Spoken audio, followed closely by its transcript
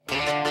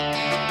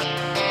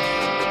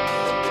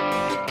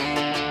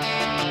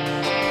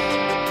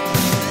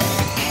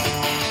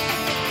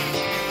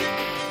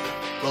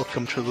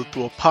welcome to the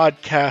Duel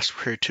Podcast.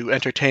 We're here to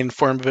entertain,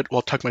 inform a bit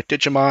while talking about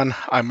Digimon.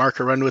 I'm Mark,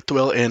 I run with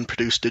Duel and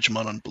produce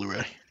Digimon on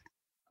Blu-ray.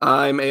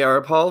 I'm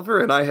A.R. Pulver,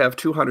 and I have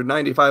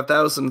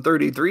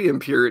 295,033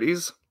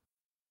 impurities.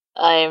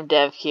 I am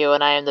DevQ,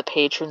 and I am the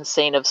patron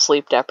saint of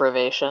sleep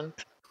deprivation.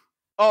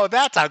 Oh,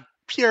 that's a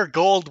pure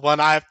gold one,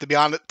 I have to be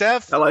honest.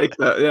 Dev, I like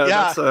that,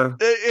 yeah.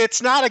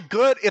 It's not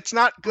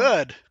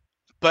good,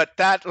 but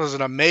that was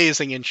an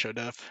amazing intro,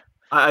 Dev.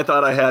 I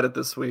thought I had it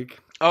this week.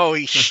 Oh,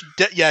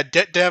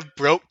 Dev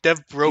broke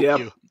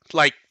you.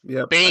 Like,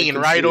 banging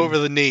right over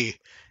the knee.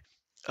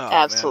 Oh,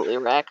 absolutely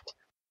wrecked.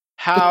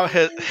 How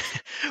has...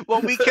 Well,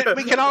 we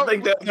can all... I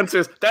think that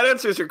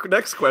answers your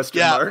next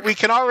question, Mark. We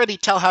can already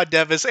tell how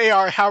Dev is.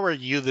 AR, how are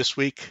you this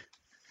week?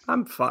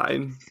 I'm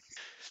fine.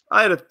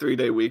 I had a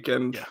 3-day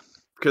weekend. Yeah.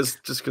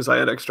 Because I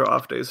had extra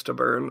off days to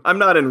burn. I'm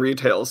not in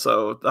retail,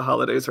 so the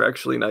holidays are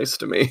actually nice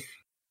to me.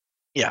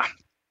 Yeah.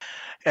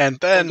 And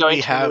then we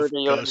have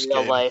Ghost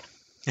Game. Life.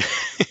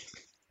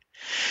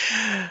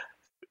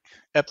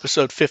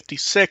 Episode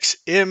 56,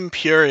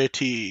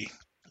 Impurity.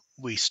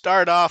 We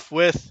start off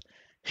with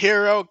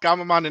Hero,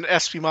 Gamamon, and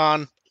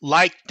Espimon,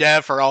 like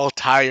Dev, are all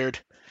tired,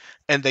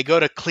 and they go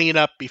to clean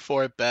up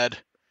before bed.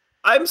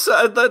 I'm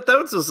so that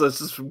was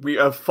just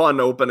a fun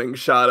opening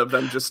shot of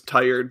them just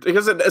tired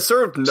because it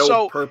served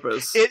no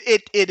purpose.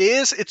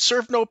 It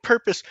served no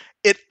purpose.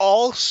 It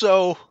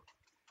also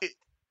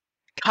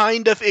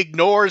kind of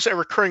ignores a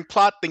recurring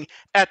plot thing.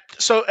 At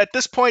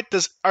this point,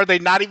 are they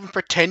not even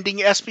pretending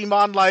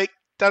Espimon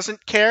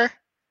doesn't care?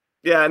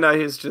 Yeah, no,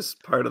 he's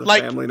just part of the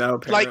family now.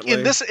 Apparently,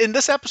 in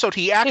this episode,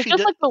 he actually he's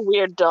just like the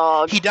weird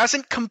dog. He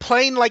doesn't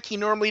complain like he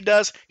normally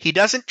does. He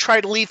doesn't try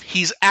to leave.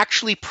 He's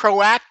actually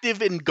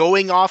proactive in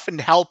going off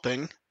and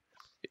helping.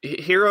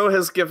 Hero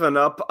has given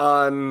up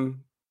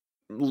on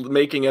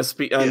making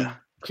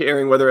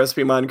caring whether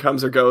Espimon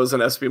comes or goes,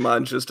 and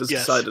Espimon just has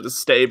decided to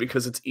stay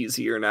because it's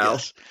easier now.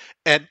 Yes.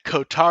 And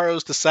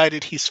Kotaro's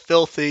decided he's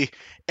filthy.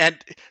 And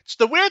it's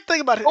the weird thing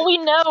about it. Well, we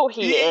know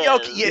he is.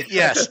 Okay,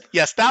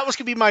 yes. That was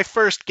going to be my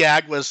first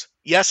gag was,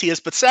 yes, he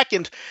is. But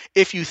second,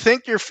 if you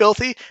think you're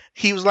filthy,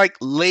 he was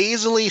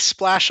lazily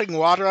splashing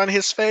water on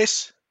his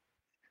face.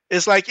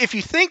 It's if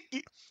you think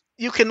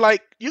you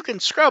can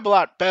scrub a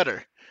lot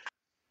better.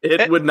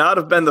 It would not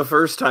have been the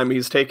first time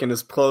he's taken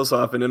his clothes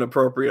off in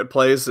inappropriate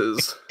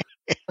places.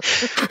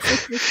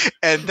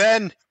 And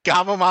then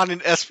Gamamon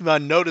and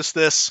Espimon notice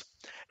this.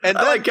 And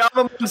then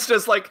Gamamon's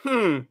just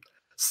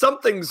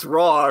something's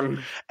wrong,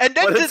 but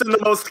it's in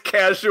the most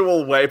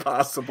casual way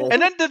possible.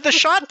 And then did the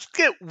shots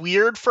get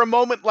weird for a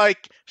moment?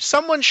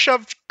 Someone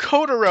shoved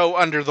Kotaro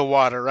under the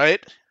water,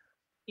 right?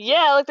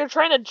 Yeah, they're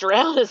trying to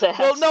drown his ass.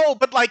 Well, no,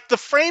 but the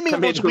framing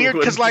was weird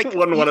because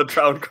wouldn't want to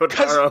drown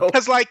Kotaro.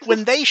 Because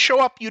when they show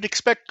up, you'd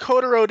expect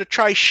Kotaro to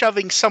try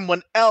shoving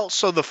someone else,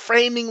 so the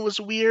framing was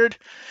weird.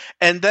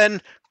 And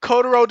then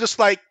Kotaro just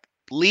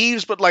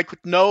leaves, but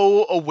with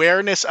no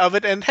awareness of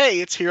it, and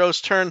hey, it's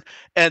Hero's turn,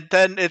 and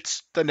then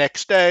it's the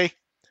next day,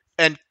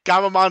 and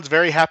Gamamon's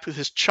very happy with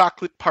his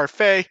chocolate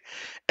parfait,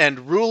 and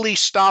Ruli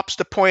stops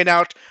to point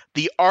out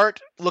the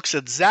art looks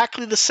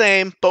exactly the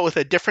same, but with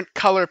a different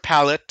color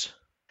palette,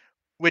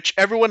 which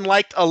everyone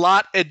liked a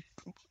lot. And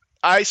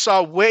I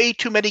saw way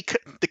too many.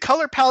 The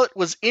color palette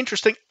was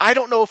interesting. I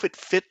don't know if it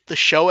fit the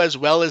show as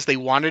well as they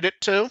wanted it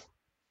to.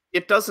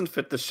 It doesn't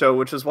fit the show,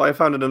 which is why I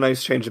found it a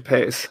nice change of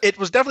pace. It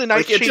was definitely a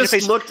nice change of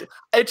pace.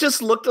 It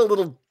just looked a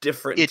little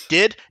different. It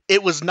did.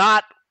 It was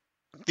not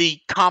the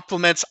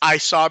compliments I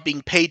saw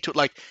being paid to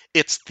it,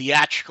 it's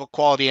theatrical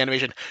quality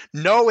animation.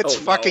 No,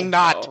 it's not.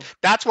 No.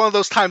 That's one of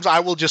those times I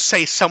will just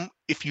say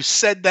if you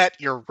said that,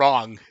 you're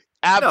wrong.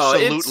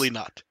 Absolutely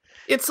not.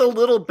 It's a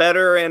little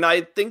better, and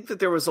I think that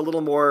there was a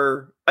little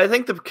more... I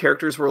think the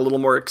characters were a little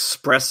more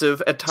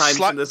expressive at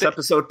times in this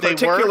episode,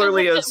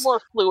 particularly as...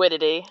 more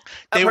fluidity.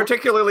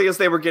 Particularly as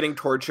they were getting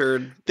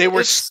tortured. They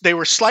were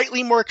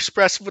slightly more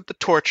expressive with the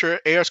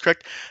torture, AR's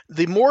correct.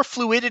 The more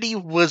fluidity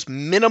was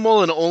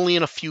minimal and only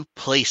in a few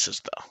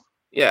places, though.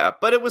 Yeah,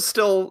 but it was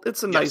still...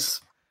 It's a nice...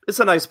 It's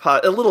a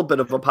little bit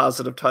of a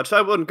positive touch.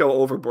 I wouldn't go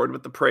overboard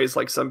with the praise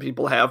like some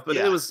people have, but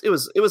it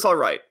was all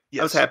right.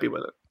 Yes. I was happy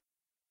with it.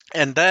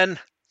 And then...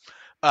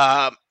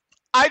 I'm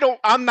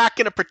not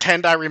going to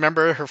pretend I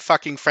remember her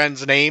fucking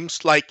friends'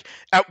 names.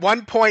 At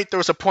one point, there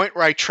was a point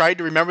where I tried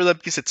to remember them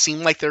because it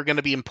seemed like they were going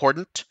to be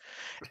important.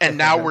 And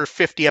now we're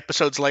 50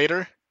 episodes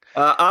later.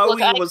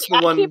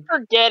 I keep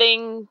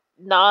forgetting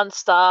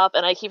nonstop,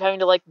 and I keep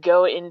having to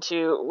go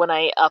into when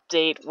I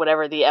update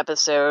whatever the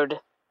episode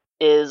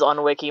is on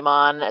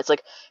Wikimon. It's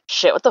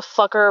shit, what the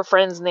fuck are our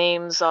friends'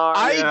 names are?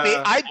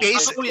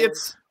 Basically,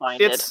 it's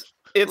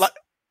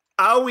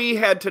Aoi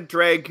had to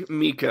drag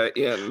Mika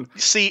in.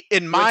 See,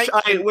 in my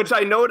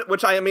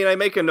I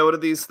make a note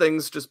of these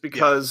things just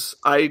because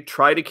I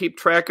try to keep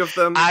track of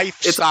them.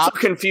 It's also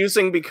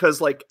confusing because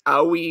like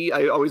Aoi,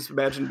 I always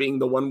imagine being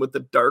the one with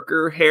the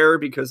darker hair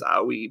because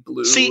Aoi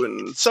blue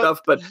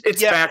stuff, but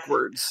it's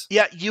backwards.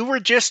 Yeah, you were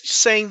just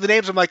saying the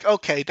names. I'm like,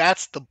 okay,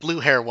 that's the blue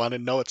hair one,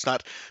 and no, it's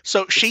not.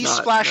 So she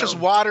splashes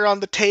water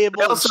on the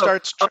table and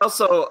starts.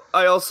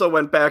 I also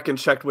went back and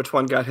checked which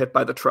one got hit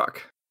by the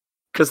truck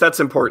because that's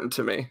important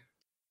to me.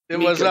 It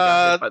Mika was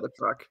got hit by the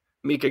truck.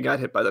 Mika got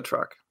hit by the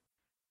truck.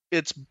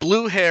 It's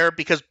blue hair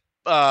because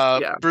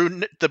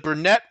the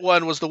brunette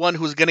one was the one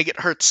who was going to get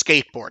hurt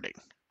skateboarding.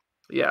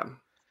 Yeah.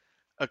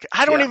 Okay.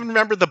 I don't even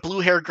remember the blue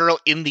hair girl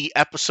in the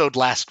episode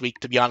last week,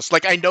 to be honest.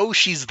 Like, I know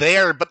she's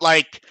there, but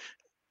like,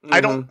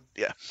 I don't.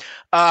 Yeah.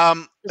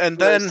 And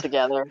then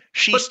together.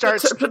 She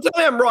starts. But tell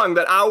me I'm wrong.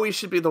 That Aoi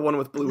should be the one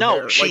with blue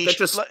hair.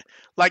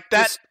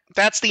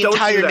 That's the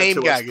entire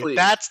name gag. Us,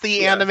 that's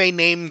the anime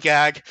name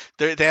gag.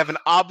 They have an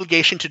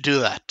obligation to do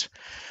that.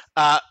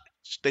 I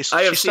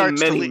have seen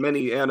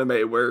many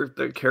anime where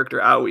the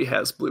character Aoi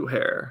has blue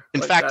hair.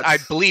 In fact, I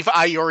believe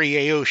Ayori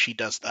Aoshi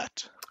does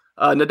that.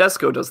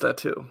 Nadesco does that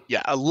too.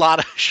 Yeah, a lot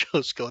of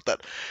shows go with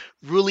that.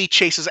 Ruli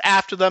chases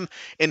after them,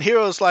 and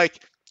Hiro's like,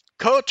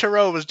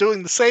 Kotaro was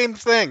doing the same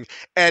thing.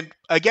 And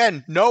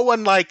again, no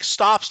one like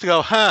stops to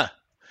go, huh?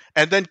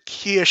 And then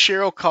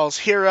Kiyashiro calls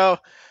Hiro,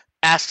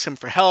 asks him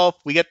for help.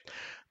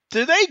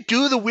 Do they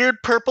do the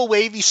weird purple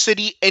wavy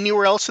city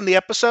anywhere else in the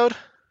episode?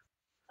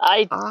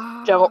 I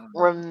don't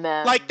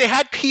remember. Like, they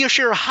had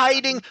Kiyashiro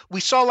hiding. We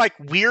saw like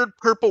weird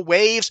purple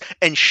waves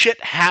and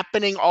shit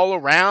happening all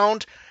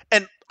around.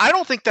 And I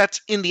don't think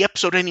that's in the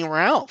episode anywhere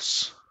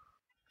else.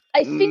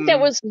 I think that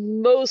was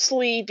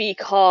mostly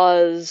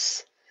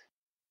because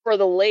for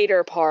the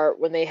later part,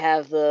 when they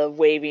have the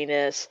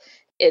waviness,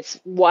 it's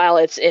while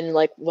it's in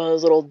like one of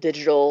those little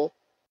digital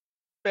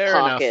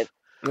pockets.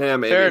 Yeah,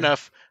 maybe. Fair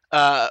enough.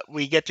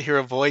 We get to hear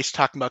a voice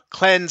talking about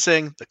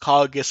cleansing. The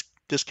call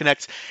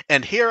disconnects,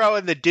 and Hiro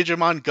and the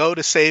Digimon go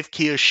to save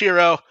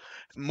Kiyashiro.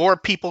 More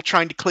people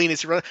trying to clean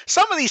his.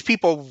 Some of these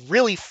people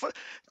really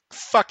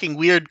fucking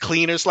weird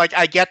cleaners. Like,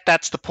 I get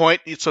that's the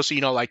point. It's supposed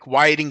to, like,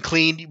 white and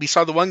clean. We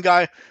saw the one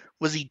guy.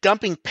 Was he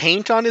dumping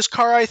paint on his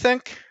car, I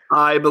think?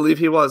 I believe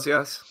he was,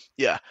 yes.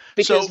 Yeah.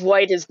 Because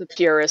white is the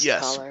purest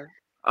color.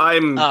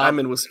 I'm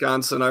in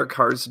Wisconsin. Our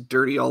car's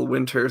dirty all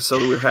winter, so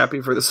we're happy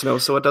for the snow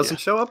so it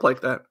doesn't show up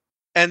like that.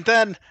 And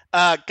then,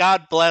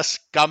 God bless,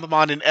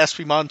 Gambamon and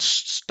Espimon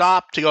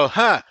stop to go,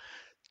 huh,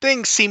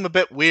 things seem a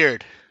bit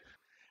weird.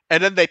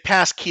 And then they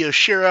pass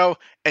Kiyashiro,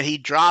 and he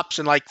drops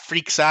and, like,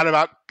 freaks out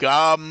about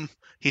gum.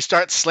 He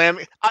starts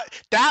slamming. He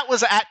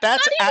was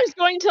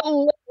going to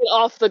lift it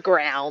off the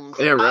ground.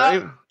 Yeah,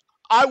 right?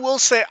 I will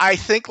say, I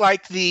think,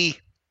 like, a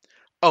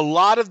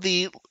lot of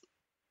the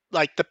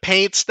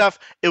paint stuff,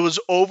 it was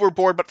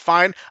overboard, but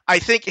fine. I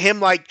think him,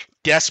 like,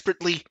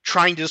 desperately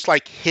trying to just,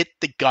 like, hit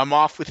the gum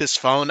off with his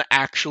phone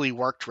actually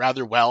worked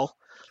rather well.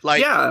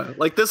 Like, yeah,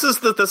 like this is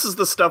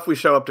the stuff we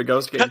show up to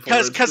Ghost Game for.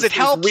 Because it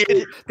helps.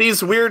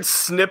 These weird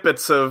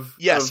snippets of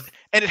and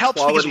it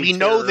helps because we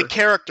know the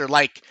character.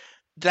 Like,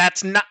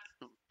 that's not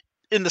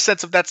in the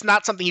sense of that's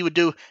not something he would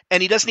do,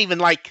 and he doesn't even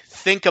like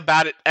think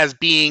about it as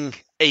being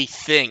a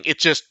thing.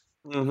 It's just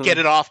get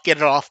it off.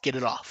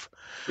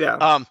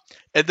 Yeah.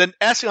 And then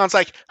Ession's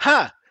like,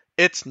 huh,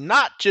 it's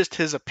not just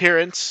his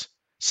appearance.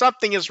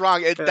 Something is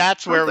wrong.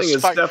 That's where it was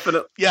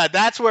definitely. Yeah,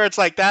 that's where it's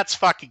like, that's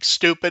fucking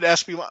stupid.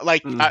 SB,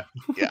 like,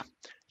 yeah.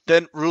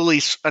 Then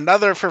Ruli's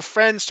another of her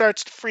friends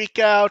starts to freak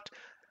out.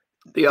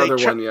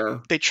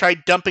 They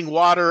tried dumping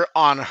water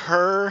on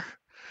her.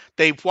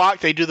 They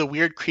do the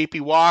weird,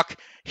 creepy walk.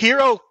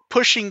 Hiro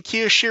pushing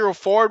Kiyashiro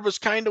forward was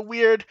kind of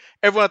weird.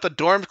 Everyone at the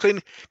dorm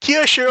cleaning.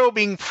 Kiyashiro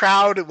being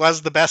proud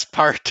was the best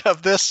part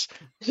of this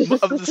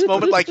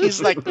moment. Like,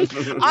 he's like,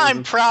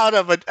 I'm proud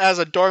of it as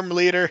a dorm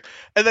leader.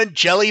 And then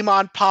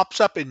Jellymon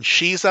pops up and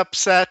she's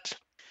upset.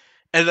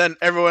 And then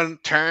everyone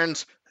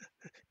turns.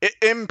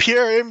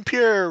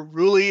 Impure.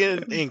 Ruli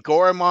and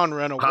Goramon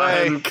run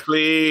away. I'm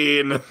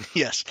clean.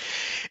 Yes.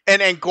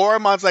 And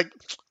Goramon's like,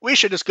 we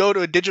should just go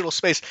to a digital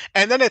space.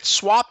 And then it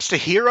swaps to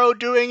Hiro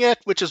doing it,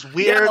 which is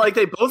weird. Yeah, like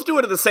they both do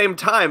it at the same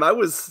time.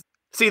 This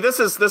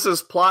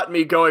is plot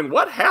me going,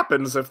 what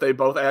happens if they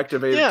both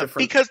activate different...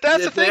 because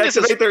that's the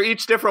thing. They're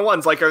each different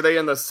ones. Like, are they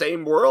in the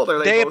same world? Are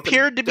they both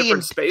in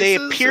different spaces? They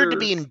appear to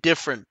be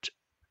indifferent.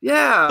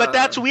 Yeah. But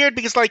that's weird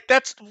because, like,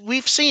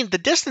 we've seen the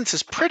distance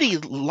is pretty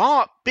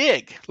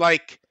big.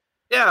 Like...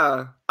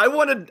 Yeah. I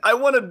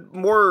wanted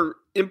more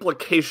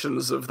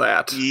implications of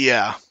that.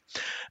 Yeah.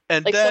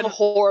 And like then, some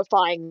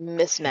horrifying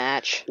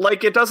mismatch.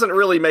 Like, it doesn't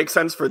really make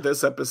sense for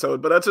this episode,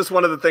 but that's just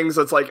one of the things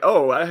that's like,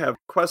 oh, I have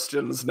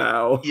questions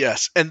now.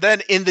 Yes. And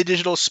then in the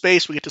digital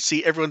space, we get to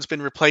see everyone's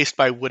been replaced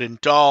by wooden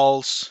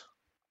dolls.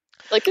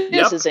 Like,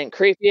 this isn't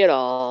creepy at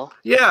all.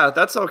 Yeah,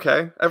 that's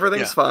okay.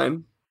 Everything's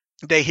fine.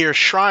 They hear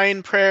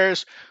shrine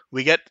prayers.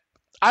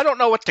 I don't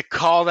know what to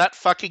call that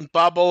fucking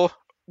bubble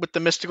with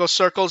the mystical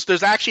circles.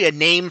 There's actually a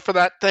name for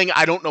that thing.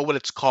 I don't know what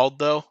it's called,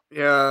 though.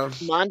 Yeah.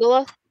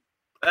 Mandala?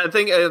 I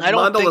think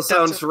Mandala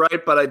sounds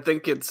right, but I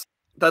think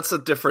that's a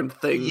different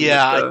thing.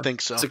 Yeah, I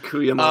think so.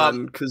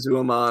 Tsukuyamon,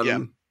 Kazuamon. Yeah.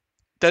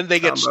 Then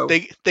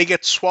they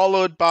get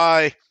swallowed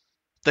by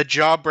the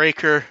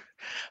Jawbreaker,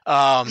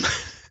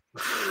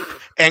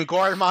 and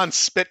Goemon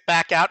spit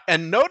back out,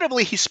 and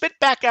notably, he spit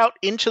back out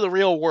into the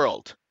real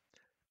world.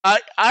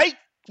 I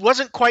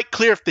wasn't quite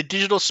clear if the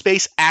digital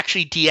space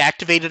actually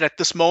deactivated at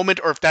this moment,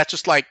 or if that's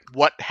just like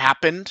what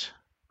happened.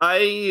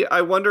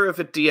 I wonder if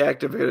it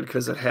deactivated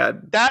because it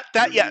had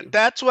yeah,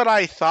 that's what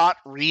I thought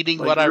reading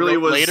what I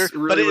wrote later.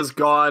 But it was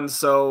gone,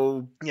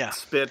 so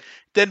spit.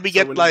 Then we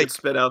get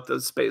spit out, the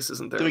space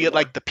isn't there. Then we get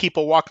like the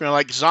people walking around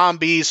like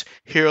zombies.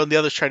 Hero and the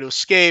others try to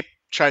escape.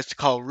 Tries to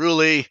call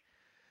Ruli.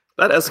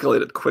 That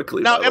escalated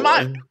quickly. Now,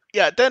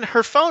 then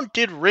her phone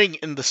did ring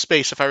in the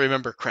space, if I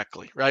remember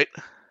correctly, right?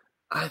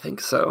 I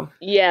think so.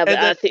 Yeah, but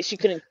I think she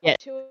couldn't get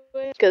to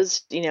it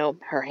because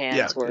her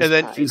hands were. And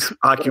then she's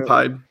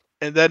occupied.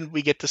 And then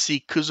we get to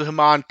see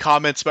Kuzuhamon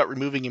comments about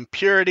removing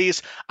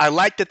impurities. I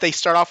like that they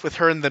start off with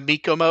her in the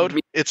Miko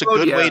mode. It's a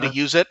good way to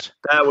use it.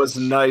 That was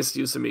nice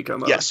use of Miko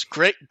mode. Yes,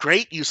 great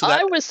use of that.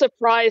 I was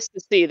surprised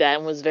to see that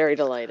and was very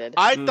delighted.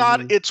 I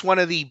thought it's one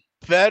of the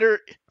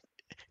better...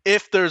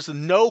 If there's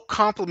no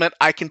compliment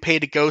I can pay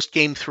to Ghost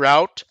Game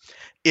throughout,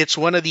 it's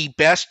one of the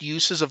best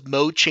uses of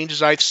mode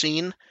changes I've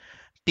seen.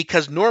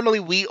 Because normally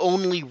we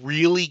only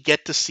really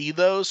get to see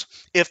those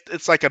if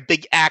it's like a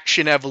big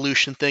action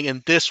evolution thing,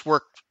 and this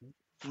worked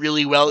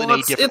really well in a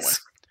different way.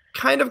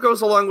 Kind of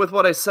goes along with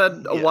what I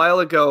said a while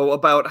ago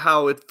about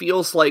how it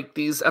feels like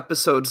these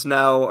episodes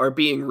now are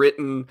being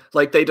written,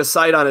 like they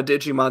decide on a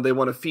Digimon they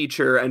want to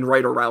feature and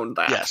write around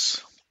that.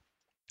 Yes.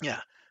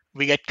 Yeah.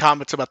 We get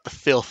comments about the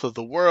filth of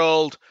the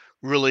world.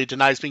 Really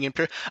denies being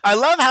impure. I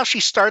love how she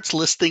starts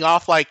listing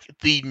off like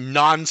the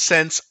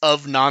nonsense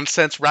of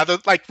nonsense, rather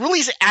like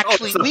Ruli's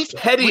actually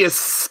pettiest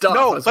stuff.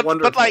 No,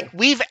 but like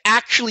we've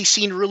actually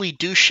seen Ruli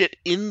do shit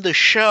in the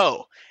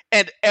show,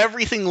 and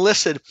everything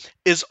listed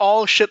is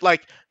all shit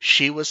like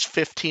she was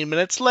 15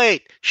 minutes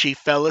late, she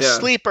fell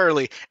asleep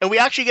early, and we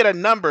actually get a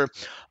number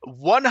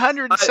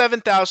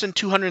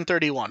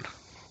 107,231.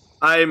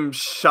 I'm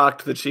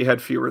shocked that she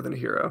had fewer than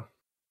Hero.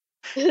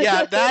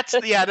 Yeah, that's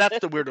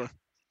the weird one.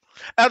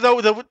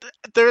 Although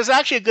there is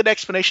actually a good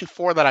explanation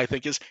for that, I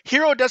think, is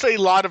Hero does a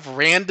lot of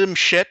random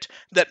shit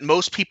that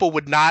most people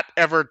would not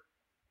ever,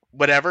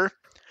 whatever.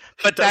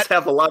 But does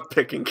have a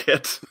lock-picking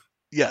kit.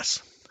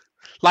 Yes.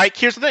 Like,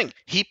 here's the thing.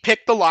 He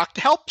picked the lock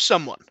to help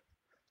someone.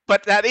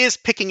 But that is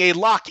picking a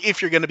lock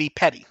if you're going to be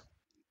petty.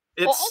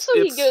 He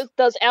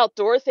does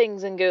outdoor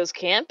things and goes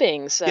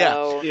camping,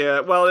 so... Yeah,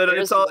 well,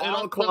 it's all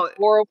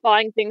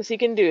horrifying things he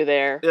can do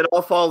there. It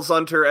all falls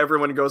under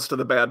everyone goes to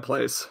the bad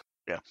place.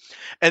 Yeah,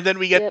 and then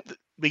we get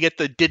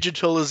the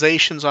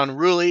digitalizations on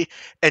Ruli,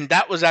 and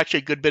that was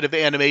actually a good bit of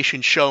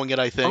animation showing it.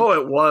 I think. Oh,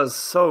 it was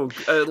so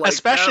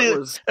especially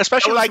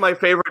like my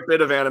favorite bit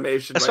of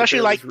animation.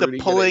 Especially like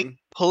the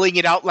pulling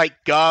it out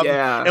like gum,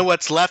 and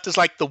what's left is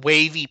like the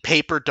wavy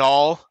paper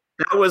doll.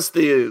 That was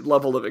the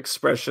level of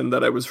expression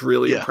that I was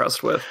really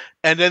impressed with.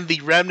 And then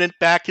the remnant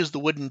back is the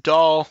wooden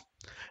doll,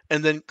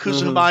 and then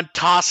Kuzuhamon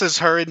tosses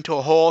her into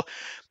a hole.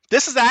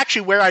 This is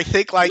actually where I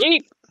think like.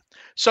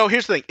 So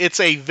here's the thing. It's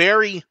a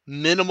very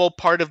minimal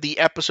part of the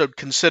episode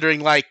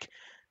considering like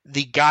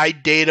the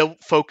guide data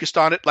focused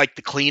on it, like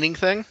the cleaning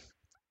thing.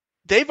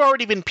 They've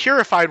already been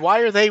purified.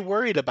 Why are they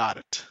worried about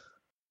it?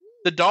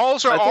 The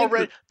dolls are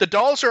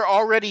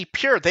already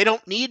pure. They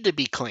don't need to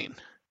be clean.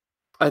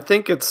 I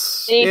think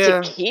it's they need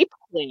to keep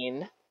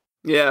clean.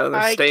 Yeah,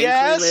 I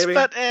guess, clean, maybe.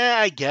 But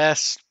I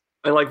guess.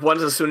 And like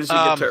once as soon as you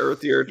get to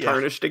Earth, you're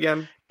tarnished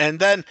again. And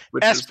then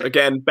which is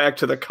again back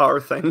to the car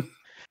thing.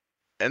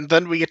 And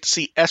then we get to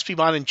see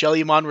Espimon and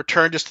Jellymon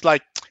return just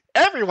like,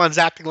 everyone's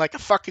acting like a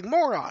fucking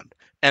moron.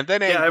 And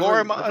then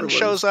Goemon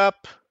shows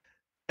up,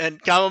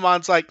 and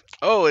Gamamon's like,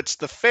 oh, it's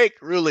the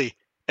fake Ruli.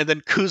 And then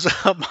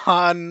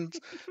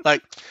Kuzuhamon's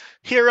like,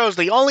 Hero's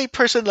the only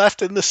person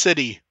left in the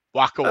city.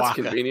 Waka That's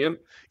waka. Convenient.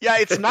 Yeah,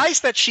 it's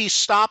nice that she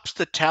stops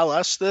to tell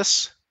us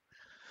this.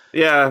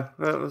 Yeah.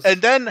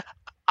 And then,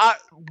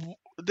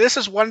 this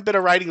is one bit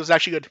of writing that was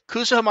actually good.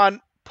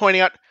 Kuzuhamon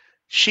pointing out,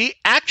 she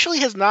actually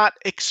has not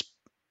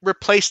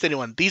replaced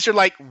anyone. These are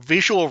like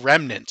visual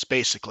remnants,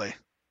 basically.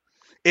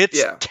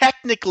 It's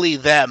technically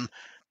them.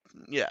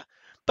 Yeah.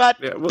 But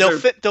they'll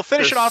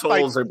finish it off by...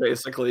 souls are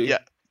basically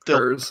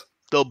hers.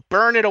 They'll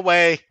burn it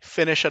away,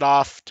 finish it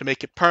off to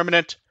make it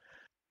permanent.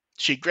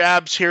 She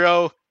grabs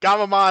Hero.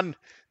 Gamamon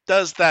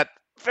does that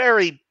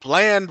very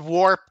bland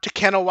warp to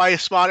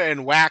Kenowaismon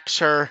and whacks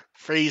her,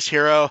 frees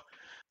Hero.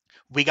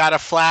 We got a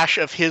flash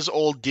of his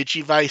old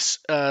Digivice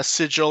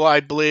sigil,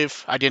 I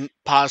believe. I didn't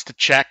pause to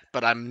check,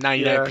 but I'm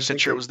 99%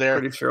 sure it was there.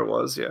 Pretty sure it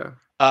was, yeah.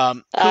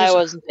 I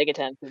wasn't paying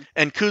attention.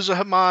 And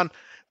Kuzuhamon,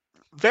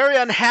 very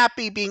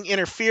unhappy being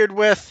interfered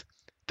with.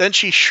 Then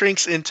she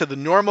shrinks into the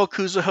normal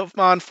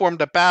Kuzuhamon form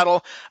to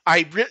battle.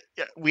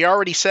 We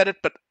already said it,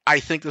 but I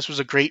think this was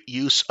a great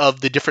use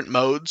of the different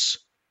modes.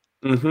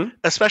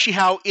 Especially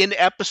how in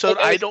episode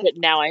I don't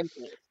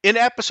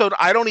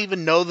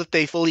even know that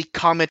they fully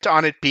comment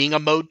on it being a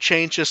mode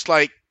change, just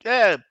like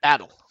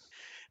battle.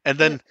 And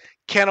then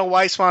Kenna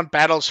Weissman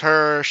battles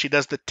her, she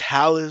does the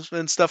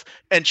talisman stuff,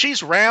 and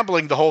she's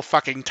rambling the whole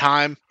fucking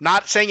time,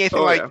 not saying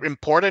anything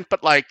important,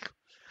 but like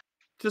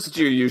just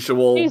your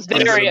usual. He's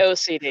very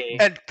OCD.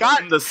 And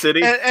God, the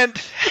city. And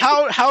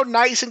how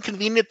nice and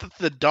convenient that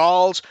the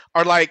dolls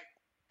are like,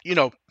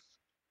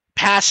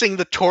 passing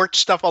the torch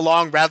stuff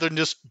along rather than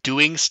just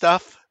doing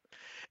stuff.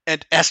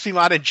 And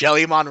Espimon and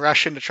Jellymon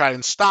rush in to try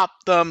and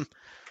stop them.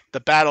 The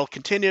battle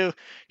continue.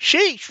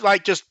 She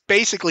just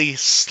basically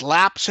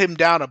slaps him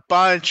down a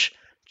bunch.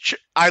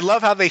 I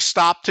love how they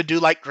stop to do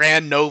like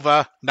Grand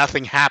Nova.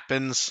 Nothing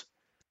happens.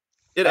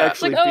 It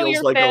actually feels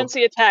your like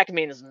fancy attack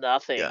means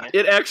nothing. Yeah.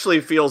 It actually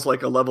feels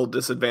like a level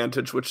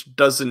disadvantage, which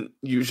doesn't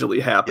usually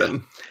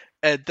happen.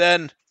 Yeah. And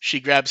then she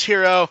grabs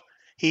Hero.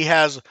 He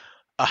has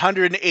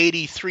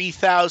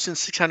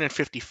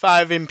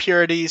 183,655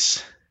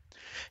 impurities.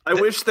 I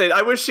wish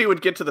she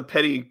would get to the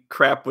petty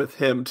crap with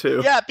him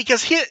too. Yeah,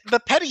 because the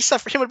petty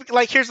stuff for him would be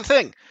like, here's the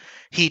thing.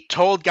 He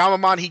told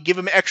Gamamon he'd give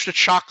him extra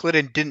chocolate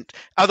and didn't.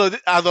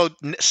 Although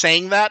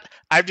saying that,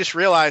 I've just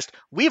realized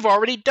we've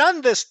already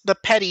done the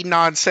petty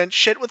nonsense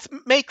shit with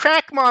May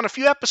Crackmon a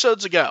few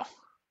episodes ago.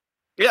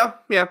 Yeah.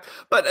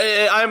 But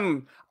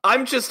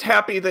I'm just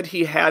happy that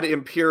he had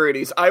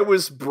impurities. I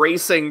was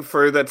bracing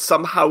for that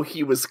somehow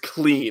he was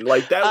clean.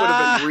 Like that would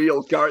have been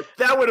real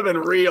that would have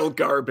been real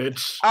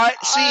garbage.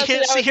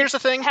 Here's the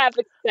thing. Half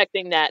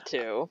expecting that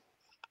too.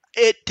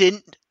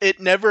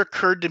 It never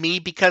occurred to me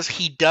because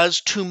he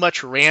does too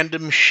much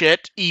random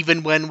shit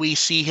even when we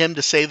see him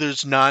to say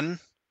there's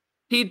none.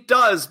 He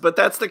does, but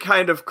that's the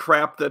kind of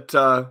crap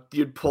that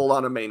you'd pull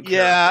on a main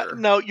character.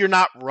 Yeah, no, you're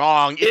not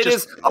wrong.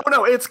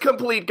 It's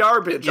complete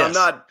garbage. Yes. I'm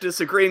not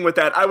disagreeing with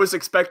that. I was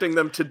expecting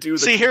them to do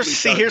the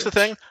here's the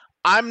thing.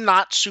 I'm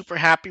not super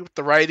happy with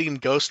the writing in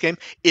Ghost Game.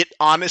 It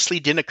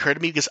honestly didn't occur to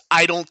me because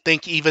I don't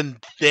think even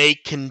they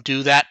can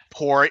do that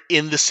poor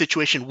in the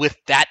situation with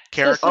that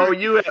character.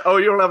 You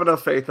don't have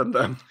enough faith in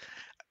them.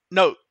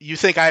 No, you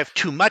think I have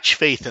too much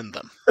faith in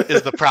them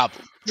is the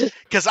problem.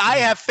 Because I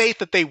have faith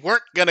that they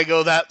weren't going to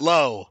go that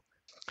low.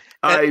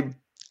 I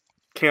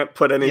can't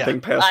put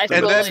anything past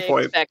them at this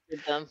point.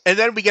 Them. And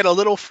then we get a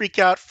little freak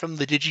out from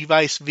the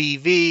Digivice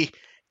VV.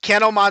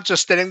 Canomon's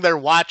just standing there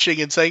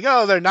watching and saying,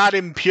 oh, they're not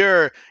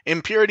impure.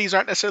 Impurities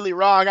aren't necessarily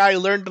wrong. I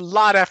learned a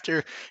lot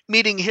after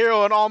meeting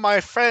Hero and all my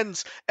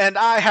friends, and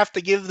I have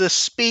to give this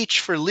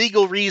speech for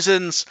legal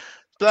reasons.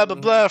 Blah, blah,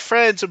 blah,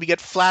 friends. And we get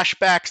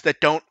flashbacks that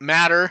don't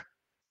matter.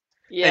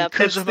 Yeah,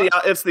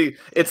 it's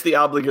the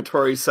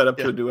obligatory setup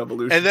to a new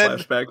evolution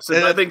flashbacks,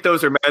 and I think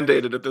those are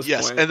mandated at this point.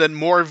 Yes, and then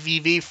more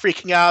VV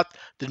freaking out.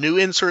 The new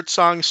insert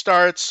song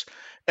starts,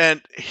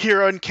 and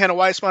Hero and Kenna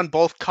Weissman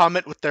both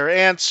comment with their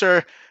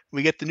answer.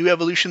 We get the new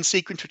evolution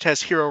sequence, which has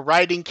Hero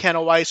riding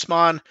Kenna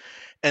Weissman,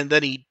 and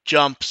then he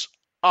jumps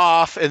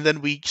off, and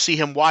then we see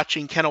him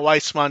watching Kenna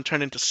Weissman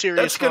turn into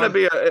Sirius. That's going to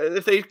be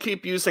if they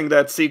keep using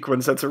that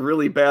sequence, that's a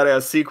really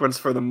badass sequence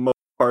for the most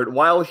part.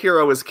 While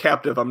Hero is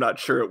captive, I'm not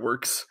sure it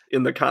works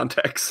in the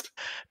context.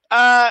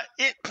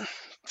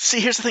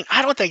 Here's the thing.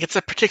 I don't think it's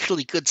a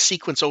particularly good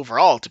sequence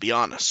overall, to be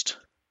honest.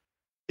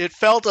 It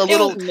felt a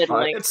little...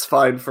 It's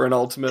fine for an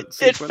ultimate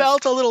sequence. It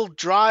felt a little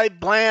dry,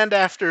 bland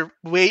after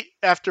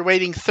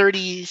waiting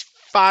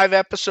 35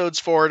 episodes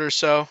for it or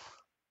so.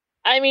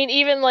 I mean,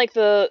 even like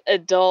the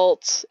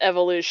adult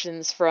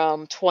evolutions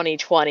from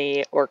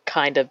 2020 were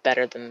kind of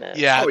better than this.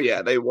 Yeah. Oh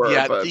yeah, they were.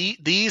 Yeah, but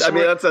these. I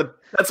mean,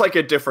 that's like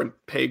a different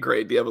pay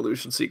grade. The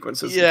evolution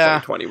sequences in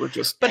 2020 were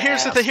just. But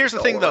here's the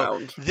thing,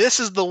 though. This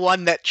is the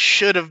one that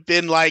should have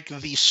been like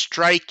the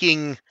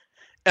striking.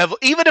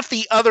 Even if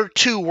the other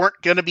two weren't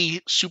going to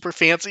be super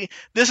fancy,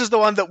 this is the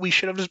one that we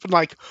should have just been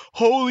like,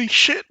 holy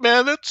shit,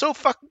 man, that's so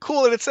fucking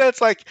cool. And it's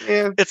like,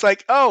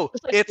 blow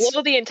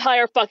the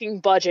entire fucking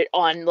budget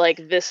on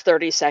like this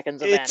 30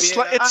 seconds of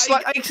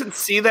anime. I can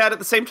see that. At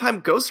the same time,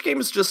 Ghost Game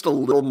is just a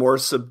little more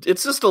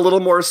it's just a little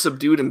more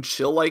subdued and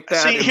chill like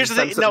that. Here's the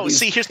thing.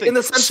 In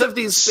the sense of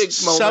these big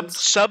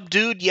moments.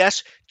 Subdued,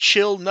 yes.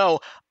 Chill,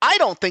 no. I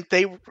don't think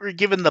they were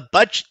given the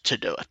budget to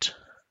do it.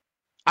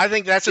 I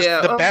think that's just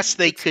the best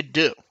they could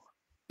do.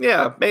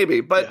 Yeah, maybe,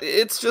 but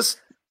it's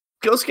just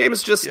Ghost Game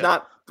is just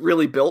not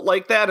really built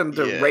like that, and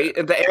to rate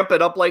and to amp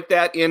it up like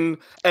that in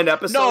an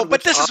episode. No,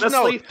 but this is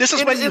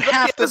when you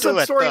have to do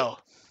it, though.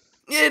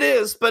 It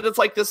is, but it's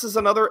like this is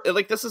an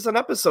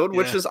episode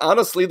which is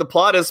honestly the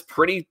plot is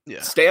pretty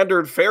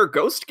standard fare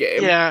Ghost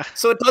Game. Yeah,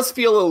 so it does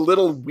feel a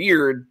little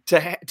weird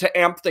to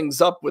amp things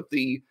up with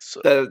the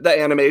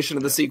animation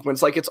of the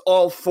sequence. Like it's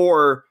all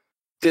for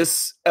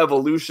this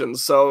evolution,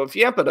 so if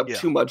you amp it up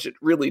too much, it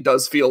really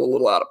does feel a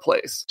little out of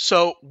place.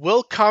 So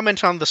we'll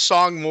comment on the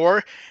song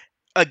more.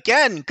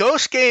 Again,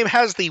 Ghost Game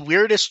has the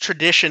weirdest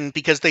tradition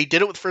because they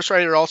did it with First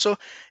Rider also.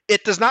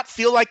 It does not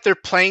feel like they're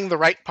playing the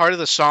right part of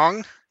the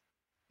song.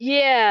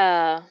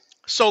 Yeah.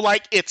 So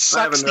like it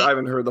sucks. I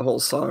haven't heard the whole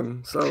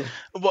song, so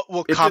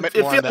we'll comment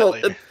more on that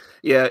later.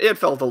 It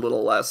felt a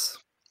little less.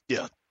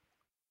 Yeah.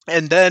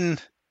 And then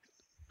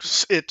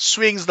it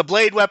swings the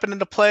blade weapon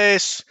into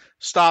place,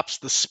 stops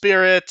the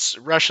spirits,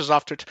 rushes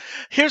off to...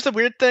 Here's the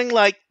weird thing,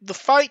 like, the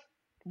fight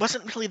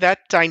wasn't really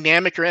that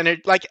dynamic or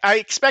energy. Like, I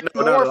expect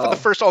more for the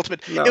first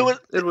Ultimate. No,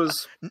 it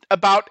was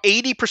about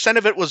 80%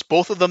 of it was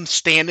both of them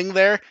standing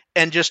there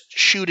and just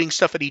shooting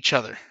stuff at each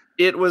other.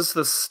 It was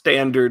the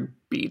standard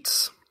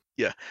beats.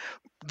 Yeah.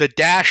 The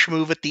dash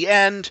move at the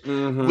end,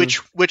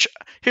 which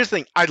here's the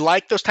thing, I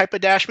like those type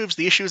of dash moves.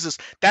 The issue is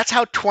that's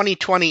how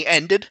 2020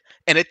 ended,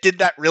 and it did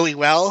that really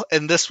well,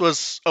 and this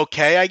was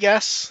okay, I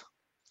guess.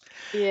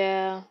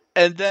 Yeah.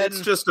 And then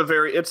it's just a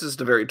very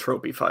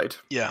tropey fight.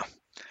 Yeah.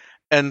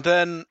 And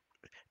then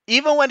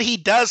even when he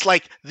does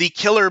like the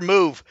killer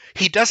move,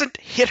 he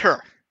doesn't hit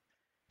her.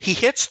 He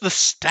hits the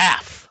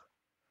staff.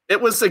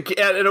 It was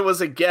again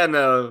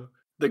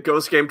the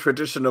Ghost Game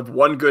tradition of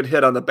one good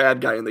hit on the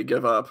bad guy and they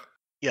give up.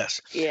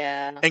 Yes.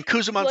 Yeah. And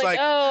Kuzumon's like,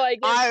 oh, I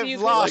guess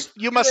I've lost.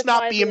 You must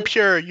not be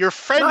impure. Your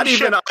friendship... Not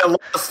even I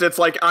lost. It's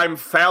like, I'm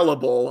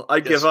fallible.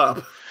 I give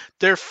up.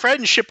 Their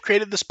friendship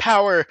created this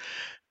power.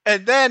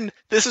 And then,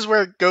 this is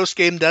where Ghost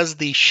Game does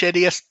the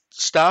shittiest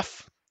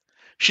stuff.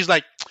 She's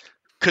like,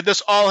 could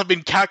this all have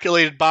been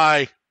calculated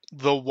by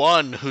the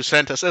one who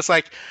sent us? It's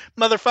like,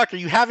 motherfucker,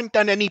 you haven't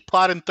done any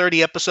plot in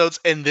 30 episodes,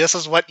 and this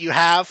is what you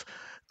have?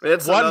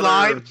 It's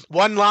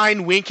one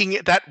line winking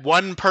at that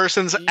one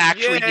person's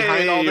actually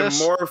behind all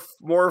this.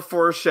 More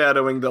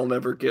foreshadowing they'll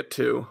never get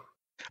to.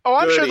 Oh,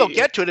 I'm sure they'll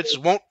get to it. It just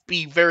won't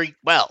be very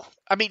well.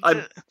 I mean,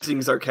 I'm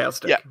being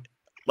sarcastic. Yeah.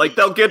 Like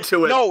they'll get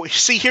to it. No,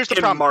 see, here's the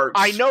problem. March.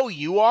 I know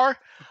you are.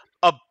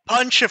 A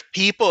bunch of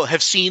people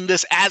have seen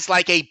this as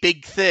like a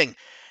big thing,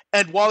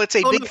 and while it's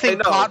a big thing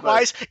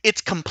plot-wise,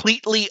 it's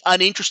completely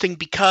uninteresting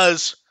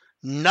because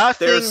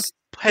nothing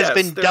has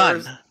been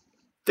done.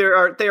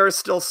 They are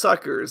still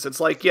suckers. It's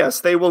like,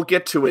 yes, they will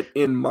get to it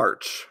in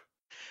March.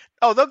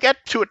 Oh, they'll get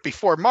to it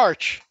before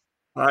March.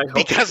 I hope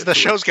because the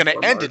show's going to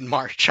end in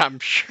March, I'm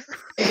sure.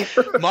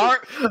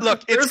 Look,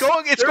 it's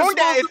going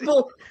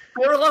to...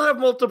 We'll have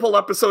multiple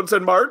episodes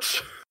in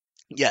March.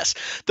 Yes,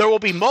 there will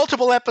be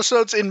multiple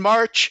episodes in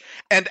March,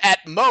 and at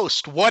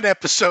most one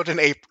episode in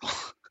April.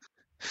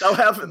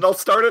 They'll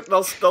start it.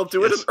 They'll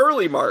do it in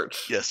early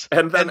March. Yes,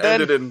 and then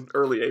end it in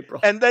early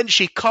April. And then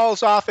she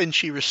calls off and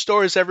she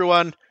restores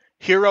everyone.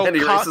 Hero and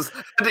erases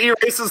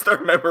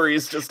their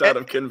memories just out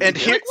of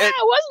convenience.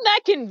 Wasn't that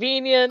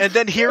convenient? And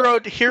then Hero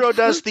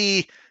does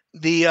the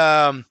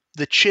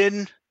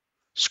chin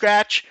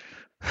scratch.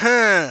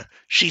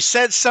 She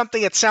said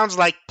something that sounds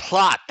like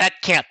plot. That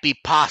can't be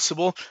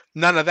possible.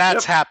 None of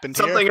that's happened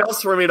here. Something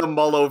else for me to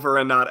mull over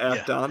and not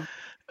act on.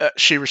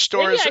 She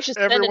restores Maybe I should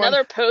everyone. Send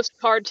another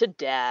postcard to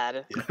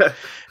Dad. Yeah.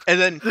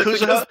 And then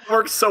Kuzuha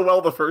worked so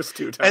well the first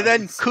two times. And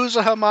then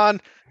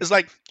Kuzuhamon is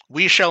like,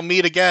 "We shall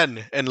meet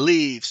again," and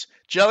leaves.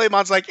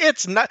 Jellymon's like,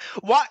 it's not...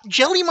 What?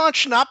 Jellymon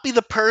should not be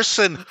the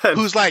person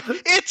who's like,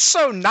 it's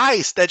so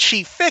nice that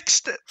she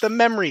fixed the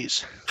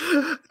memories.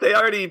 They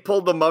already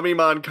pulled the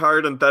Mummymon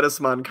card and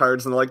Thetismon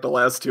cards in like the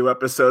last two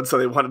episodes, so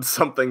they wanted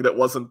something that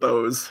wasn't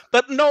those.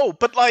 But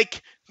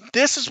like,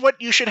 this is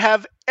what you should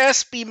have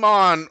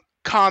Espimon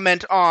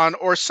comment on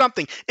or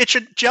something.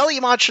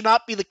 Jellymon should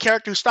not be the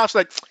character who stops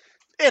like,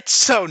 it's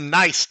so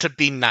nice to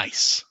be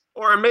nice.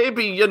 Or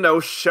maybe,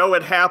 show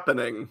it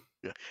happening.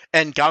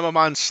 And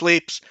Gamamon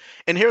sleeps,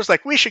 and Hero's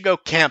like, we should go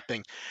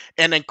camping.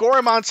 And then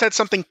Goramon said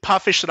something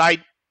puffish that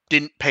I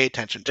didn't pay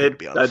attention to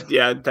be honest.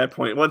 At that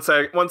point. Once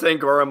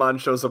Goramon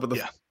shows up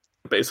with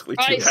basically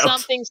two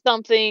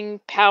something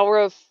power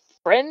of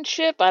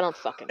friendship? I don't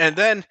fucking know. And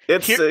then...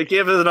 give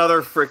it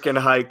another freaking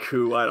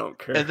haiku, I don't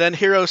care. And then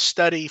Hero's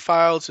study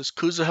files is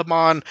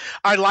Kuzuhamon.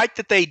 I like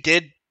that they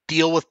did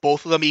deal with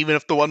both of them, even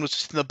if the one was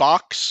just in the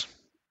box.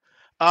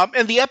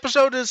 And the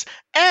episode is,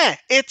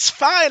 it's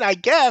fine, I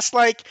guess.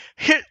 Like,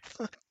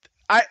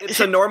 it's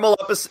a normal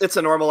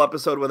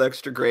episode with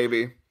extra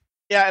gravy.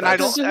 Yeah, and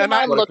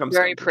I look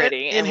very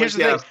pretty. And here's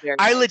the thing: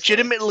 I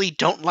legitimately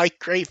don't like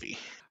gravy,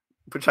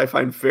 which I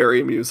find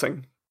very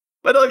amusing.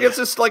 But it's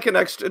just like an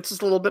extra. It's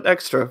just a little bit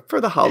extra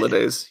for the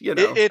holidays.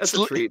 It's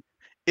a treat.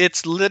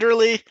 It's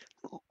literally,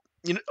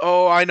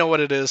 I know what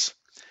it is.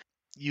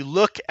 You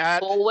look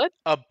at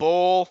a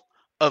bowl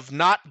of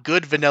not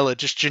good vanilla,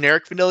 just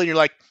generic vanilla, and you're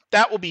like,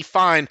 that will be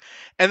fine.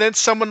 And then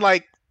someone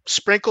like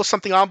sprinkles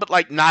something on, but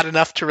like not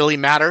enough to really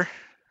matter.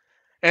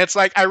 And it's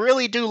like, I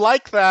really do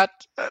like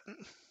that,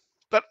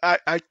 but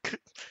I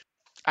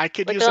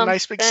could use a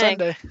nice big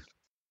sundae.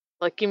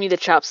 Like, give me the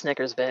chopped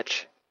Snickers,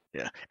 bitch.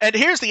 Yeah. And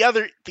here's the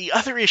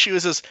other issue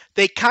is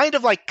they kind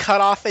of like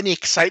cut off any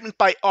excitement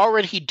by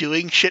already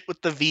doing shit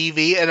with the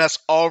VV and us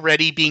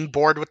already being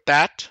bored with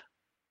that.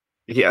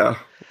 Yeah.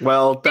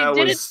 Well, they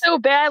did it so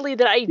badly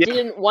that I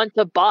didn't want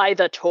to buy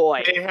the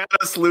toy.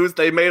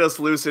 They made us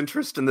lose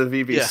interest in the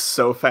VV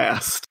so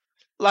fast.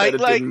 Like,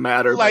 that it didn't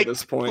matter by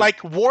this point.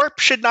 Like, Warp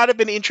should not have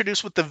been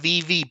introduced with the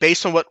VV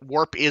based on what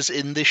Warp is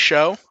in this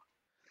show.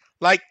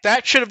 Like,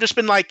 that should have just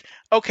been like,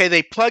 okay,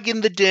 they plug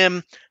in the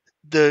DIM,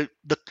 the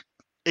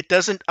it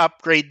doesn't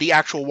upgrade the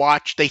actual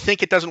watch. They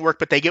think it doesn't work,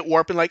 but they get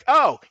warp and like,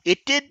 oh,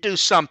 it did do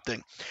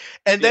something.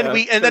 And then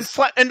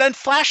then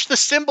flash the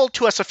symbol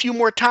to us a few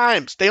more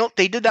times.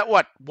 They did that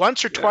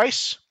once or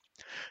twice?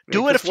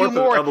 Do it a few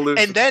more,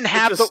 and then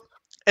have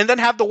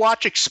the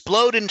watch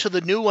explode into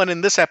the new one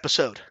in this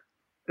episode.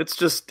 It's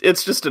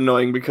just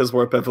annoying because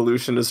Warp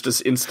Evolution is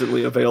just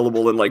instantly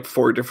available in like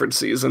 4 different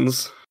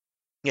seasons.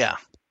 Yeah.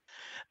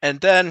 And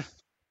then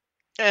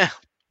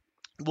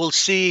we'll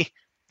see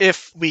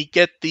if we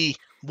get the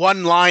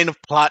one line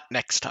of plot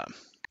next time.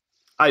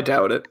 I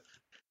doubt it.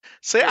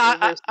 See,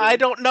 I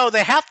don't know.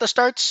 They have to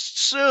start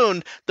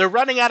soon. They're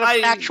running out of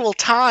actual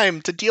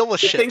time to deal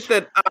with shit.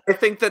 I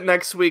think that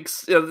next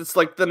week's it's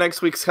like the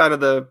next week's kind of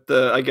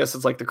the I guess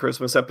it's like the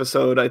Christmas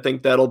episode. I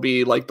think that'll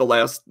be like the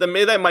last.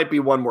 That might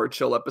be one more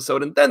chill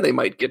episode, and then they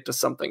might get to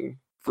something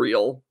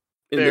real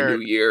in the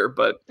new year.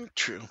 But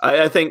true.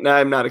 I think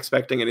I'm not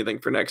expecting anything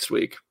for next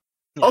week.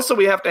 Yeah. Also,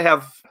 we have to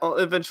have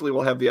eventually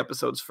we'll have the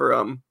episodes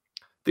for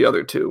the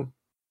other 2.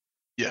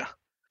 Yeah,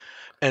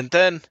 and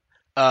then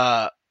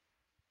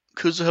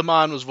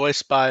Kuzuhamon was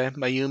voiced by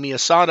Mayumi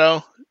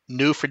Asano,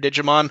 new for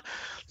Digimon.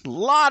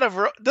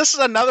 This is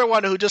another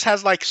one who just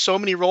has like so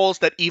many roles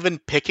that even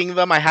picking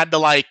them, I had to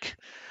like.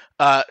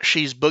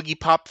 She's Boogie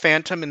Pop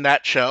Phantom in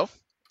that show.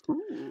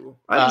 Ooh,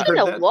 it's been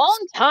a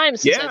long time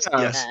since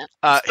I've seen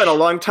that. It's been a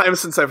long time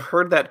since I've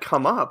heard that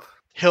come up.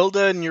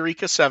 Hilda in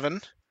Eureka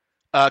 7.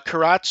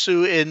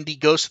 Karatsu in the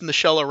Ghost in the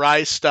Shell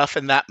Arise stuff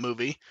in that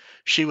movie.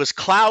 She was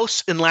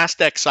Klaus in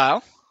Last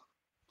Exile.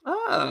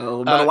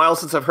 Oh, been a while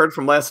since I've heard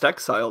from Last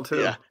Exile,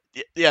 too.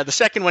 Yeah, the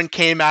second one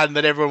came out, and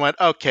then everyone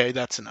went, okay,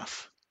 that's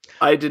enough.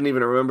 I didn't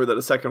even remember that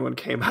a second one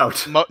came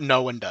out.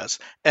 No one does.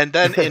 And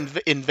then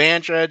in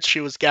Vandred, she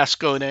was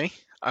Gascone.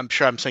 I'm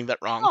sure I'm saying that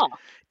wrong. Oh.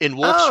 In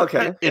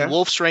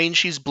Wolf's Rain,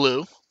 she's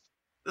Blue.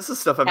 This is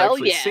stuff I've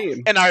actually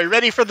seen. And are you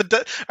ready for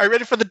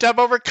the dub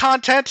over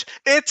content?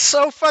 It's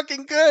so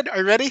fucking good. Are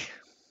you ready?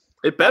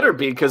 It better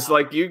be, because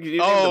like you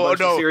named a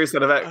bunch of series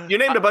that you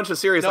named a bunch of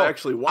series I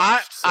actually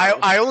watched.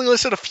 I only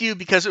listed a few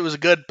because it was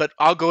good, but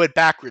I'll go it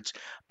backwards.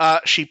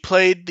 She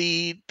played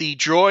the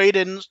droid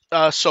in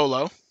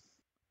Solo.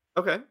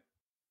 Okay.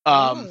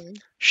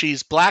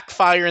 She's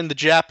Blackfire in the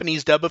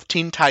Japanese dub of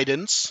Teen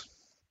Titans.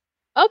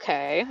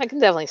 Okay, I can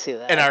definitely see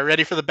that. And are you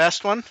ready for the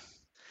best one?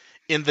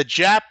 In the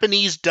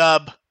Japanese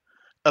dub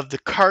of the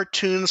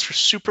cartoons for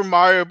Super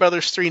Mario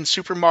Bros. 3 and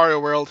Super Mario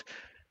World,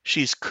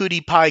 she's Cutie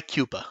Pie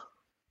Koopa.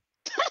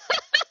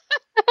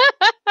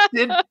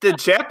 Did the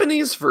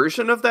Japanese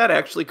version of that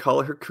actually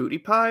call her Cutie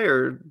Pie,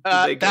 or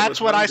that's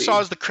what I saw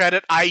as the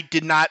credit? I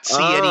did not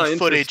see any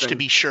footage to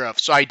be sure of,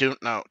 so I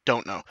don't know.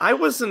 I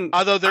wasn't.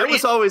 Although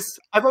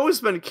I've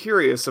always been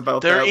curious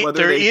about that,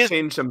 whether they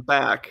changed them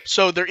back.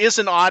 So there is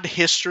an odd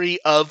history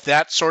of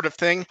that sort of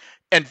thing,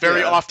 and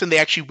very often they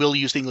actually will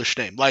use the English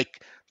name.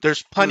 Like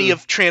there's plenty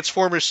of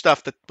Transformers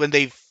stuff that when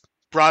they've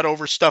brought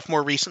over stuff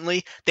more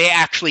recently, they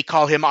actually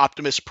call him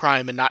Optimus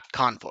Prime and not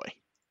Convoy.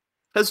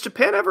 Has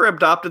Japan ever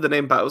adopted the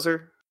name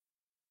Bowser?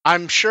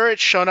 I'm sure it's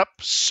shown up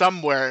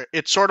somewhere.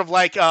 It's sort of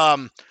like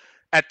at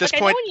this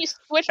point. I know when you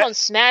switch on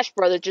Smash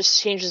Bros, it just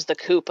changes the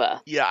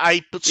Koopa. Yeah,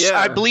 I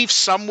believe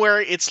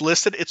somewhere it's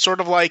listed. It's sort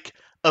of like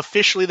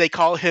officially they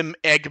call him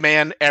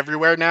Eggman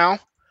everywhere now.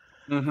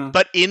 Mm-hmm.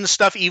 But in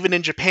stuff, even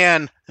in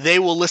Japan, they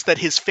will list that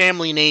his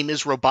family name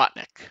is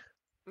Robotnik.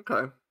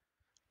 Okay.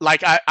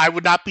 Like, I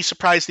would not be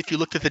surprised if you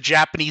looked at the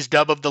Japanese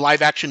dub of the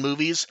live-action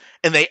movies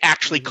and they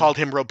actually called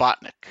him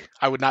Robotnik.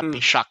 I would not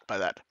be shocked by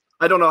that.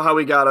 I don't know how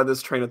we got on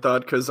this train of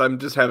thought, because I'm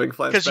just having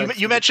flashbacks.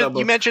 Because you mentioned...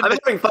 I'm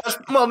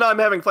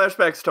having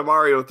flashbacks to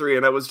Mario 3,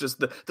 and that was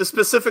just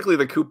specifically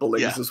the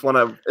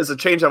Koopalings is a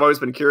change I've always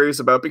been curious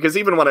about, because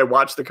even when I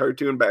watched the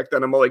cartoon back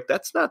then, I'm like,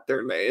 that's not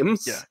their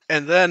names. Yeah,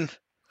 and then...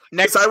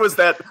 Next, I was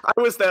that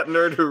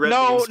nerd who read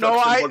the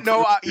instruction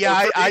books.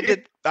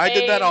 I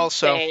did that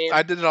also.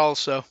 I did it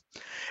also.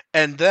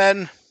 And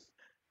then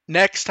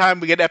next time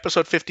we get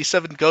episode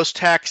 57, Ghost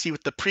Taxi,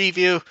 with the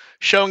preview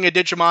showing a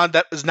Digimon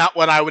that was not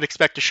what I would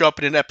expect to show up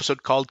in an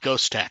episode called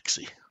Ghost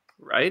Taxi.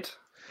 Right?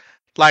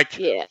 Like,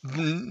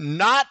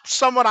 not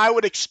someone I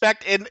would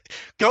expect. And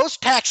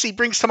Ghost Taxi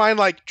brings to mind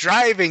like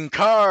driving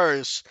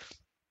cars.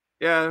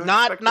 Yeah.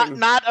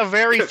 Not a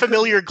very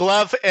familiar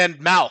glove and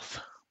mouth.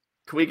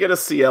 Can we get a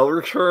CL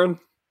return?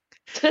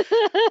 See,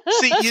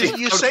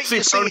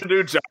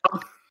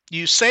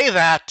 you say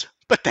that,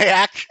 but they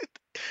actually.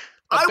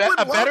 A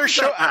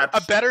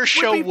better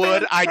show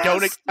would. I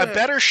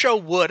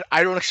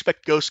don't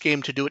expect Ghost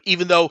Game to do it,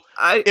 even though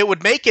it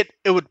would make it.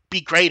 It would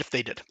be great if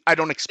they did. I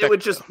don't expect. It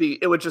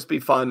would just be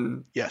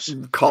fun. Yes.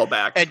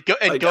 Callback.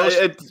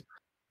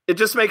 It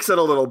just makes it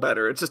a little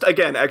better. It's just,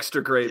 again,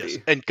 extra gravy. Yes.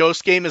 And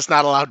Ghost Game is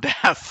not allowed to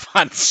have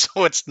fun,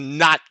 so it's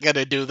not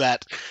gonna do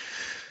that.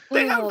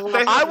 I would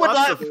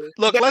not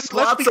look. Let's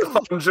be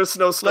fun, just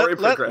no story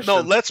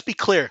progression. Let's be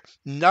clear.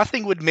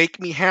 Nothing would make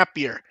me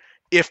happier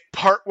if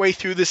partway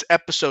through this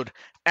episode,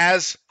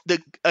 as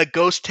a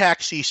Ghost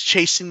Taxi's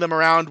chasing them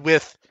around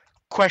with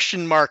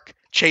question mark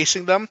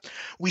chasing them.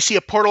 We see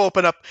a portal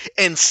open up,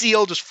 and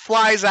Seal just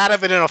flies out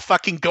of it in a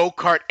fucking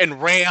go-kart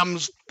and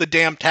rams the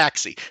damn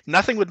taxi.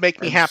 Nothing would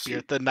make me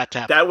happier than that to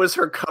happen. That was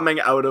her coming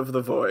out of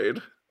the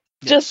void.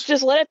 Just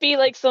let it be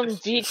like some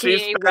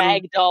GTA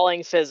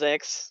ragdolling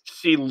physics.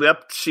 She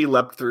leapt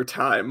through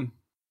time.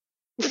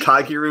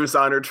 Kageru's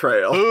on her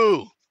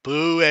trail.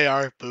 Boo,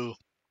 AR, boo.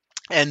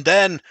 And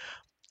then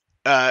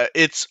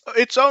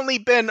it's only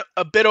been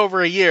a bit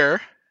over a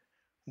year.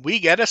 We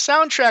get a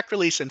soundtrack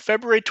release on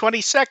February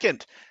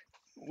 22nd,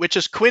 which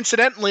is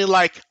coincidentally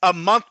like a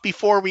month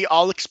before we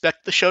all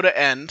expect the show to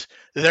end.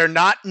 They're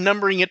not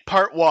numbering it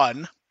part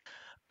 1.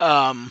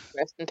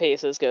 Rest in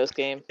peace, Ghost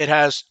Game. It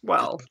has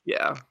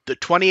the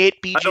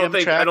 28 BGM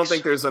tracks. I don't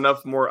think there's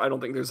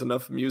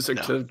enough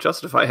music to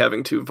justify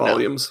having 2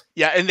 volumes.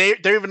 No. Yeah, and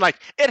they're even like,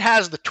 it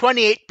has the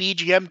 28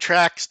 BGM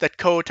tracks that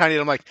Ko Otani.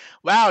 I'm like,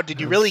 wow,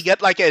 did you really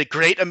get like a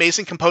great,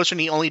 amazing composer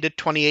and he only did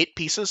 28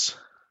 pieces?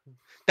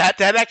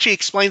 That actually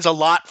explains a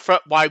lot for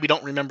why we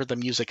don't remember the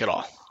music at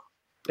all.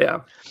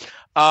 Yeah.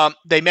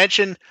 They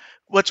mention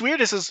what's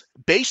weird is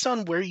based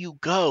on where you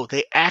go,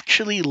 they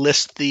actually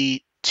list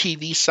the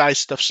TV size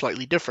stuff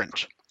slightly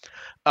different.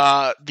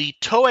 The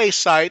Toei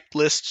site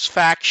lists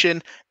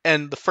Faction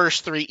and the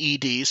first 3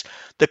 EDs.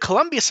 The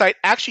Columbia site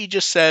actually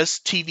just says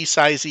TV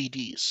size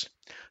EDs.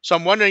 So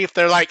I'm wondering if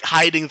they're like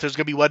hiding if there's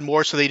going to be one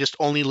more, so they just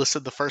only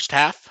listed the first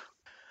half.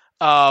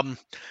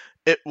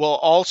 It will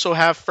also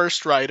have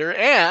First Rider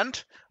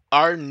and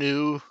our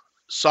new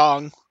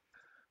song,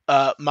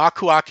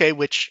 Makuake,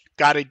 which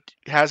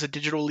has a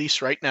digital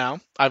release right now.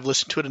 I've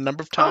listened to it a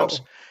number of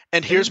times.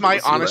 And here's my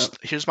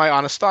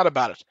honest thought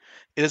about it.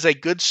 It is a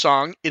good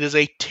song. It is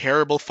a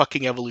terrible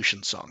fucking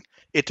Evolution song.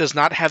 It does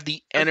not have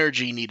the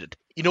energy needed.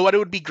 You know what it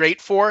would be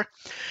great for?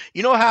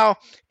 You know how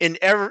in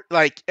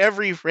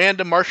every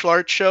random martial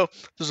arts show,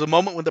 there's a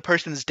moment when the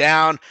person's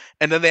down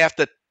and then they have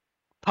to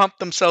pump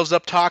themselves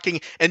up talking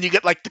and you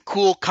get like the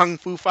cool kung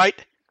fu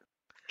fight?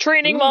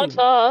 Training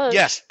montage.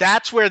 Yes,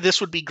 that's where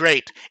this would be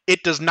great.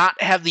 It does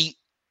not have the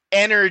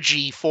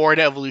energy for an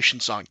Evolution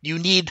song. You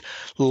need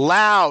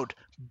loud,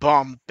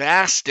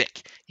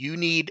 bombastic. You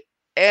need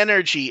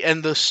energy,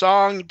 and the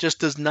song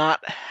just does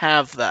not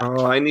have that.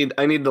 Oh, I need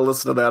to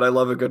listen to that. I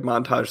love a good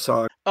montage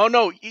song. Oh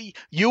no,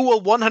 you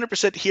will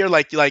 100% hear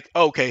like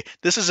okay,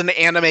 this is an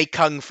anime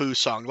kung fu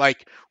song,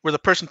 like where the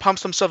person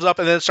pumps themselves up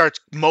and then starts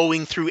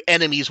mowing through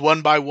enemies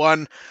one by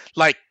one,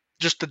 like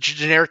just the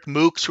generic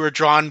mooks who are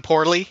drawn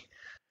poorly.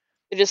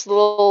 Just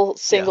little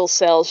single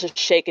cells just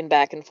shaking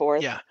back and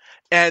forth. Yeah.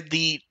 And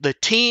the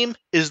team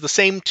is the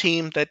same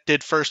team that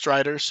did First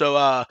Rider.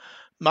 So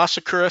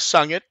Masakura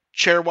sung it.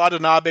 Cher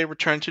Watanabe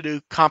returned to do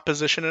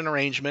composition and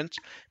arrangement.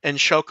 And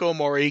Shoko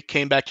Omori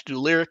came back to do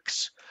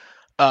lyrics.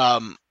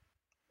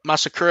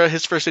 Masakura,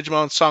 his first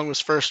Digimon song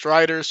was First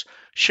Riders.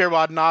 Cher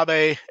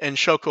Watanabe and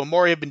Shoko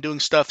Omori have been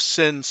doing stuff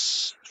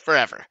since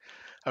forever.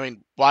 I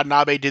mean,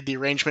 Watanabe did the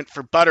arrangement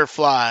for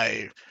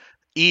Butterfly,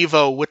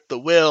 Evo with the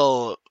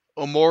Will.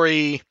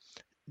 Omori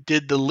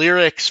did the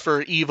lyrics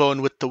for Evo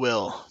and With the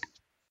Will.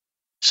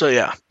 So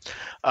yeah.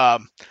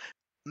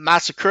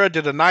 Masakura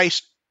did a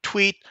nice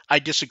tweet. I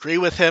disagree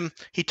with him.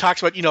 He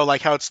talks about,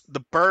 like how it's the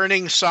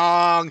burning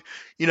song,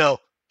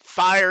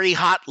 fiery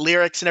hot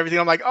lyrics and everything.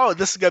 I'm like, oh,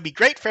 this is going to be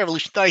great for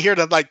Evolution. Then I hear it,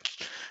 I'm like,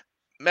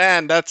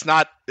 man, that's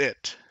not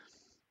it.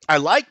 I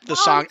like the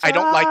song. I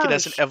don't like it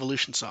as an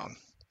Evolution song.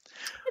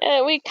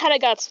 We kind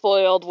of got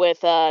spoiled with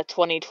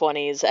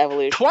 2020's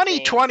Evolution.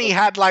 2020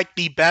 had like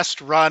the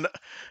best run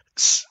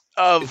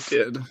of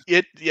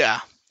it.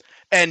 Yeah.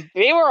 And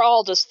they were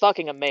all just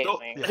fucking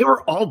amazing. They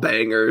were all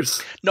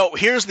bangers. No,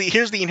 here's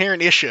the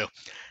inherent issue.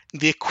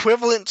 The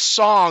equivalent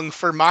song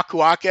for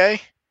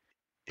Makuake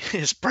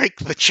is Break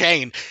the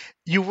Chain.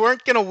 You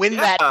weren't gonna win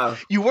that.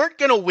 You weren't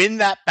gonna win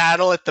that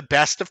battle at the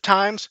best of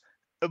times,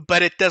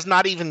 but it does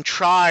not even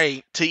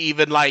try to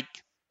even like.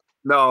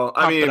 No,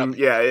 I mean,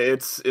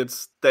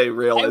 it's they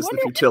realize the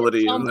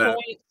futility in that.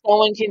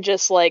 Someone can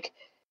just like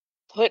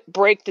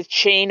break the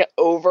chain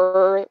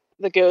over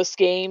the Ghost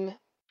Game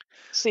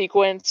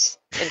sequence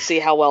and see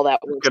how well that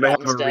works. Gonna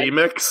have a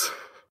remix.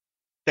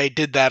 They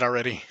did that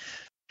already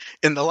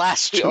in the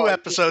last 2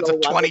 episodes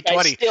of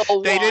 2020.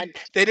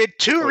 They did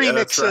 2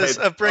 remixes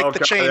of Break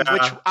the Chain,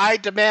 which I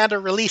demand a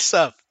release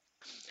of.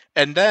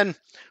 And then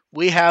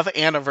we have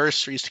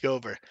anniversaries to go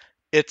over.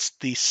 It's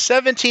the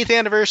 17th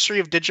anniversary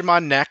of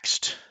Digimon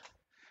Next,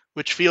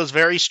 which feels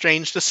very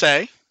strange to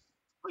say.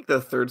 Like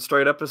the 3rd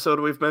straight episode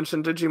we've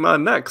mentioned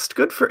Digimon Next.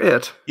 Good for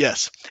it.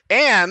 Yes.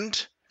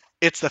 And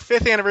it's the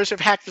 5th anniversary of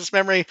Hackness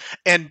Memory,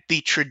 and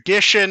the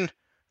tradition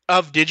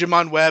of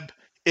Digimon Web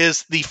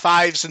is the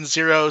 5s and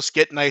 0s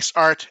get nice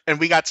art, and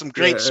we got some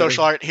great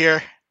social art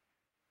here.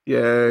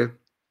 Yay.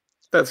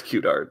 That's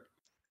cute art.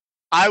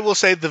 I will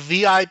say the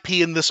VIP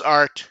in this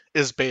art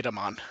is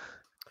Betamon.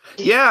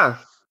 Yeah.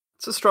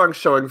 It's a strong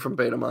showing from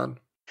Betamon.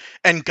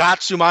 And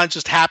Gatsumon's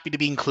just happy to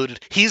be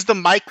included. He's the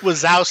Mike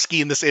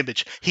Wazowski in this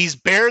image. He's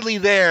barely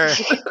there.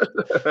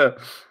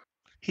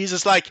 He's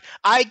just like,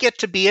 I get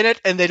to be in it,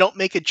 and they don't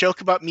make a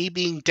joke about me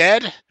being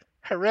dead?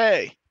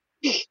 Hooray.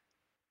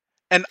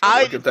 And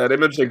I look at that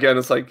image again.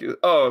 It's like,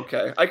 oh,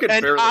 okay. I could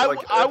barely. I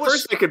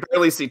could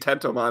barely see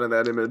Tentomon in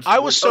that image. I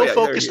was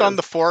focused on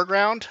the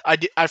foreground.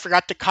 I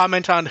forgot to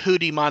comment on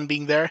Hoodimon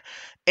being there,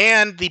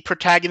 and the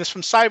protagonist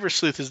from Cyber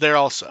Sleuth is there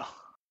also.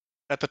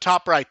 At the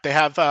top right, they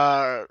have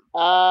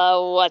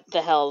what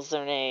the hell's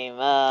their name?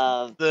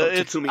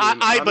 It's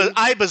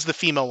Aiba's the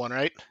female one,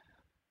 right?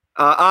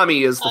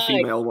 Ami is the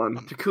female one.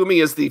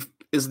 Takumi is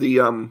the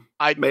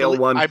male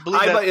one. I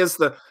believe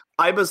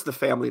Aiba's the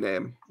family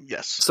name.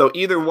 Yes. So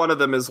either one of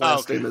them is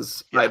last name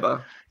is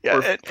Aiba. Yeah.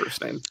 Or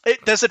first name.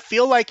 Does it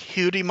feel like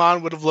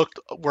Hoodimon would have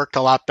worked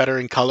a lot better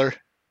in color?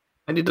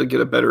 I need to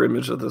get a better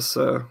image of this.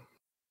 I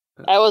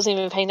wasn't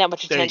even paying that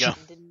much attention.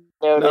 Didn't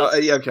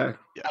notice. No, okay.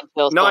 Yeah.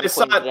 No, I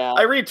saw it.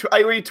 I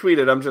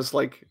retweeted. I'm just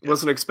like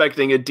wasn't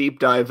expecting a deep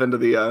dive into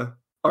the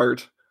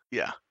art.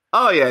 Yeah.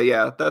 Oh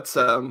yeah. That's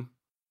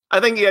I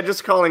think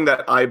just calling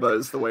that Aiba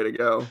is the way to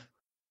go.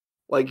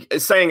 Like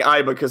saying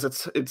Aiba because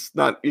it's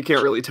not, you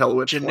can't really tell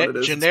which one it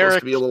is. It's supposed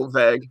to be a little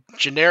vague.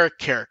 Generic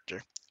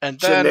character. And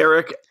then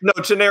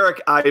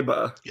generic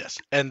Aiba. Yes.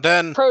 And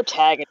then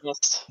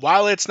protagonist.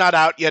 While it's not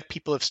out yet,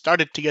 people have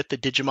started to get the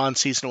Digimon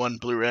Season 1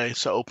 Blu-ray.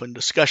 So open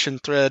discussion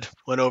thread,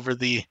 went over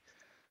the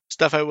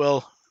stuff I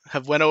will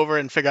have went over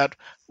and figured out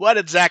what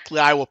exactly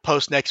I will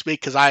post next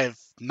week because I have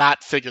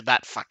not figured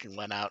that fucking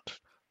one out.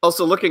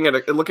 Also, looking at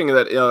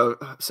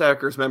that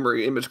Sacker's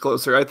memory image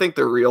closer, I think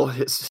the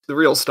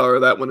real star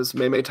of that one is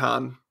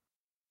Meitan.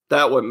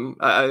 That one,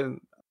 the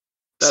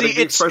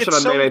expression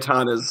on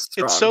Meitan is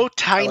strong. It's so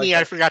tiny,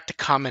 I forgot to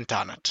comment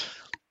on it.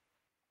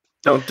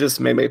 Don't diss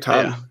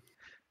Meitan.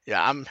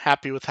 Yeah, I'm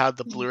happy with how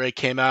the Blu-ray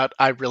came out.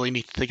 I really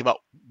need to think about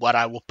what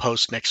I will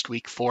post next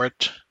week for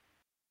it.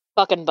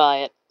 Fucking buy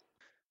it.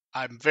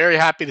 I'm very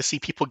happy to see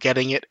people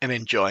getting it and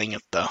enjoying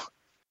it, though.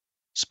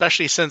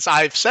 Especially since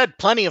I've said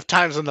plenty of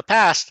times in the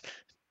past,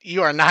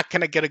 you are not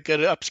going to get a good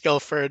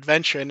upscale for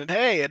adventure, and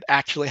hey, it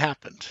actually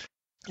happened.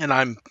 And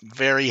I'm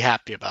very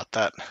happy about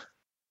that.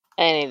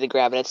 I need to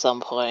grab it at some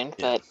point,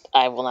 but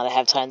I will not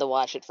have time to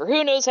watch it for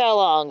who knows how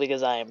long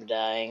because I am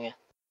dying.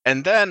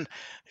 And then,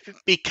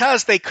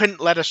 because they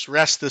couldn't let us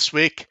rest this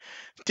week,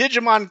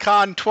 Digimon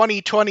Con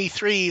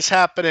 2023 is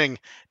happening,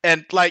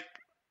 and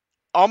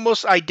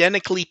almost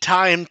identically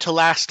timed to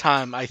last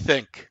time, I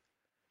think.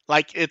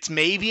 It's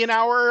maybe an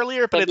hour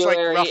earlier, but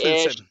February-ish. It's roughly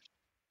the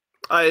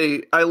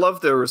same. I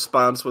love the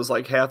response was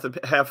half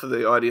of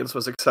the audience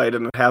was excited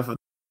and half of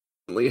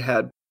them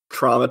had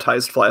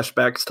traumatized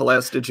flashbacks to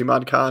last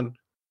Digimon Con.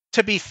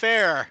 To be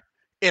fair,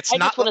 I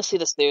just want to see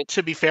this dude.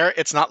 To be fair,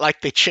 it's not like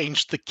they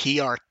changed the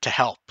key art to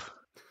help.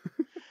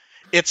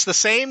 It's the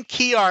same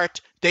key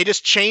art. They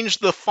just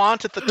changed the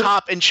font at the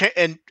top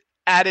and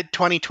added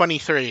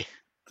 2023.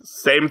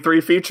 Same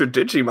 3-featured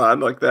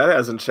Digimon, that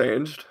hasn't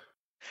changed.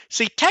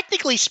 See,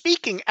 technically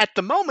speaking, at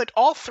the moment,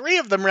 all 3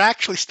 of them are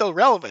actually still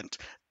relevant.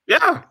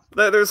 Yeah,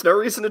 there's no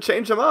reason to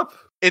change them up.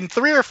 In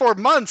 3 or 4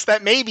 months,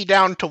 that may be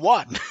down to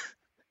 1.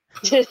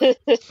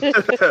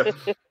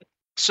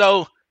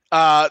 So,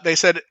 they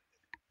said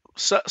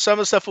some of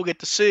the stuff we'll get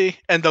to see,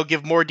 and they'll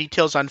give more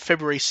details on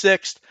February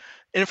 6th.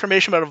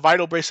 Information about a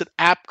Vital Bracelet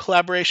app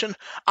collaboration.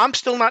 I'm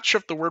still not sure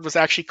if the word was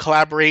actually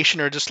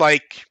collaboration or just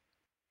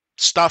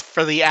stuff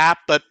for the app,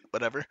 but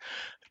whatever.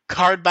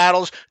 Card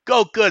battles,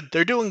 go good.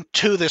 They're doing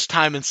 2 this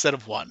time instead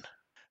of 1.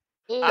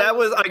 That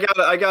was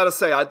I gotta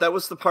say that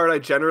was the part I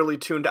generally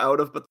tuned out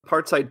of, but the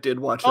parts I did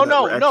watch. Here's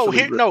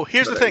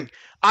the thing.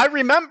 I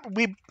remember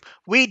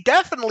we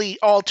definitely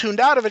all tuned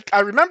out of it. I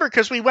remember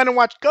because we went and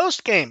watched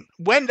Ghost Game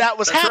when that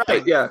was happening.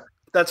 Right, yeah,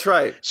 that's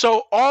right.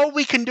 So all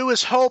we can do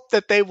is hope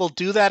that they will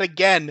do that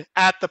again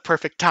at the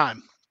perfect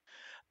time.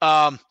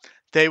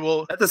 They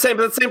will at the same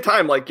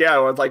time,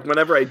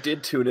 whenever I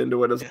did tune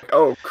into it, I was like,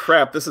 oh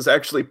crap, this is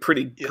actually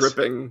pretty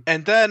gripping.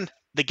 And then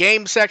the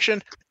game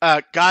section,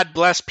 God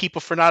bless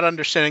people for not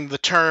understanding the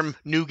term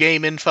new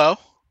game info.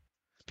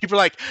 People are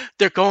like,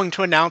 they're going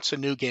to announce a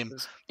new game.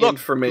 Look,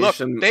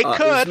 they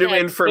could. New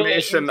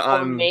information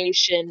on.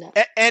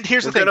 And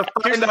here's the thing.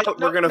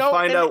 We're going to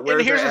find out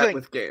where they're at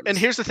with games. And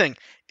here's the thing.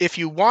 If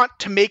you want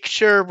to make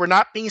sure we're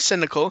not being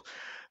cynical,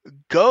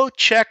 go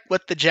check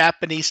what the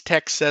Japanese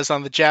text says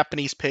on the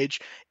Japanese page.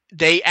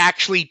 They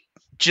actually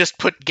just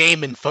put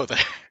game info there.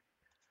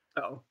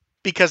 Oh.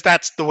 Because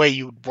that's the way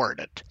you would word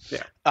it.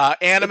 Yeah.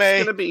 Anime.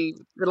 It'll be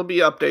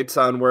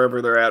updates on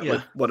wherever they're at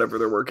with whatever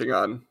they're working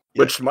on.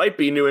 Yeah. Which might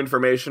be new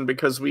information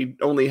because we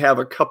only have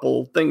a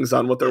couple things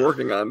on what they're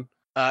working on.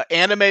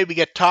 Anime, we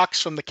get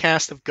talks from the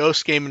cast of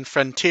Ghost Game and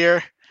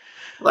Frontier.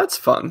 Well, that's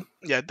fun.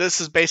 Yeah, this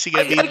is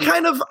basically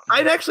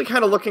I'm actually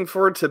kind of looking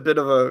forward to a bit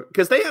of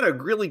because they had a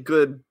really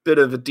good bit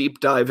of a deep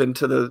dive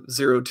into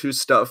the 02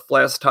 stuff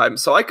last time.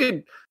 So I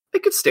could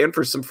stand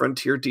for some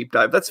Frontier deep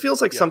dive. That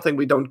feels like something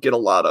we don't get a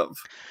lot of.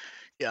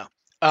 Yeah.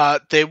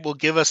 They will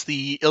give us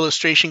the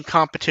illustration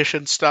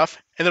competition stuff.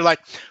 And they're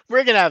like,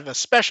 we're going to have a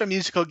special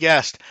musical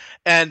guest.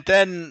 And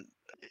then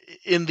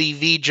in the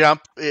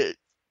V-Jump,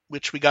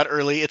 which we got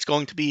early, it's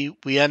going to be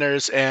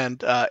Wieners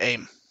and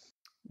AIM.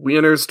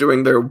 Wieners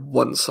doing their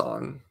one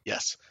song.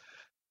 Yes.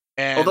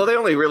 And, although they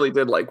only really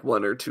did like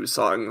 1 or 2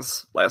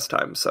 songs last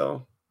time,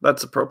 so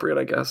that's appropriate,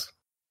 I guess.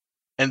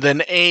 And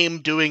then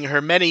AIM doing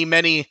her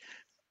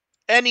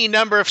any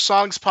number of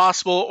songs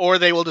possible, or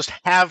they will just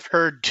have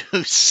her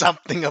do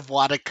something of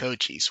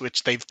Watakochi's,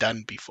 which they've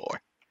done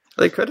before.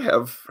 They could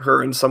have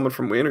her and someone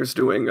from Wieners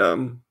doing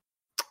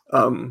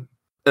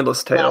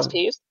Endless Tale. Last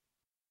Piece?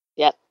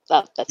 Yep,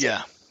 that's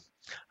it.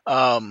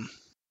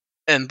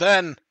 And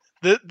then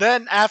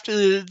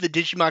after the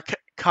Digimon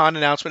Con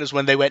announcement is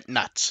when they went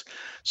nuts.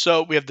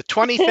 So we have the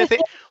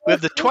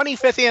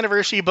 25th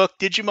anniversary book,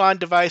 Digimon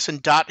Device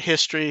and Dot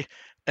History,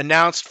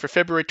 announced for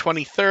February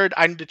 23rd.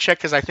 I need to check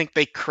because I think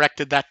they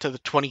corrected that to the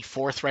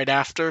 24th right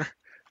after.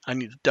 I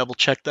need to double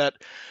check that.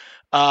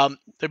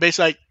 They're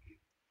basically like,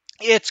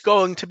 it's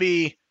going to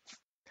be...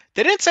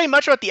 They didn't say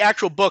much about the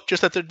actual book,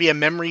 just that there'd be a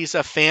Memories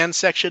of Fans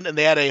section, and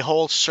they had a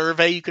whole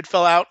survey you could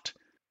fill out.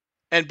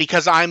 And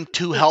because I'm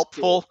too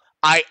helpful,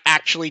 I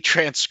actually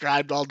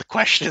transcribed all the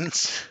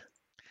questions.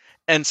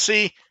 And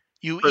see,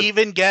 you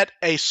even get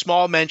a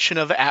small mention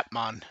of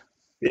Atmon.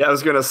 Yeah, I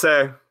was gonna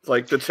say,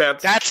 like the chat.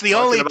 That's the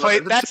only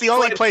place. That's the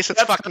only place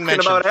it's fucking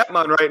mentioned about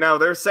Atmon right now.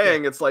 They're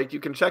saying it's like you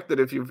can check that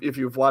if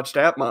you've watched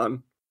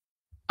Atmon.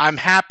 I'm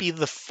happy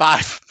the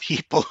 5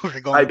 people who are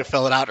going to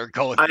fill it out are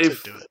going to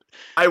do it.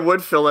 I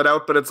would fill it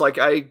out, but it's like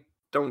I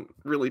don't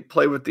really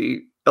play with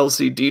the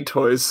LCD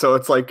toys, so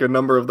it's like a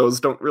number of those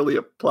don't really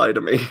apply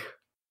to me.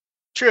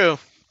 True,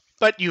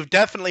 but you've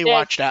definitely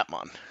watched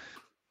Atmon.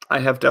 I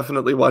have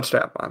definitely watched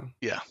Atmon.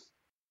 Yeah.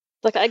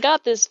 Like, I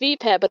got this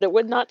V-Pad, but it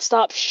would not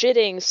stop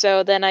shitting,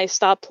 so then I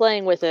stopped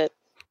playing with it.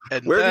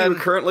 And where do you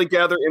currently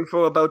gather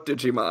info about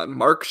Digimon?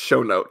 Mark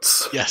show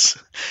notes. Yes.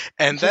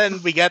 And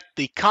then we get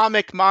the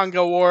Comic Manga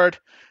Award,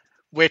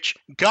 which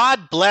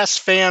God bless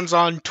fans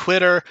on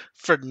Twitter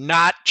for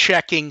not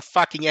checking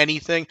fucking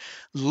anything.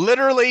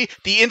 Literally,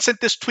 the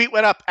instant this tweet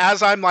went up,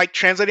 as I'm like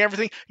translating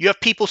everything, you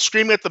have people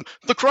screaming at them,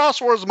 the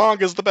Cross Wars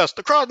manga is the best.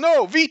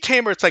 No,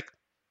 V-Tamer. It's like,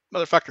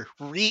 motherfucker,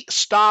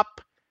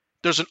 stop.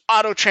 There's an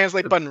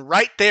auto-translate button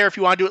right there if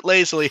you want to do it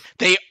lazily.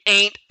 They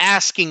ain't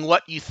asking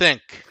what you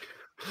think.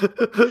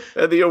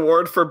 And the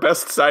award for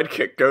best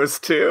sidekick goes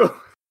to...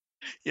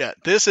 Yeah,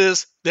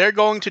 they're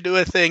going to do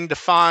a thing to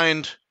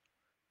find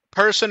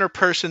person or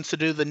persons to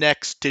do the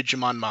next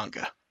Digimon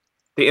manga.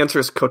 The answer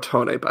is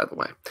Kotone, by the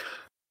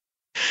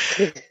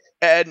way.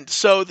 And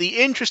so the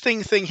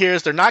interesting thing here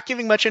is they're not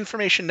giving much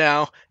information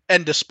now,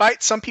 and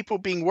despite some people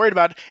being worried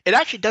about it, it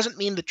actually doesn't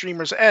mean that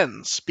Dreamers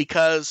ends,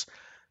 because...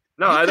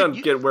 No, I don't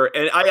get where...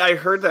 And I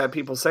heard that,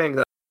 people saying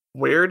that.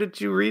 Where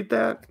did you read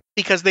that?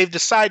 Because they've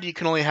decided you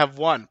can only have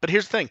one. But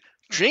here's the thing.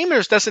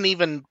 Dreamers doesn't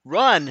even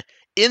run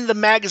in the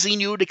magazine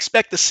you would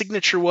expect the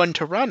signature one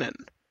to run in.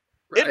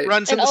 Right. It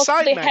runs in the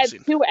side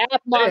magazine. They had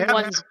 2 Atmon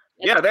ones.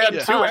 Yeah, they had 2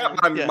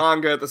 Atmon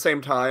manga at the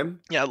same time.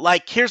 Yeah,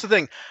 like, here's the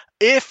thing.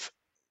 If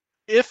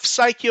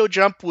Psycho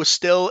Jump was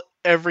still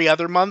every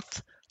other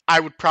month, I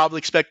would probably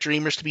expect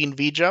Dreamers to be in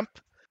V-Jump.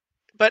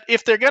 But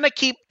if they're going to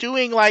keep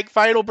doing, like,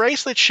 Vital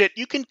Bracelet shit,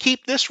 you can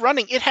keep this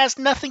running. It has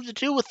nothing to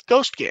do with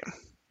Ghost Game.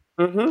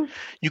 Mm-hmm.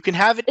 You can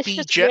have it be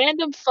just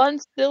random, fun,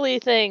 silly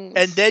things.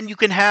 And then you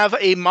can have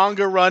a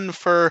manga run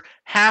for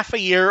half a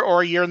year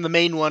or a year in the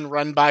main one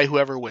run by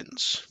whoever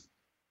wins.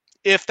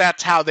 If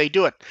that's how they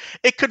do it.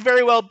 It could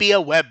very well be a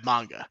web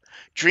manga.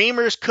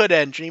 Dreamers could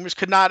end. Dreamers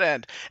could not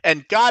end.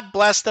 And God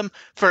bless them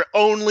for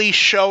only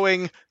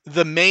showing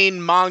the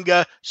main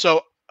manga,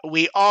 so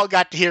we all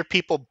got to hear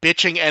people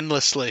bitching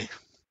endlessly.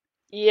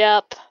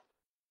 Yep.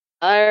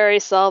 I already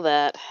saw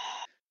that.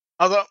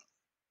 Although,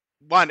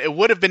 one, it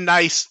would have been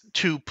nice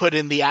to put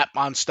in the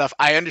Atmon stuff.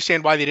 I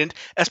understand why they didn't,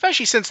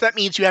 especially since that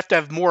means you have to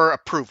have more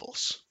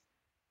approvals.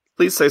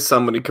 Please say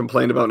somebody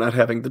complained about not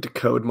having the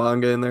Decode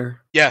manga in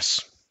there.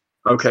 Yes.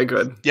 Okay,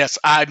 good. Yes,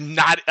 I'm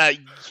not...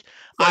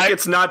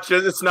 it's not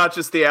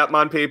just the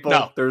Atmon people.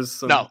 No, there's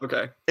some, no.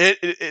 Okay.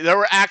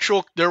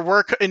 There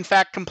were in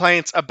fact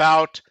complaints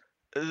about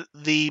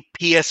the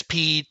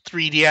PSP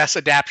 3DS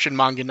adaptation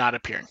manga not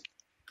appearing.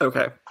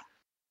 Okay.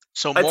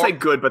 So I'd say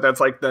good, but that's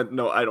like that.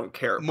 No, I don't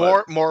care.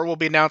 More will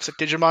be announced at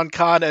Digimon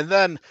Con, and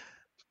then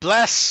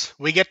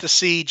we get to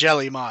see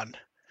Jellymon,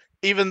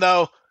 even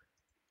though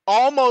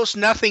almost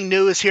nothing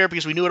new is here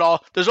because we knew it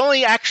all. There's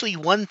only actually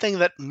one thing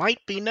that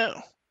might be new,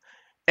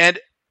 and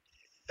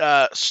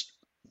the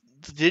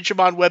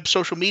Digimon Web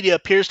social media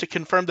appears to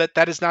confirm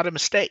that is not a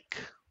mistake.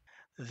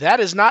 That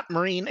is not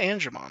Marine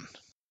Angemon.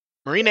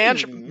 Marine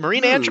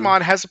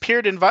Angemon has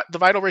appeared in the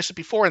Vital Bracelet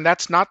before, and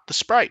that's not the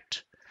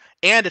sprite.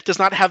 And it does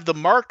not have the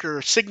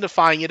marker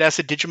signifying it as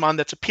a Digimon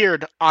that's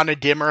appeared on a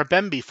Dim or a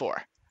Bem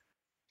before.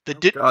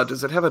 God,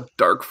 does it have a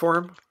dark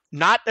form?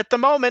 Not at the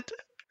moment,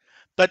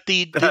 but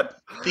the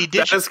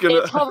Digimon's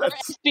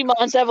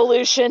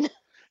evolution.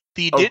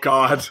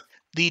 God.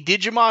 The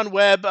Digimon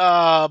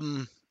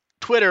Web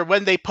Twitter,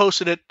 when they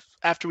posted it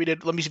after we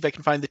did, let me see if I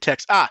can find the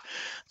text.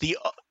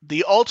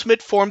 The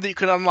ultimate form that you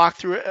can unlock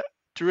through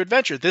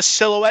Adventure. This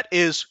silhouette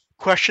is ?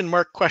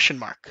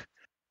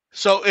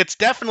 So it's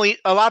definitely,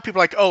 a lot of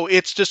people are like, oh,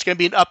 it's just going to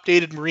be an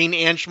updated Marine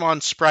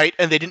Angemon sprite,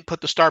 and they didn't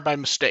put the star by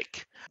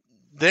mistake.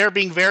 they're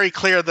being very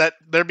clear that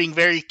they're being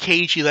very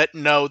cagey that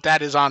no,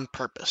 that is on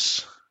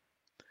purpose.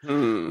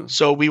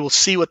 So we will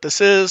see what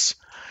this is.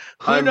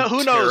 Who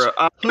knows?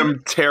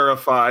 I'm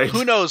terrified.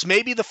 Who knows?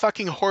 Maybe the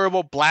fucking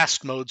horrible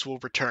blast modes will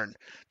return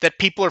that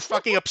people are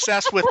fucking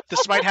obsessed with,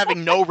 despite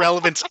having no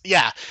relevance.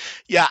 Yeah.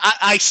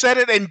 I said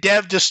it, and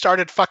Dev just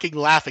started fucking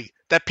laughing.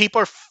 That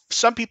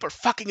some people are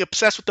fucking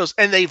obsessed with those,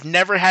 and they've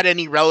never had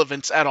any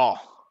relevance at all.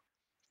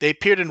 They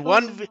appeared in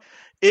one.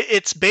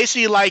 It's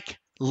basically like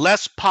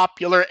less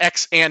popular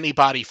X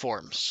antibody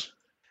forms.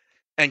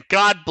 And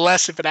God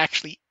bless if it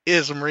actually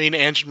is a Marine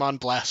Angemon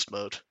blast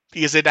mode,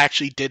 because it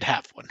actually did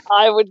have one.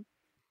 I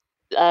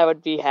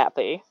would be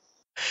happy.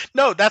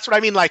 No, that's what I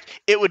mean.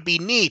 Like, it would be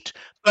neat,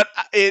 but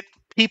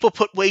people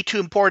put way too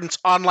importance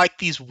on like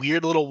these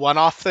weird little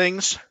one-off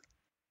things.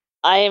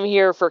 I am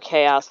here for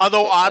chaos.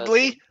 Although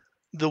oddly,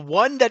 the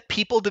one that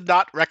people did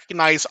not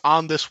recognize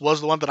on this was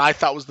the one that I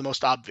thought was the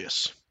most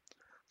obvious.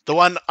 The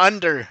one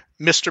under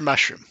Mr.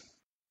 Mushroom.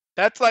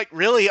 That's like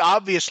really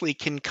obviously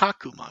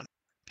Kinkakumon.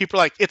 People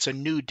are like, it's a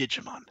new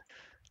Digimon.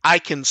 I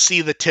can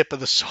see the tip of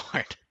the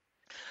sword.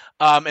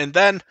 And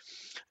then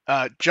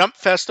Jump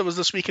Festa was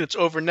this week, and it's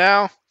over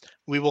now.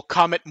 We will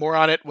comment more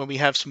on it when we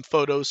have some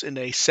photos in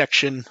a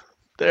section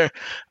there.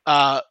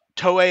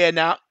 Toei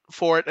announced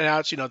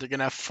they're going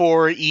to have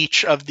 4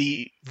 each of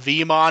the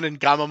Vmon and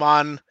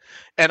Gamamon,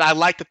 and I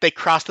like that they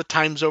cross the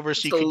times over.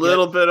 So you can a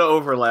little bit of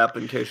overlap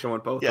in case you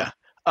want both. Yeah.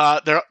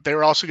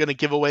 They're also going to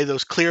give away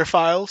those clear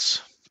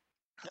files.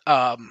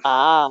 Yeah.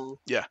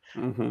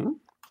 Mm-hmm.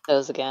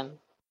 Those again.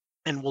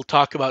 And we'll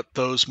talk about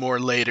those more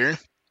later.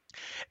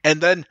 And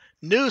then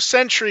New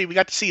Century, we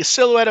got to see a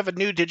silhouette of a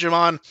new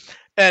Digimon.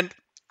 And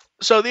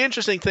so the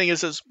interesting thing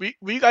is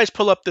will you guys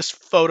pull up this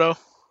photo?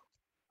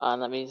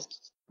 Let me...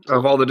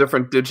 Of all the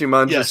different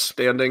Digimon just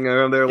standing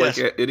around there like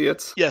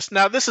idiots? Yes.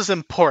 Now, this is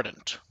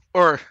important.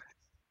 Or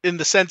in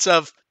the sense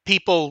of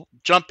people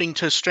jumping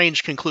to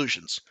strange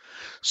conclusions.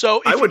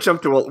 So I would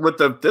jump to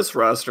with this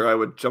roster. I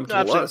would jump to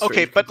a lot of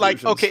strange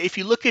conclusions. If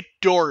you look at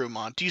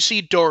Dorumon, do you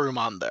see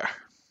Dorumon there?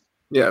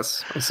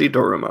 Yes, I see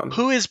Dorumon.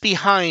 Who is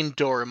behind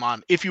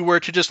Dorumon? If you were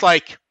to just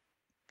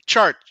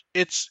chart,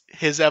 it's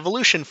his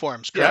evolution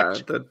forms,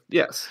 correct? Yeah,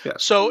 yes.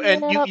 So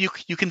and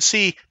you can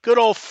see good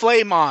old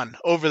Flamon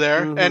over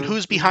there, and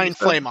who's behind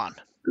Flamon?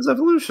 His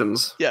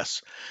evolutions.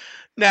 Yes.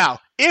 Now,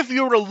 if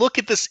you were to look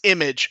at this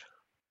image,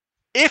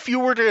 if you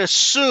were to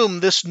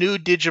assume this new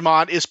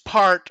Digimon is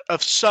part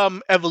of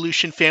some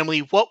evolution family,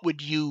 what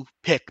would you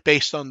pick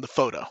based on the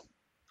photo?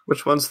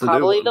 Which one's the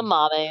Probably new one?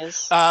 the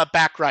Mames.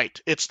 Back right.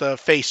 It's the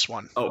face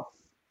one. Oh,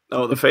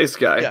 the face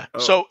guy. Yeah. Oh,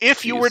 so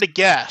if you were to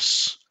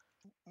guess,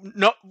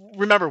 no,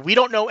 remember, we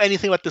don't know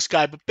anything about this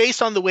guy, but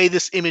based on the way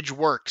this image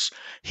works,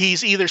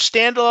 he's either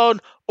standalone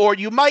or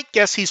you might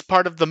guess he's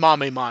part of the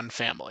Mamemon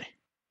family.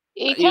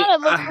 He kind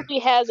of looks like he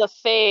has a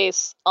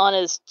face on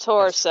his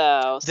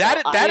torso. That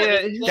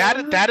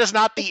is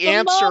not the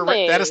answer.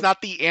 That is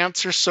not the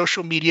answer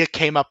social media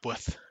came up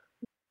with.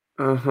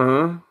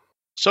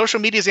 Social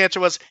media's answer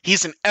was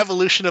he's an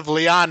evolution of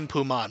Leon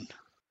Pumon.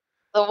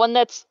 The one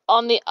that's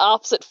on the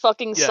opposite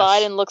fucking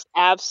side and looks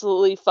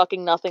absolutely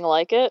fucking nothing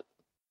like it.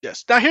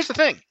 Yes. Now here's the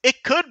thing.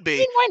 It could be.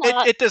 Why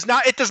not? It does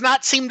not. It does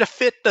not seem to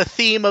fit the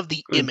theme of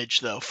the image,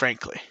 though.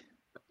 Frankly.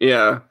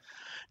 Yeah.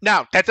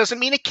 Now that doesn't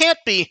mean it can't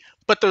be.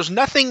 But there's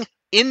nothing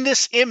in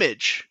this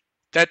image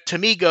that to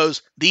me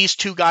goes, these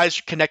two guys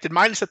are connected,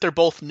 minus that they're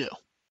both new.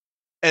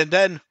 And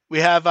then we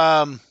have,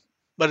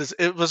 was it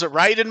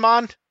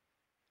Raidenmon?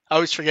 I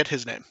always forget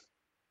his name.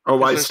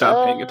 Oh, I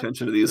stopped paying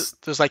attention to these.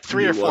 There's like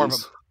 3 or 4 of them.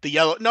 The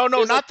yellow,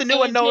 not the new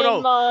one,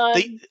 no.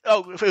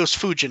 It was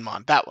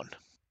Fujinmon, that one.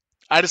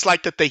 I just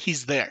like that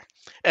he's there.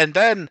 And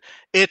then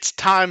it's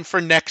time for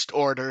Next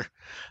Order.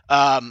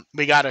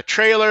 We got a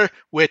trailer,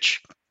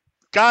 which...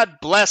 God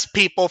bless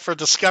people for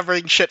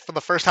discovering shit for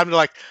the first time. They're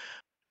like,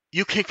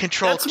 you can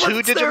control 2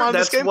 Digimon in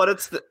this game?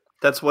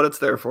 That's what it's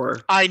there for.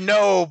 I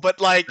know, but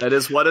that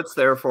is what it's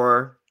there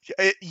for.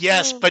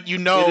 Yes, but you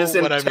know what I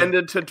mean. It is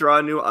intended to draw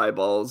new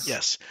eyeballs.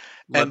 Yes.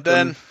 And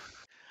then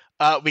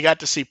we got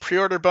to see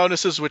pre-order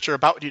bonuses, which are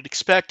about what you'd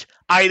expect.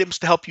 Items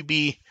to help you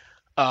be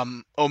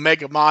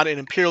Omegamon and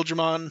Imperial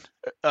Dramon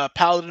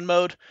Paladin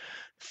mode.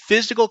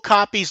 Physical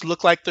copies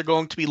look like they're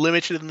going to be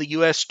limited in the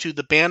US to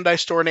the Bandai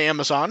store and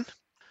Amazon.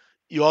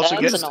 You also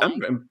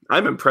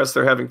I'm impressed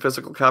they're having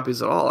physical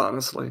copies at all,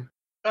 honestly.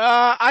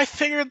 I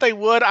figured they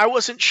would. I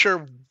wasn't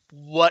sure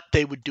what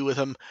they would do with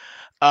them.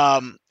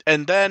 And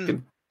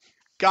then,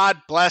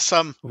 God bless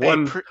them.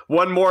 One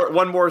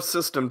more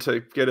system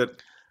to get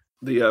it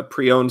the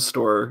pre-owned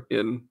store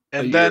in.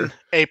 And then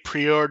a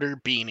pre-order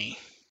beanie.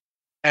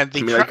 And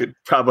I could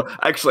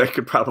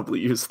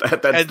probably use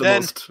that.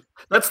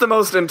 That's the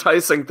most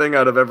enticing thing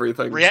out of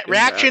everything.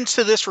 Reactions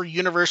to this were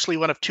universally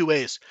one of 2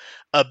 ways: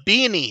 a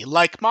beanie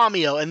like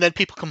Mamio, and then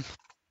people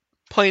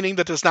complaining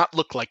that does not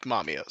look like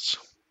Mamio's.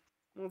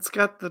 Well, it's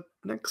got the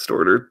Next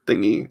Order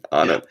thingy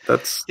on it.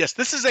 Yes.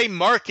 This is a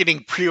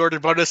marketing pre-order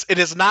bonus. It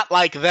is not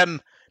like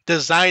them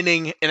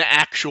designing an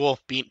actual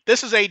beanie.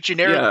 This is a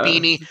generic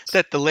beanie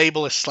that the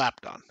label is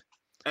slapped on.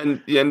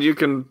 And you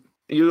can.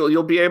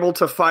 You'll be able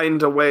to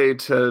find a way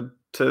to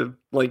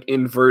like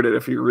invert it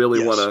if you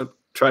really want to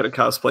try to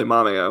cosplay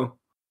Mameo.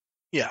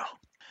 Yeah.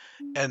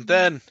 And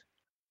then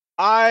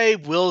I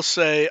will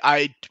say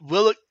I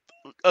will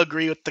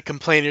agree with the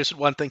complainers.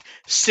 One thing,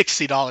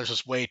 $60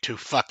 is way too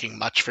fucking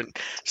much for.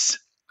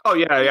 Oh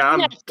yeah,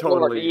 I'm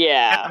totally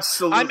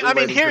absolutely. I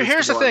mean,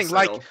 here's the thing.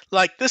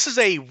 Like this is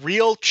a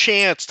real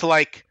chance to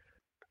like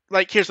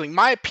here's the thing.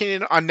 My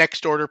opinion on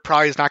Next Order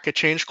probably is not going to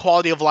change.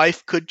 Quality of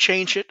life could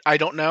change it. I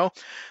don't know,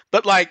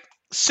 but like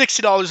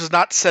 $60 is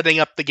not setting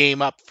up the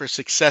game up for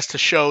success to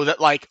show that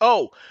like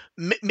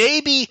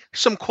maybe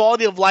some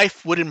quality of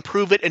life would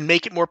improve it and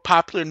make it more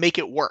popular and make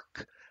it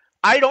work.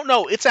 I don't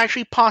know. It's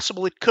actually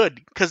possible it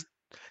could, because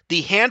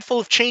the handful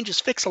of changes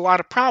fix a lot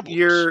of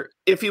problems.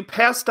 If you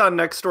passed on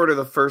Next Order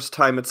the first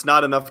time, it's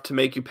not enough to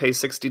make you pay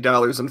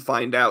 $60 and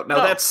find out. Now,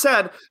 that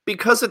said,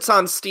 because it's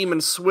on Steam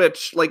and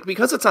Switch, like,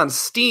 because it's on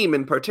Steam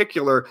in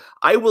particular,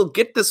 I will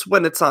get this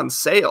when it's on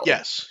sale.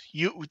 Yes.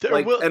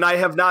 And I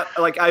have not,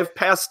 like, I've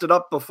passed it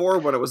up before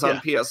when it was on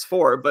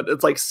PS4, but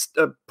it's like,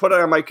 put it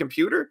on my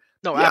computer?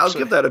 No, yeah, I'll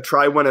give that a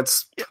try when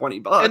it's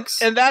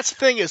 $20. And that's the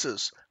thing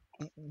is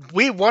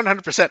we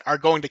 100% are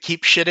going to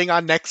keep shitting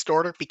on Next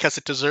Order because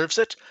it deserves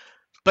it,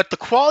 but the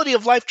quality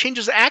of life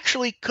changes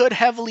actually could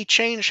heavily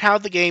change how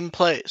the game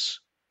plays.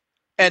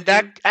 And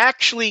that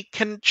actually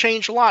can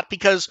change a lot,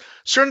 because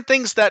certain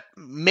things that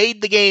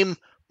made the game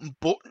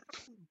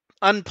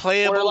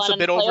unplayable is a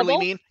bit overly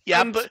mean.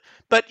 Yeah,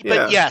 but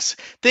yes,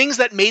 things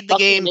that made the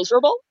game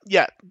miserable?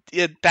 Yeah,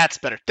 that's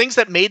better. Things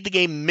that made the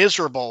game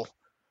miserable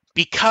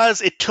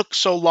because it took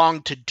so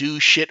long to do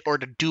shit or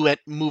to do it,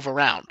 move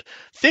around.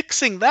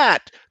 Fixing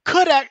that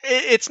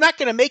it's not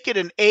going to make it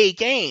an A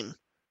game.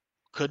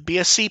 Could be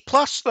a C+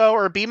 though,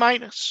 or a B-.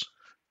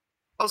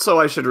 Also,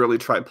 I should really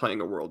try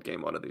playing a world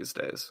game one of these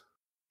days.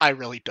 I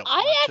really don't.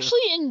 I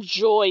actually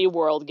enjoy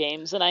world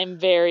games, and I'm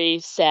very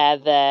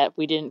sad that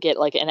we didn't get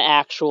like an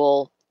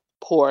actual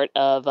port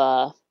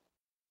of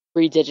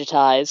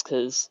Redigitize,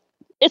 because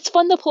it's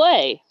fun to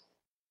play.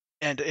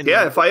 And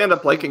if I end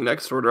up liking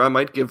Next Order, I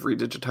might give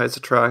Redigitize a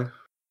try.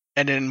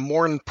 And in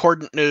more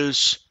important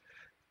news,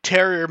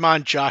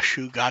 Terriermon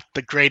Joshu got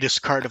the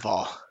greatest card of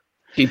all.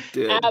 He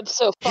did.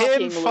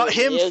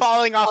 Him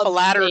falling off a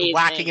ladder and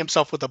whacking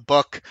himself with a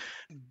book.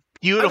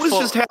 Beautiful. I was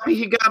just happy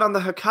he got on the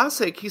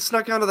Hakase. He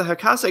snuck onto the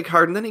Hakase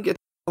card, and then he gets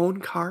his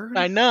own card.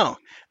 I know.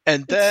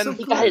 And then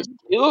he got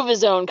two of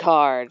his own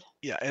card.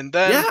 Yeah, and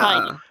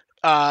then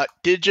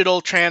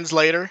Digital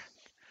Translator.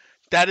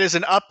 That is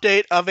an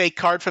update of a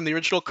card from the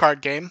original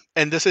card game,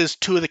 and this is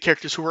two of the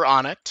characters who were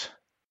on it.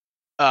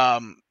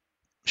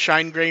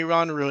 Shine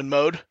Greymon Ruin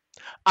Mode.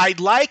 I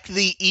like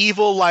the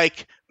evil,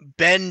 like,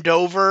 bend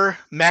over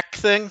mech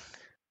thing.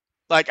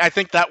 Like, I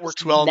think that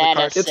works well in the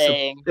card.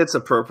 It's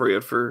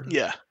appropriate for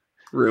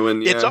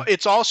Ruin. Yeah.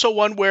 It's also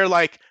one where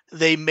like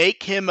they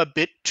make him a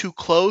bit too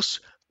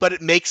close, but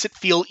it makes it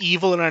feel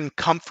evil and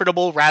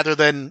uncomfortable rather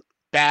than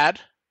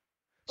bad.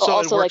 So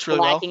also, it works like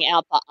really blacking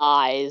out the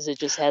eyes, it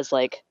just has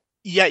like.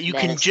 Yeah, you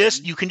can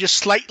just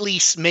slightly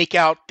make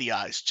out the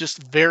eyes,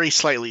 just very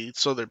slightly.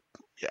 So they're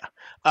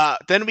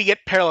then we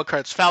get parallel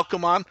cards.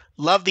 Falcomon,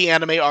 love the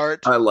anime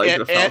art. I like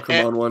the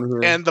Falcomon one here,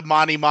 and the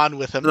Monimon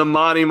with him. The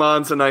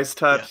Monimon's a nice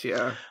touch.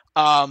 Yeah.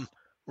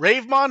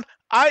 Ravemon,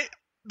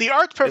 the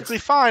art's perfectly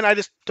fine. I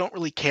just don't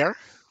really care.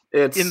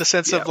 It's in the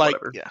sense of like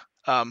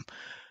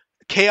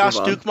Chaos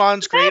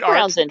Dukemon's great art.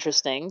 Sounds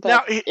interesting, but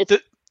now it's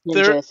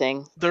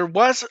there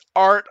was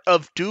art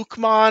of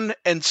Dukemon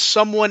and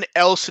someone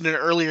else in an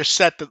earlier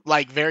set that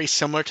like very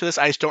similar to this.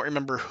 I just don't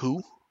remember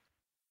who,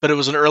 but it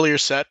was an earlier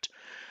set.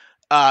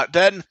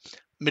 Then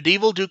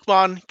Medieval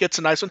Dukemon gets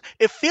a nice one.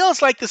 It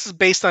feels like this is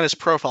based on his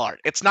profile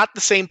art. It's not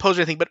the same pose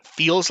or anything, but it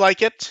feels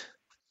like it.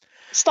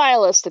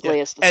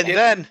 Stylistically, it's the same. And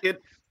then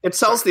it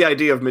sells the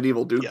idea of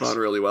Medieval Dukemon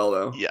really well,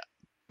 though. Yeah.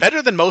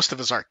 Better than most of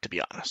his art, to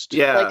be honest.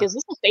 Yeah. Like, is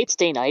this a Fate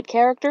Stay Night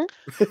character?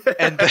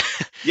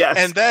 Yes.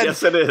 And then,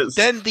 yes, it is.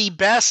 Then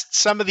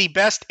some of the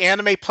best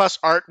Anime Plus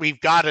art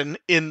we've gotten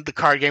in the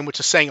card game,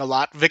 which is saying a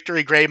lot.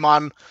 Victory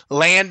Greymon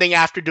landing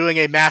after doing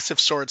a massive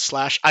sword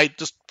slash. I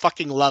just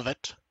fucking love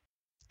it.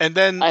 And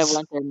then I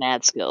want their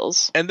mad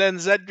skills. And then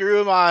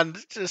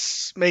Zedgarumon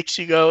just makes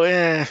you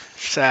go,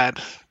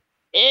 sad.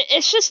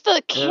 It's just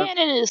the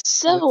canon is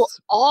so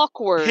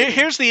awkward.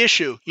 Here's the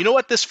issue. You know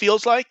what this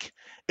feels like?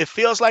 It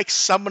feels like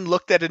someone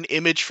looked at an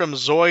image from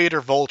Zoid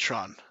or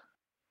Voltron.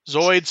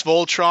 Zoids,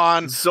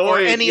 Voltron, or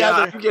any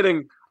other.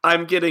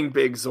 I'm getting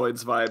big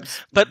Zoids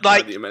vibes. But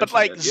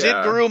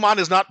Zedgarumon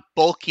is not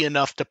bulky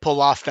enough to pull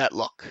off that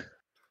look.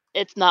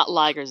 It's not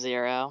Liger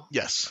Zero.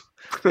 Yes.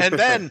 And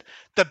then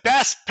the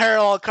best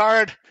parallel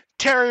card,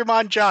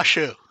 Terriermon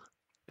Joshu.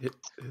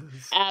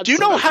 Do you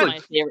know how my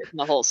favorite from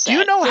the whole set? Do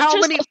you know how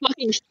many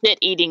fucking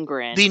shit-eating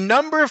grin? The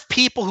number of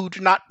people who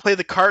do not play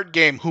the card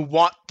game who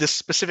want this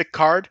specific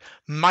card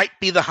might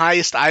be the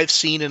highest I've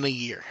seen in a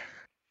year.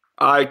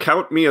 I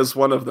count me as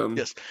one of them.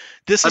 Yes,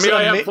 this is.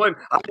 I have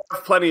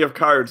plenty of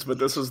cards, but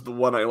this is the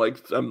one I like.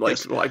 I'm like,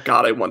 yes. Oh my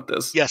God, I want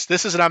this. Yes,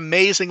 this is an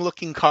amazing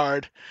looking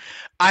card.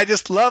 I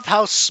just love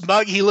how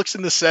smug he looks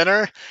in the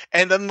center,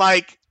 and then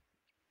like,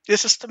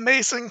 it's just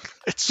amazing.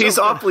 He's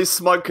awfully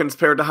smug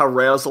compared to how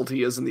razzled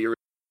he is in the original.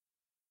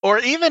 Or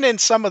even in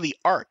some of the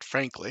art,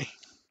 frankly.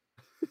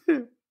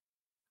 in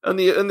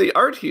the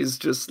art, he's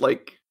just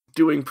like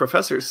doing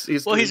professors.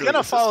 He's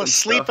gonna fall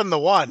asleep in the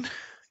one.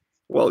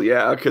 Well,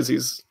 yeah, because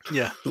he's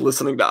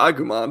listening to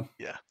Agumon.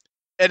 Yeah,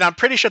 and I'm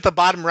pretty sure at the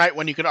bottom right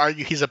one you can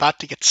argue he's about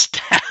to get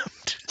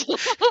stabbed.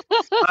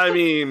 I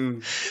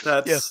mean,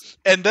 that's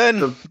and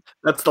then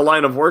that's the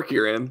line of work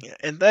you're in. Yeah,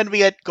 and then we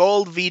get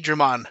Gold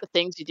Veedramon. The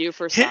things you do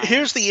for science.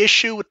 Here's the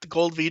issue with the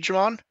Gold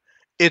Veedramon.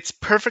 It's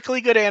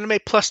perfectly good anime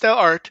plus style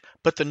art,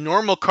 but the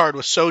normal card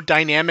was so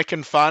dynamic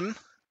and fun.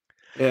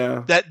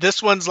 Yeah. That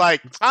this one's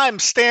like, I'm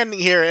standing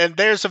here and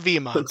there's a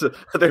Veemon.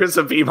 There's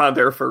a Veemon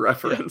there for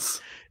reference.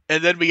 Yeah.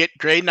 And then we get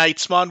Grey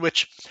Knightsmon,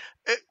 which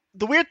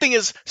the weird thing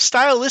is,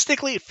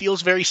 stylistically, it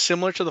feels very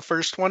similar to the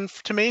first one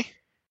to me.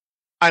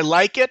 I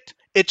like it.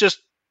 It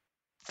just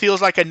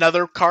feels like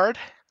another card,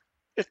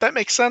 if that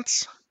makes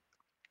sense.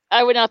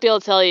 I would not be able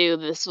to tell you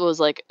this was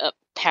like a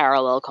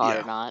parallel card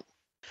or not.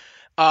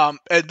 And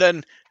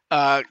then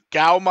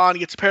Gaomon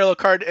gets a parallel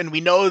card, and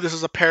we know this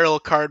is a parallel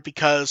card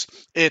because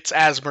it's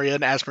Asmaria,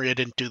 and Asmaria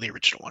didn't do the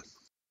original one.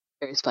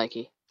 Very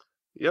spiky.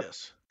 Yep.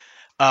 Yes.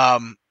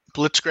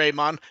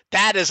 Blitzgreymon,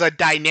 that is a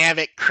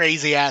dynamic,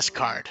 crazy-ass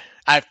card.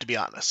 I have to be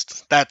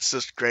honest. That's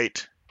just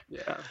great.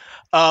 Yeah.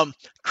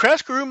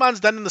 Kresgarumon's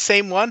done in the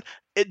same one.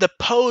 The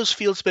pose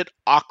feels a bit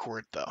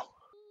awkward, though.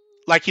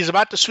 Like, he's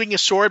about to swing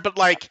his sword, but,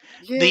 like,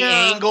 the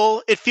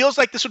angle... It feels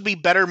like this would be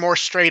better more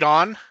straight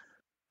on.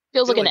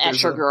 Feels like an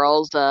Escher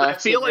Girls. I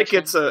feel like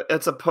it's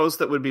a pose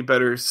that would be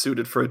better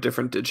suited for a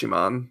different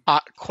Digimon.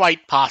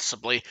 Quite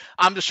possibly.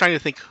 I'm just trying to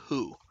think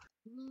who.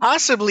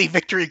 Possibly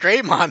Victory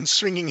Greymon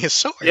swinging his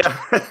sword. Yeah,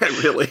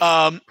 really.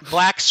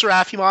 Black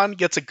Seraphimon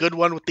gets a good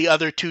one with the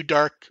other two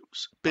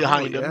darks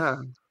behind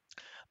him.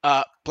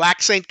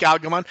 Black Saint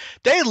Galgamon.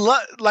 They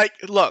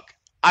look.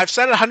 I've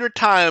said it 100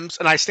 times,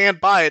 and I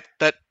stand by it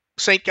that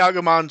Saint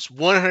Galgamon's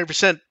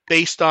 100%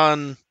 based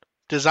on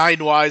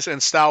design-wise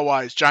and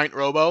style-wise Giant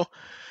Robo.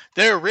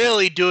 They're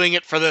really doing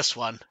it for this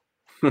one.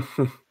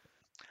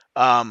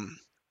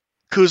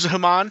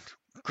 Kuzuhamon.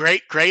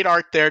 Great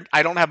art there.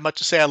 I don't have much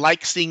to say. I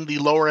like seeing the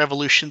lower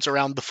evolutions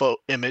around the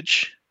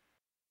image.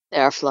 They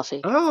are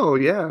fluffy. Oh,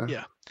 yeah.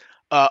 Yeah.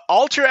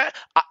 Alter...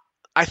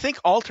 I think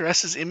Alter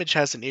S's image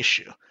has an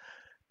issue.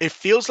 It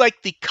feels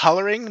like the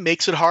coloring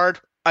makes it hard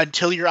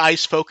until your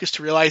eyes focus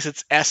to realize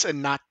it's S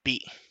and not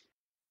B.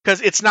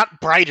 Because it's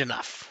not bright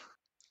enough.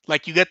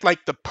 Like, you get,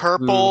 like, the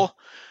purple...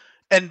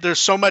 And there's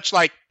so much,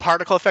 like,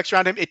 particle effects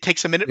around him, it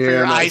takes a minute for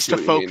your eyes to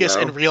focus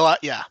and realize...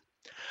 Yeah.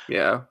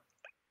 Yeah.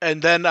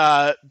 And then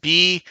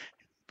B,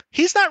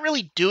 he's not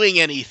really doing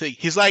anything.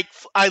 He's like,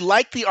 I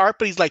like the art,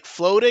 but he's like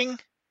floating.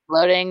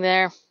 Floating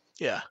there.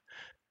 Yeah.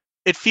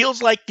 It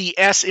feels like the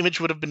S image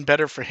would have been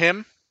better for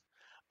him.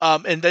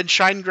 And then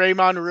Shine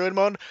Greymon,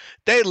 Ruinmon,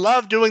 they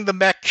love doing the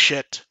mech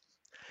shit.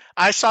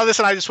 I saw this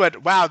and I just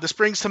went, wow, this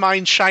brings to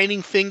mind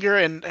Shining Finger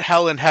and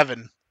Hell and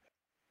Heaven.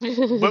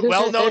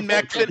 Well-known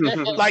mech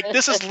like,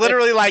 this is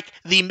literally like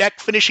the mech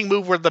finishing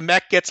move where the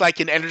mech gets like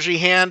an energy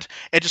hand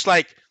and just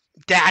like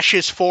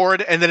dashes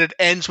forward, and then it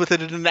ends with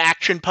it in an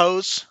action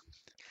pose.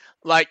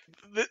 Like,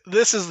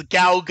 this is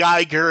Gao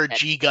Geiger or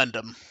G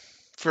Gundam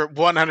for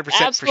 100% for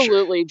sure.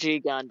 Absolutely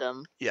G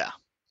Gundam. Yeah.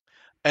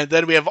 And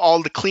then we have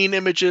all the clean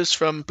images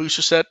from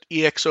Booster Set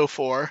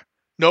EX04.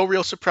 No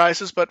real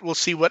surprises, but we'll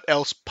see what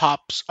else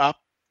pops up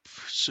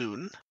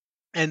soon.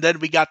 And then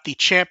we got the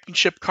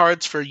championship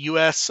cards for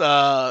US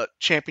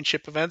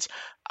championship events.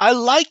 I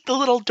like the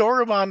little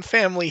Doraemon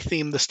family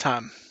theme this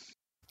time.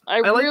 I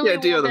like really the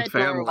idea of the that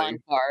family Doraemon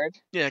card.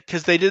 Yeah,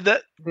 because they did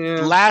that.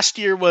 Yeah. Last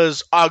year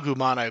was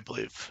Agumon, I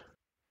believe.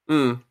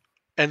 And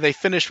they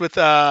finished with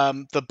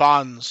the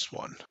Bonds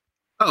one.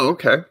 Oh,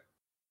 okay.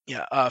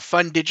 Yeah,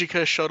 Fun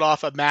Digica showed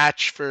off a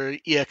match for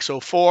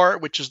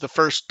EX04, which is the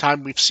first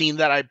time we've seen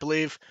that, I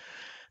believe.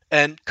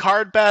 And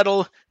Card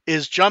Battle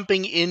is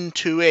jumping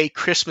into a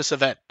Christmas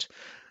event.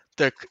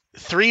 The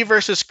 3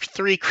 versus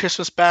 3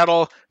 Christmas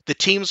battle. The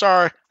teams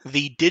are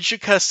the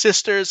Digica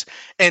Sisters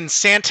and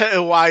Santa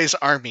Iwai's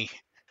army.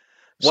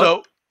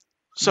 What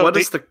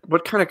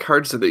kind of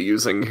cards are they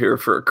using here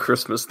for a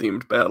Christmas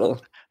themed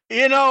battle?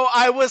 You know,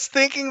 I was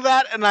thinking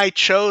that, and I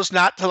chose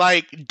not to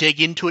like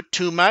dig into it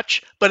too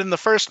much. But in the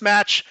first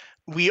match,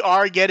 we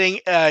are getting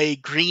a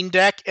green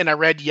deck and a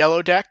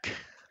red-yellow deck.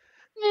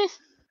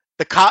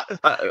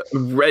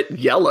 Red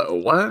yellow.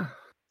 What?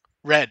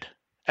 Red,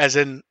 as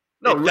in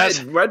no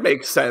red. Red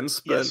makes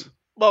sense, but yes.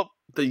 Well,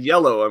 the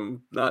yellow,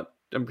 I'm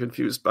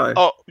confused by.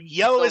 Oh,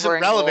 yellow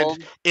isn't relevant.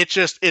 Gold.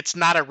 It's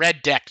not a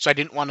red deck, so I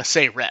didn't want to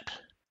say red.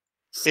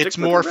 It's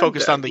more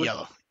focused on the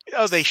yellow.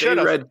 Oh, they should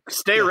have.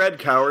 Stay red,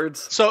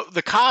 cowards. So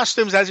the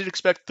costumes, as you'd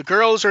expect, the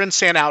girls are in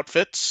Santa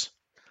outfits.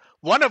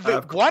 One of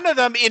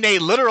them in a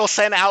literal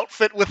Santa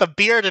outfit with a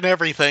beard and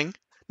everything.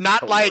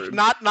 Not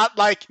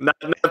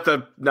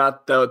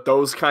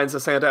those kinds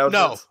of Santa outfits.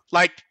 No,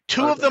 like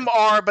two of them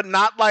are, but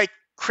not like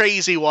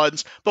crazy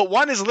ones. But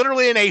one is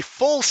literally in a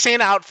full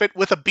Santa outfit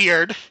with a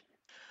beard.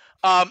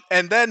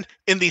 And then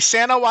in the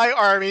Santa Y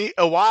Army,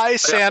 a Y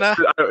Santa.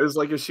 I was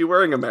like, is she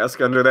wearing a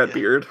mask under that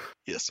beard?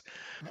 Yes.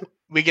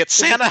 We get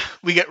Santa,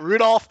 we get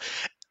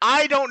Rudolph.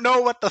 I don't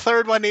know what the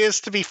third one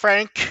is, to be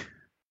frank.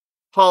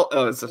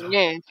 Is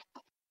it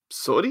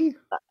Sooty?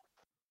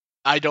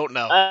 I don't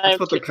know. I'm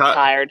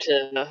tired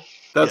to.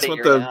 That's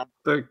what the.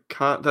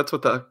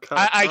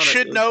 I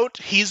should note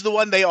he's the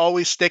one they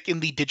always stick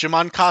in the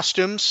Digimon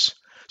costumes.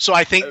 So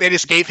I think they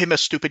just gave him a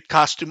stupid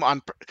costume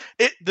on.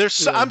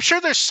 I'm sure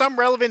there's some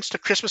relevance to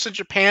Christmas in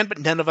Japan, but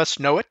none of us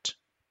know it.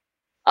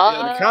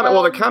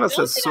 The kind of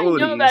says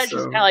Sooty. I know that it's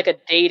just kind of like a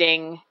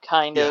dating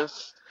kind of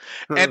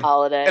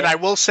holiday. And I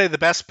will say the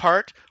best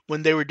part,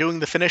 when they were doing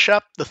the finish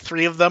up, the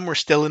three of them were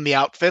still in the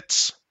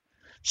outfits,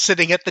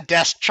 sitting at the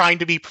desk trying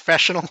to be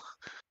professional.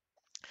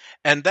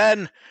 And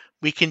then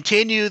we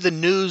continue the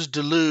news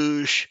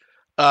deluge.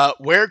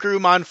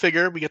 Weregrumon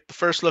figure, we get the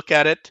first look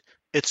at it.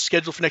 It's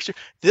scheduled for next year.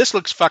 This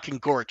looks fucking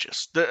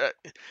gorgeous.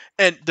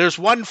 And there's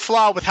one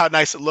flaw with how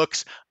nice it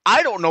looks.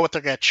 I don't know what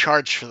they're going to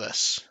charge for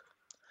this.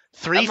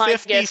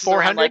 $350,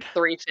 $400? Like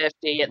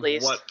 $350 at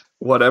least.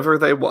 Whatever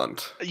they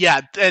want.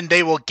 Yeah, and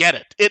they will get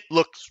it. It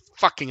looks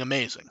fucking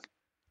amazing.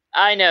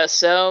 I know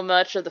so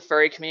much of the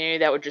furry community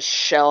that would just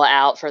shell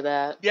out for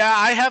that. Yeah,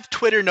 I have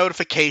Twitter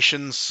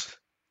notifications.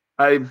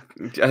 I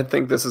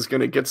think this is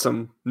going to get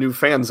some new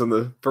fans in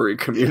the furry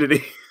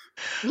community.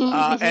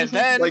 And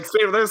then,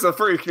 there's the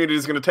furry community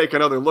is going to take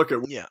another look at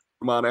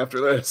Pokemon after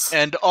this.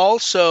 And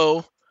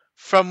also,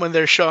 from when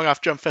they're showing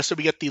off Jump Festa,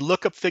 we get the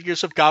look-up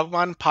figures of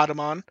Gabumon and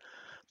Patamon,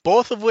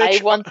 both of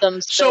which I want them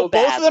so both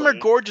badly. of them are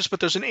gorgeous, but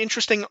there's an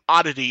interesting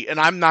oddity,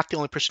 and I'm not the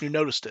only person who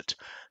noticed it.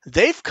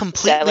 They've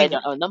completely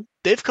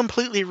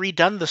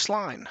redone this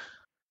line.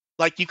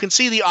 Like, you can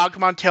see the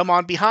Agumon,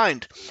 Tailmon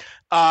behind.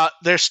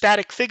 They're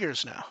static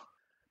figures now.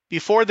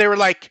 Before they were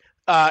like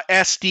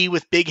SD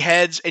with big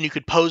heads, and you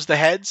could pose the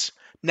heads.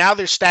 Now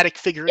they're static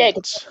figurines. Yeah, you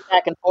can put them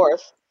back and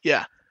forth.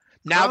 Yeah.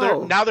 Now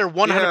they're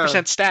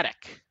 100%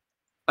 static.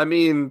 I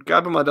mean,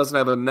 Gabumon doesn't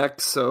have a neck,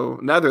 so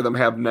neither of them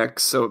have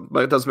necks, so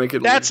it does make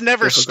it. That's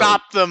never difficult.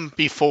 Stopped them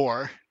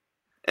before.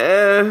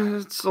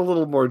 It's a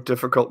little more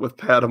difficult with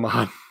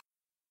Patamon,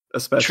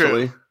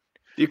 especially. True.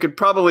 You could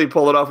probably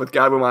pull it off with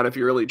Gabumon if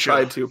you really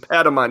tried to.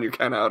 Patamon, you're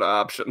kind of out of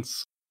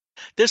options.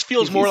 This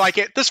feels more like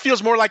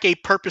a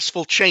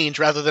purposeful change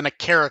rather than a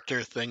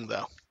character thing,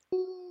 though.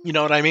 You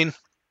know what I mean?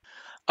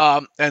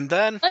 And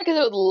then because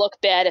it would look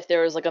bad if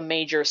there was like a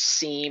major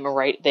seam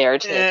right there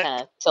to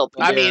kind of tilt.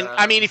 I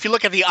mean, if you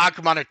look at the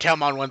Agumon or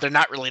Tailmon one, they're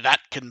not really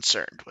that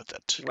concerned with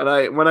it.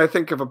 When I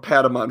think of a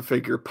Patamon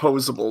figure,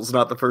 posable is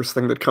not the first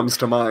thing that comes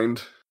to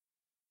mind.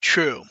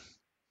 True,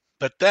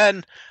 but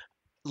then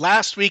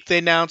last week they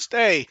announced,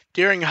 hey,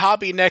 during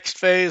Hobby Next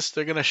Phase,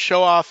 they're going to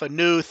show off a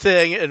new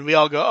thing, and we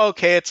all go,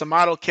 okay, it's a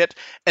model kit,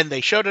 and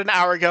they showed it an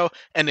hour ago,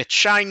 and it's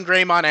Shine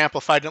Greymon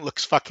amplified, and it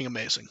looks fucking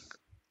amazing.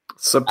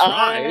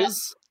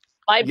 Surprise!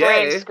 My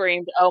brain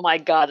screamed, oh my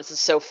god, this is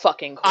so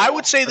fucking cool. I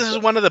would say this is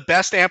one of the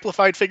best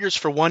amplified figures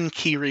for one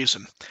key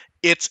reason.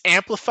 It's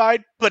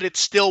amplified, but it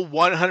still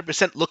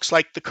 100% looks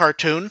like the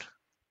cartoon.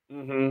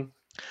 Mm-hmm.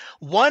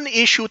 One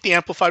issue with the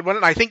amplified one,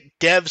 and I think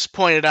devs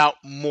pointed out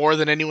more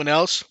than anyone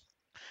else,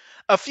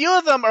 a few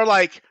of them are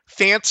like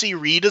fancy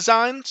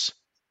redesigns,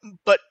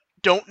 but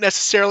don't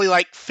necessarily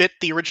like fit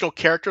the original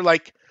character.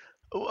 Like,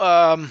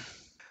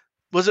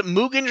 was it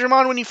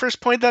Mugendramon when you first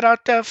pointed that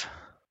out, Dev?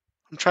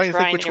 I'm trying to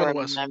think which one it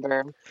was.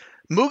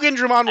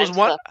 Mugendramon was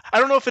one. I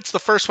don't know if it's the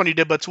first one you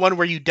did, but it's one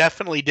where you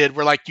definitely did,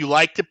 where like you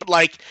liked it, but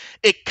like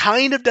it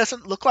kind of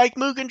doesn't look like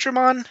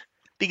Mugendramon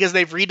because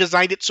they've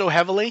redesigned it so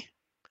heavily.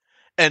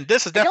 And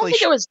this is definitely. I don't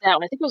think it was that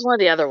one. I think it was one of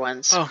the other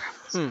ones. Oh,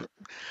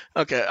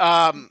 okay.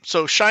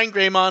 So Shine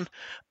Greymon,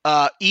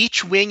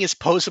 each wing is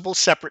posable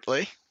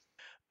separately.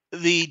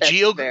 The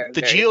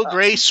Geo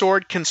Gray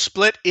sword can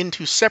split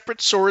into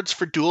separate swords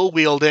for dual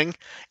wielding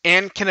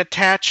and can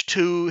attach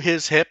to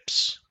his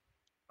hips.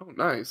 Oh,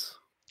 nice.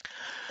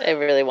 I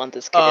really want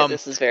this kit.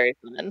 This is very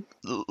fun.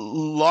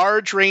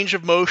 Large range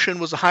of motion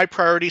was a high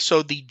priority,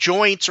 so the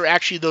joints are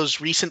actually those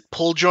recent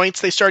pull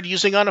joints they started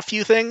using on a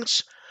few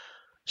things.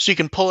 So you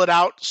can pull it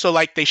out. So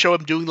like they show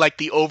him doing like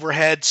the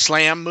overhead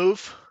slam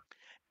move.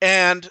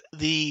 And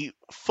the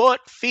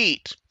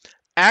feet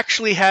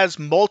actually has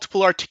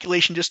multiple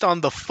articulation just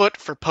on the foot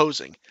for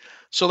posing.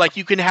 So like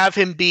you can have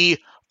him be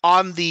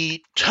on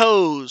the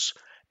toes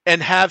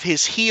and have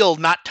his heel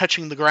not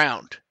touching the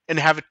ground and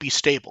have it be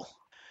stable.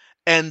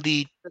 And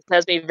this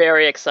has me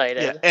very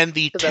excited. Yeah, and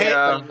the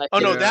tail.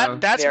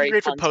 That's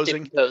great for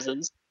posing.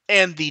 Poses.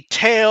 And the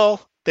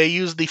tail, they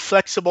use the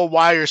flexible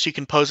wire so you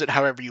can pose it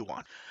however you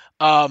want.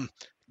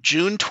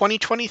 June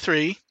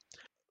 2023,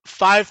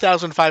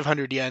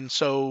 5,500 yen.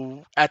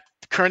 So at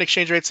current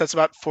exchange rates, that's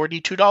about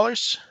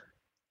 $42.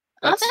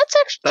 That's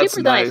actually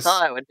cheaper than I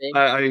thought it would be.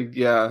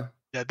 Yeah,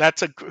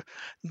 that's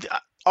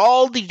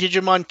all the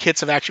Digimon kits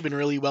have actually been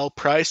really well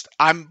priced.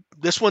 I'm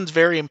this one's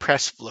very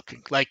impressive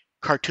looking, like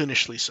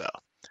cartoonishly so.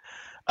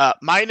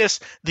 Minus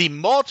the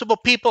multiple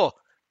people.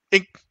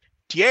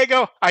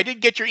 Diego, I did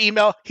get your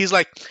email. He's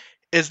like,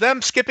 is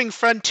them skipping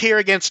Frontier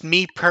against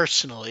me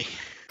personally?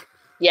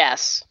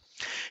 Yes.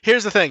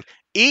 Here's the thing.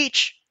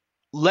 Each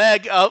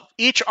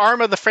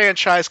arm of the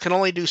franchise can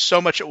only do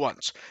so much at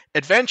once.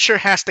 Adventure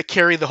has to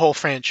carry the whole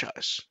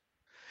franchise.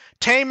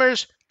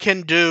 Tamers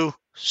can do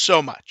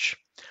so much.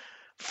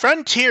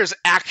 Frontier's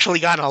actually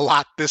gotten a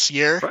lot this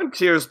year.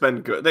 Frontier's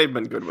been good. They've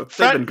been good with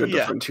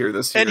Frontier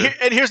this year.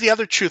 And here's the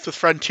other truth with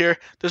Frontier.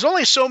 There's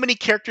only so many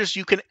characters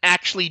you can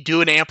actually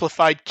do an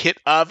amplified kit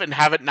of and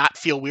have it not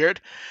feel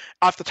weird.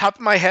 Off the top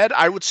of my head,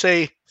 I would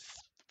say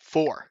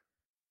 4.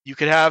 You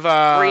could have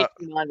Magna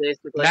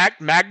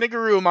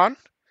Garurumon,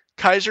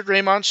 Kaiser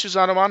Greymon,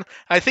 Susanoo.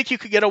 I think you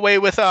could get away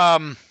with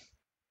I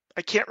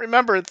can't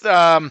remember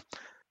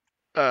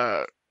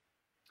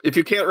if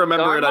you can't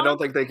remember Garmon? It, I don't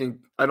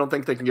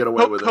think they can get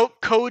away with it.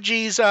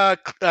 Koji's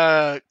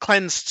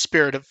cleansed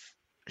spirit of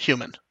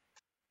human.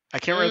 I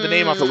can't remember the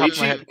name off the top of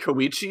my head.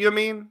 Koichi, you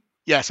mean?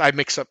 Yes, I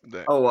mix up the.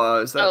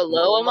 Is that?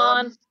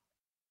 Loamon?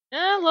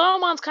 Yeah,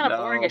 Loamon's kind of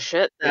boring as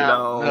shit,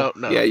 though.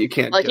 No. Yeah, you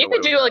can't. Like, you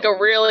could do like a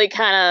really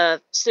kind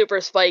of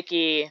super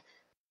spiky.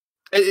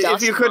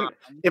 If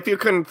you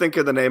couldn't think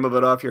of the name of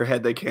it off your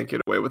head, they can't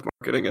get away with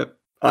marketing it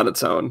on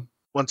its own.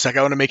 One sec,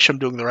 I want to make sure I'm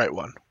doing the right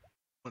one.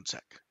 One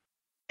sec.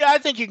 Yeah, I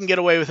think you can get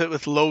away with it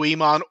with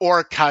Loemon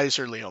or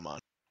Kaiser Leomon.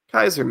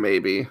 Kaiser,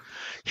 maybe.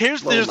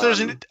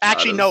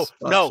 Actually,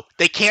 no,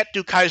 they can't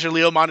do Kaiser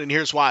Leomon, and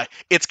here's why.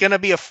 It's going to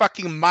be a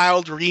fucking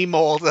mild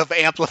remold of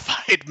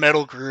amplified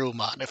Metal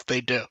Garurumon if they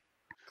do.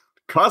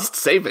 Cost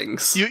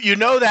savings. You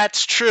know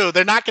that's true.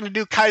 They're not going to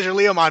do Kaiser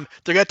Leomon.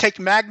 They're going to take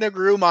Magna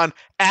Garurumon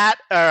at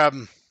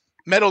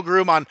Metal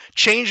Garurumon,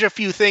 change a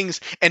few things,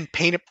 and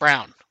paint it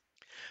brown.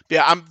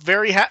 Yeah, I'm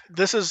very happy.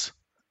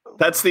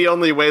 That's the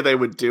only way they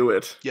would do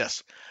it.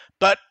 Yes.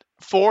 But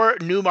for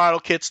new model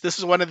kits, this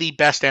is one of the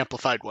best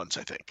amplified ones,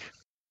 I think.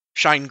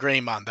 Shine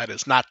Greymon, that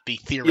is, not the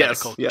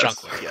theoretical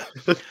junk one. Yeah.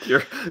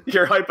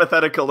 your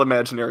hypothetical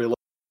imaginary.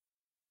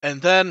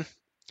 And then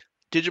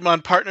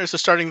Digimon Partners are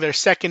starting their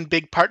second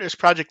big partners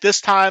project.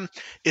 This time,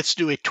 it's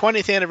to do a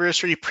 20th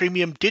anniversary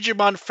premium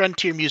Digimon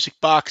Frontier music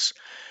box.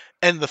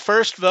 And the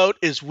first vote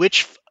is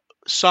which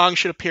song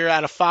should appear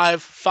out of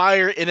 5: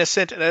 Fire,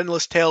 Innocent, and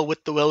Endless Tale,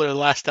 With the Will, or The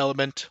Last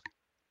Element.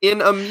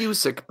 In a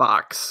music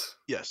box.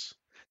 Yes.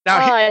 Now,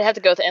 I'd have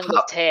to go with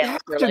Endless Tale.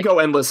 Have to go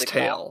Endless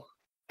Tale.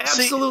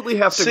 Absolutely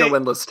have to go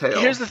Endless Tale.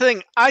 Here's the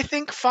thing. I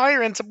think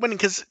Fire ends up winning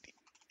because...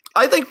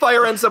 I think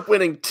Fire ends up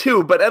winning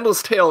too, but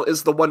Endless Tale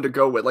is the one to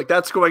go with. Like,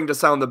 that's going to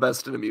sound the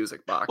best in a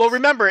music box. Well,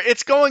 remember,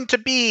 it's going to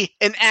be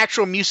an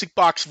actual music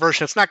box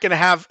version. It's not going to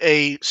have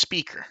a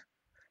speaker.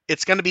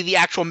 It's going to be the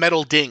actual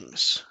metal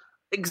dings.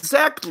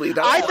 Exactly.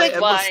 That's I think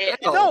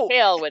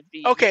Tale would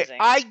be using.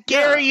 I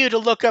dare you to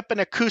look up an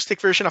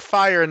acoustic version of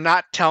Fire and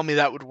not tell me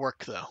that would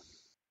work, though.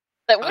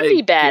 That would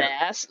be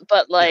badass,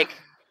 but like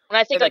when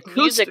I think like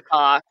music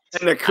box,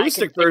 an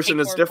acoustic version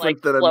is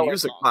different than a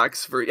music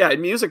box.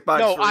 Music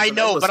box. No, I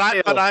know, but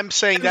I'm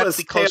saying that's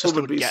the closest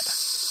it would get.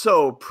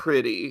 So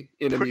pretty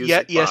in a music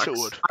box. Yes, it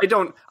would.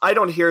 I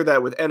don't hear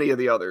that with any of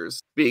the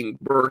others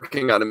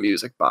working on a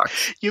music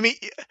box. You mean?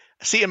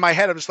 See, in my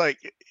head, I'm just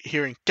like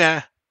hearing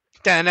da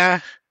da da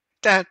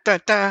da da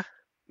da.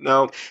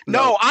 No,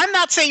 I'm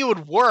not saying it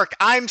would work.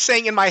 I'm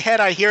saying in my head,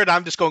 I hear it.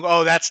 I'm just going,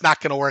 oh, that's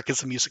not going to work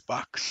as a music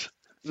box.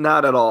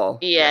 Not at all.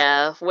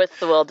 Yeah, With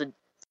the Will to...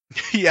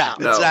 Yeah,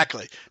 no.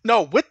 Exactly.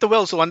 No, With the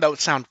Will is the one that would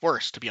sound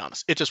worse, to be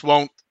honest. It just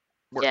won't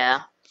work.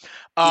 Yeah.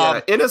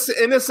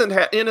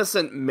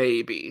 Innocent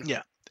maybe.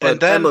 Yeah. And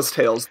then Endless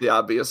Tale's the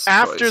obvious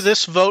after choice.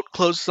 This vote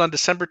closes on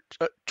December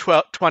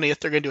 20th,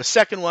 they're going to do a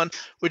second one,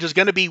 which is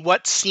going to be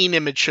what scene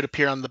image should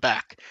appear on the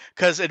back.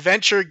 Because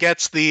Adventure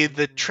gets the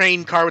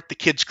train car with the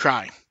kids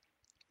crying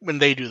when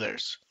they do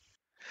theirs.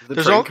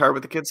 The train car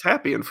with the kids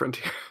happy in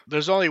Frontier.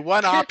 There's only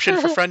one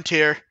option for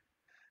Frontier.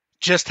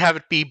 Just have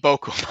it be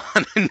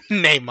Bokumon and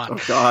Neymon.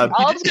 Oh God!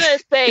 I was gonna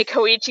say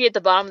Koichi at the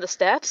bottom of the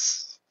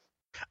steps.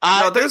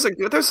 No,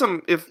 there's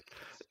some if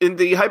in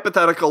the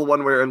hypothetical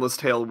one where Endless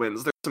Tale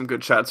wins, there's some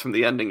good shots from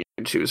the ending you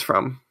can choose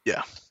from.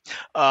 Yeah.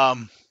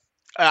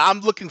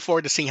 I'm looking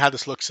forward to seeing how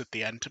this looks at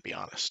the end, to be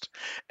honest.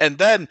 And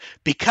then,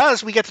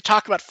 because we get to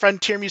talk about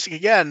Frontier music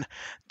again,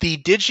 the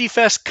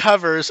DigiFest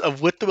covers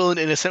of With the Will and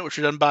Innocent, which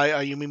were done by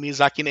Ayumi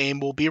Miyazaki and AIM,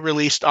 will be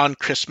released on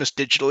Christmas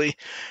digitally.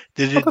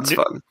 That's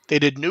fun. They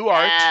did new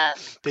art.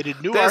 They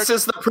did new art.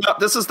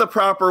 This is the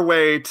proper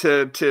way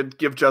to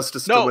give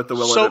justice to With the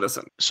Will and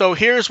Innocent. So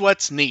here's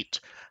what's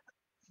neat.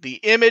 The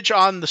image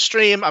on the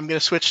stream, I'm going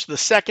to switch to the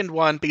second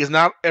one because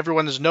not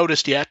everyone has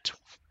noticed yet.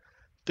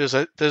 There's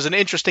an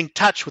interesting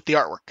touch with the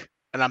artwork,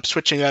 and I'm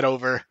switching that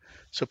over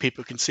so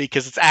people can see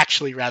because it's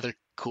actually rather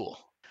cool.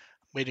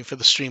 Waiting for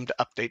the stream to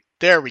update.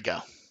 There we go.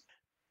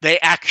 They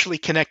actually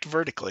connect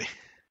vertically.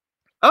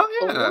 Oh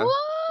yeah.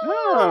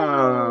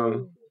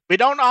 Oh. We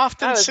don't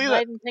often see that. I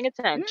wasn't paying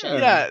attention.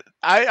 Yeah,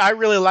 I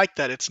really like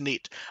that. It's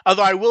neat.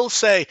 Although I will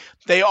say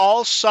they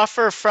all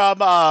suffer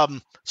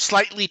from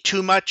slightly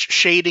too much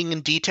shading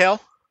and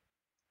detail,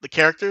 the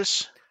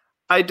characters.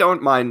 I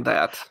don't mind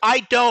that. I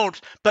don't,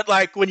 but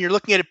like when you're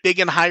looking at it big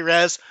and high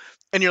res,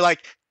 and you're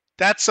like,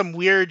 that's some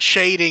weird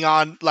shading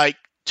on like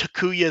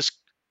Takuya's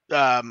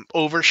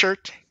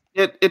overshirt.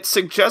 It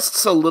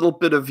suggests a little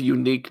bit of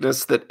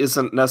uniqueness that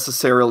isn't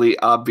necessarily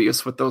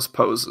obvious with those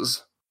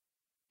poses.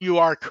 You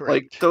are correct.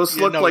 Like those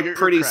look like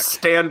pretty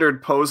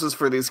standard poses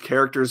for these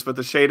characters, but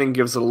the shading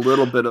gives it a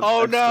little bit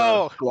of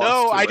no!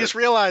 I just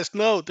realized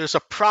there's a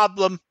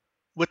problem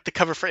with the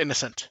cover for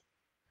Innocent.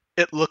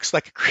 It looks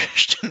like a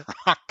Christian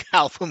rock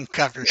album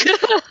cover.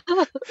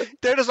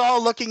 They're just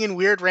all looking in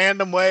weird,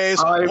 random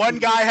ways. One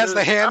guy has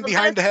the hand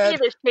behind the head.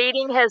 The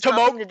shading has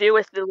nothing to do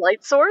with the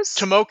light source.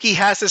 Tomoki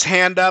has his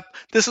hand up.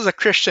 This is a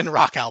Christian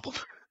rock album.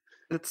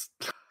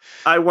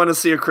 I want to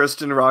see a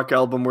Christian rock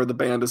album where the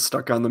band is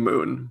stuck on the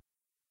moon.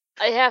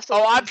 I have to.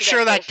 I'm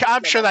sure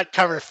that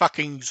cover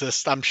fucking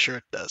exists. I'm sure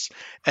it does.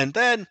 And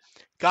then,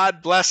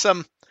 God bless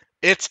him,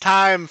 it's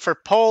time for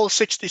poll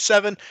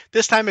 67.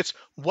 This time it's,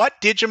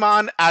 what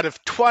Digimon out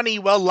of 20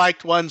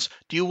 well-liked ones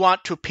do you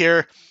want to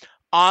appear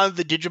on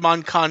the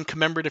Digimon Con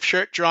commemorative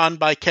shirt drawn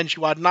by Kenji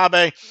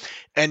Watanabe?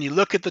 And you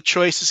look at the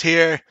choices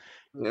here,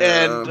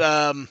 and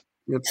they're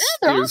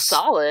all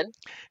solid.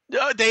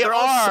 They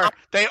are.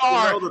 They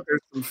are. I know that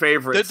there's some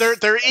favorites.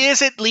 There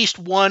is at least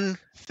one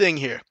thing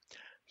here.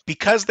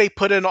 Because they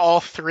put in all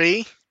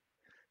three,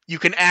 you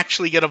can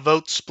actually get a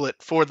vote split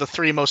for the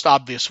three most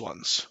obvious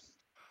ones.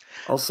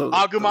 Also,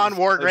 Agumon,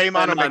 War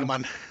Greymon,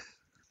 Omegamon.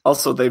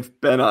 Also, they've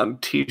been on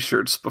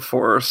T-shirts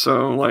before,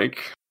 so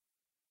like,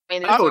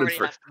 I voted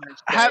for.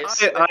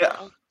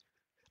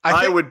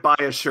 I would buy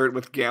a shirt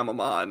with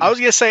Gamamon. I was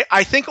gonna say,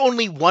 I think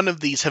only one of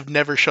these have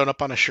never shown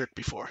up on a shirt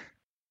before.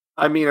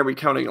 I mean, are we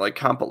counting like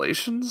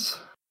compilations?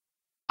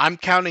 I'm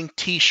counting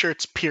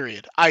T-shirts.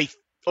 Period. I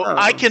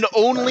can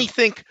only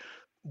think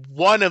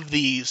one of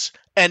these,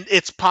 and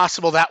it's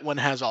possible that one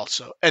has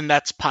also, and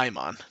that's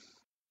Paimon.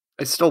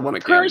 I still want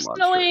to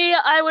personally,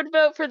 I would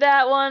vote for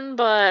that one,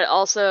 but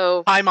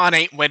also Paimon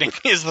ain't winning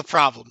is the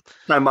problem.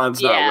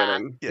 Paimon's not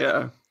winning.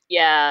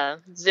 Yeah,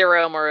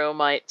 Zero Maru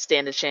might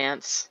stand a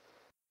chance.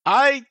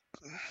 No.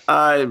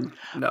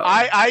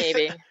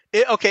 Maybe.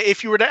 Okay,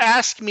 if you were to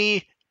ask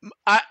me,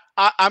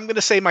 I'm going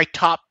to say my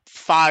top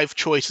 5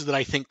 choices that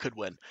I think could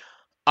win: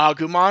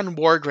 Agumon,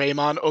 War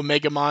Greymon,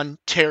 Omegamon,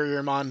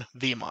 Terriermon,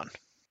 Vmon.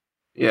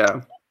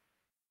 Yeah.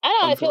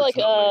 I feel like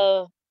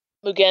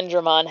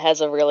Mugendramon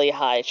has a really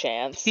high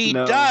chance. He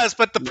does,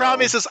 but the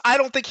problem is I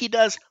don't think he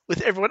does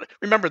with everyone.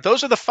 Remember,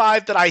 those are the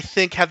 5 that I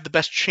think have the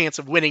best chance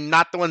of winning,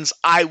 not the ones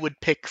I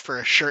would pick for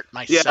a shirt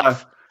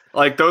myself. Yeah,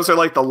 like those are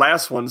like the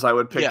last ones I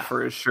would pick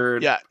for a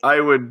shirt. Yeah. I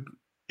would...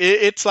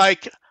 It's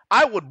like,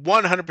 I would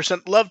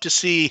 100% love to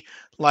see,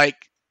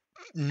 like,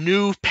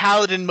 new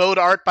Paladin mode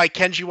art by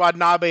Kenji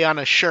Watanabe on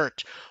a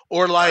shirt.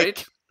 Or like...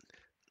 Right?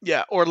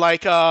 Yeah, or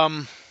like,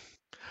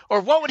 or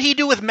what would he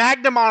do with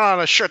Magnamon on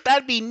a shirt?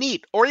 That'd be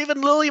neat. Or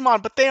even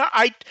Lilymon, but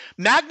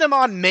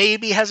Magnamon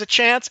maybe has a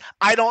chance.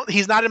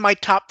 He's not in my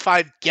top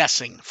 5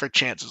 guessing for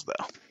chances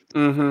though.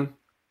 Mm-hmm.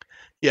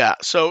 Yeah,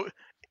 so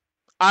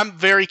I'm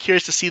very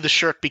curious to see the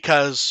shirt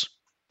because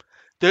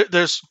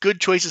there's good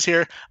choices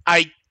here.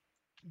 I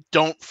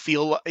don't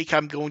feel like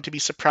I'm going to be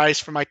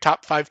surprised for my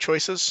top 5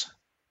 choices.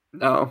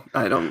 No,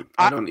 I don't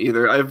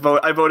either. I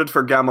voted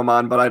for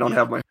Gamamon, but I don't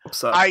have my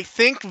hopes up. I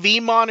think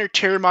Vmon or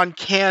Terriermon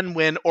can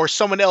win, or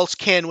someone else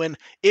can win,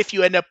 if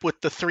you end up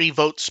with the 3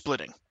 votes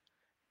splitting.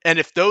 And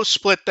if those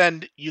split,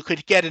 then you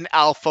could get an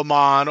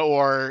Alphamon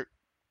or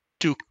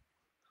Duke.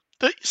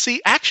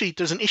 Actually,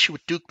 there's an issue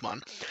with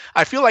Dukemon.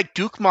 I feel like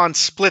Dukemon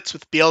splits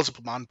with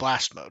Beelzebubmon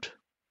Blast Mode.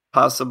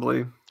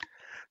 Possibly.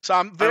 So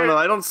I don't know.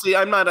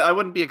 I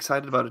wouldn't be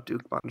excited about a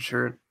Dukemon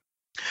shirt.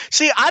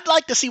 See, I'd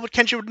like to see what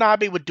Kenji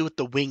Watanabe would do with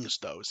the wings,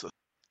 though.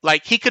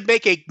 Like, he could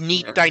make a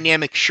neat,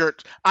 dynamic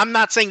shirt. I'm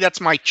not saying that's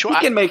my choice.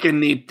 He can make a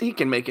neat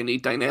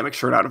dynamic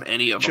shirt out of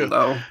any of them,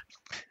 though.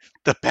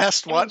 The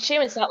best one.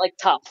 Shame it's not like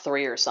top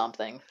 3 or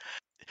something.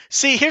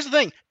 See, here's the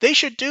thing. They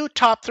should do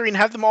top 3 and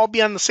have them all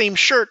be on the same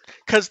shirt,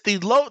 because the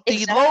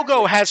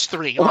logo has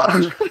 3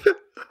 on it.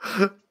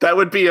 That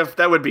would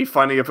be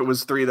funny if it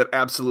was 3 that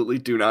absolutely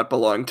do not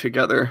belong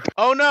together.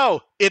 Oh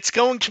no, it's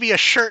going to be a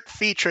shirt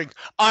featuring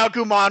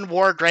Agumon,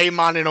 War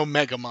Greymon, and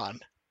Omegamon.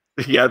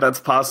 Yeah,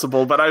 that's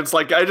possible, but I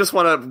just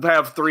want to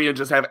have 3 and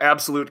just have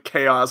absolute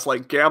chaos,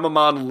 like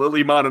Gamamon,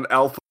 Lilymon, and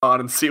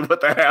Alphamon, and see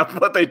what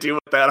they do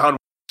with that on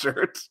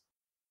shirts.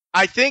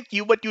 I think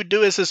what you would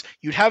do is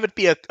you'd have it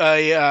be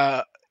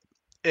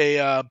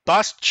a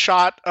bust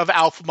shot of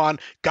Alphamon.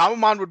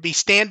 Gamamon would be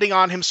standing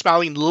on him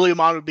smiling.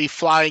 Lilymon would be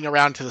flying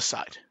around to the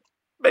side.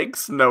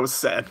 Makes no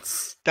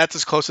sense. That's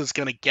as close as it's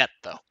going to get,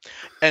 though.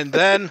 And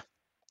then,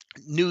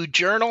 New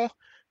Journal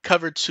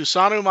covered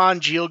Susanumon,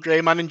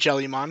 Geogreymon, and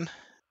Jellymon.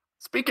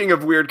 Speaking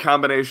of weird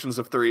combinations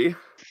of 3.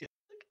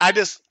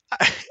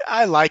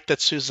 I like that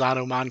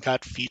Susanumon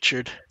got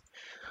featured.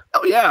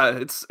 Oh yeah,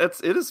 it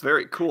is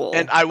very cool.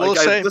 And I will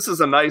say this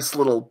is a nice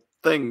little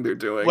thing they're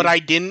doing. What I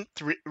didn't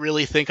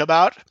really think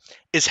about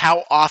is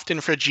how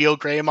often for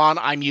Geogreymon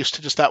I'm used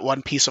to just that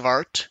one piece of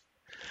art.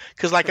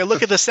 Because like I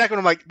look at the second one,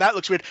 I'm like, that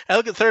looks weird. I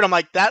look at the third, I'm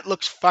like, that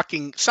looks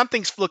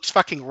something looks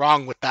fucking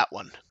wrong with that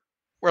one.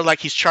 Where like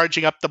he's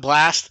charging up the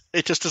blast,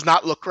 it just does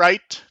not look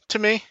right to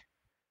me.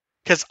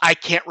 Because I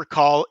can't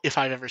recall if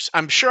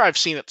I'm sure I've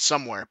seen it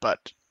somewhere,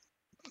 but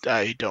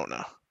I don't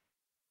know.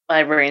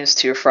 My brain's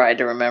too fried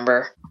to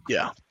remember.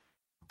 Yeah.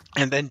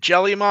 And then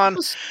Jellymon,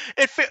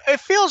 it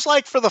feels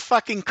like for the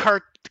fucking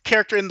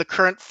character in the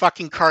current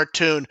fucking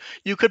cartoon,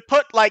 you could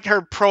put like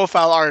her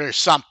profile art or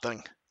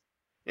something.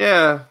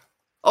 Yeah.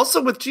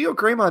 Also, with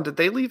Geogreymon, did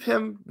they leave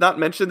him not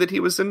mention that he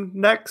was in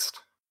Next?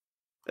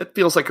 It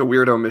feels like a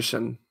weird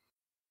omission.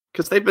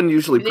 Because they've been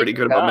usually pretty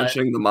good about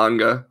mentioning the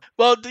manga.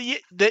 Well,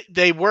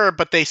 they were,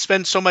 but they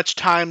spend so much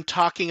time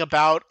talking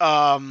about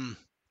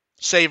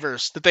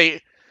Savers that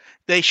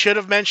they should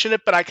have mentioned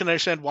it, but I can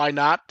understand why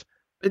not.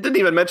 They didn't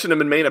even mention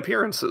him in main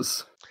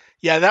appearances.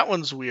 Yeah, that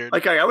one's weird.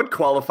 Like, I would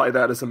qualify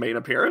that as a main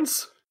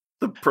appearance.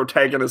 The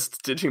protagonist's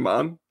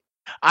Digimon.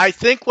 I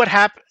think what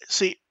happened...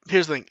 See,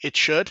 here's the thing. It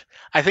should.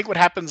 I think what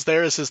happens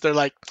there is they're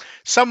like,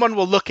 someone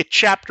will look at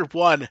Chapter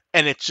 1,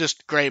 and it's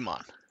just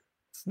Greymon.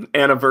 It's an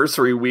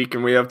anniversary week,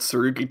 and we have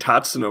Tsurugi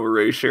Tatsuno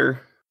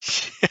erasure.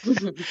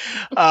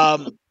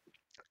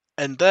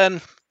 And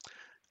then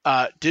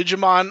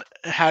Digimon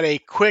had a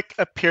quick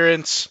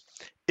appearance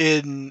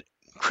in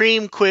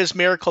Cream Quiz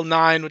Miracle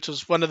 9, which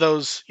is one of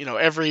those,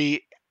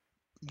 every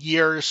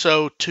year or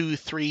so, 2,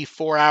 3,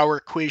 4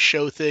 hour quiz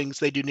show things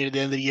they do near the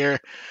end of the year.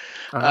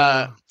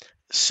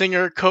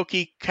 Singer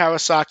Koki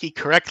Kawasaki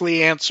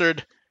correctly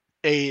answered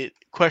a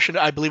question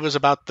I believe was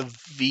about the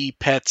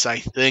V-Pets, I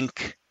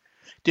think.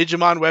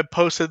 Digimon Web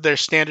posted their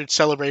standard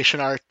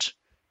celebration art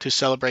to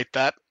celebrate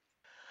that.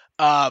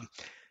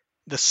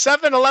 The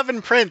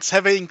 7-Eleven prints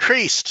have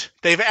increased.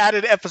 They've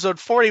added episode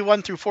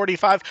 41 through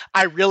 45.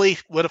 I really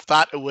would have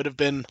thought it would have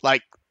been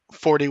like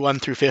 41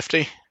 through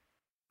 50.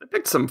 They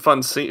picked some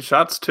fun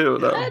shots too,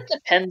 though. That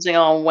depending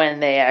on when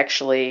they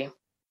actually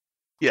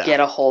get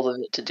a hold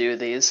of it to do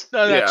these.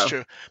 No, that's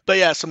true. But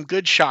yeah, some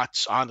good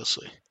shots,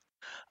 honestly.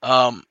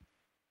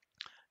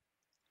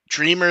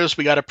 Dreamers,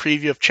 we got a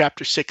preview of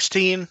Chapter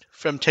 16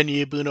 from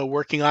Tenya Yabuno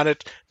working on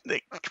it.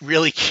 They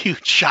really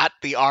cute shot,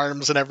 the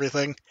arms and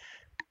everything.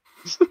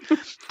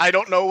 I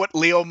don't know what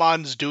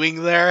Leomon's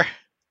doing there,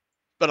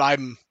 but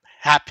I'm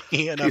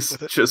happy enough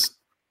with it. He's just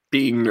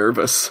being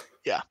nervous.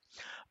 Yeah.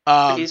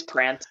 He's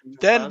prancing.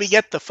 Then we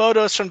get the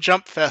photos from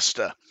Jump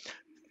Festa.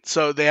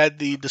 So they had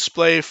the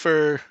display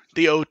for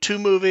the O2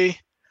 movie.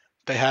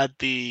 They had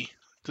the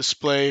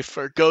display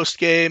for Ghost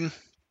Game.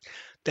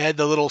 They had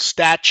the little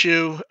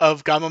statue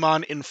of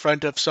Gamamon in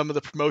front of some of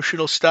the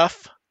promotional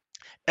stuff.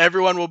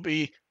 Everyone will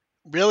be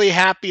really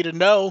happy to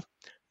know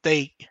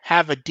they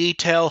have a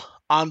detail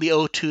on the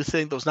O2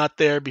 thing that was not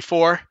there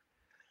before.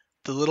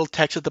 The little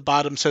text at the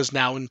bottom says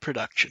now in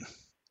production.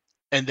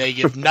 And they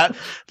give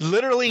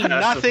literally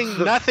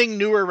nothing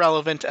new or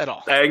relevant at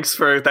all. Thanks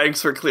for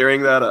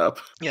clearing that up.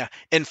 Yeah.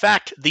 In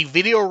fact, the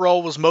video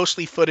roll was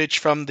mostly footage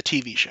from the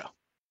TV show.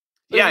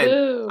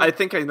 Yeah, I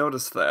think I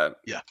noticed that.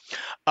 Yeah.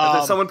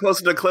 Someone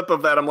posted a clip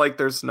of that. I'm like,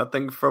 there's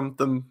nothing from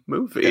the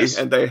movie. Yes.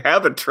 And they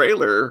have a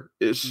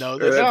trailer-ish. No,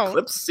 they don't.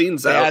 Clips,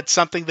 scenes out. They had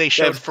something they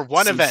showed for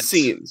one event.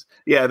 Scenes.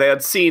 Yeah, they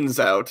had scenes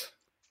out.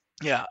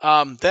 Yeah.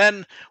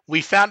 Then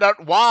we found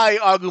out why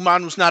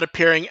Agumon was not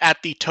appearing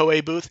at the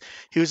Toei booth.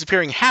 He was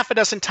appearing half a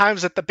dozen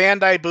times at the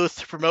Bandai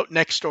booth to promote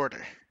Next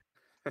Order.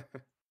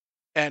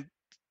 And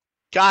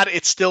God,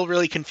 it's still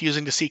really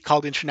confusing to see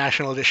called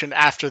International Edition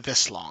after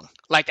this long.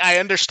 Like, I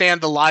understand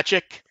the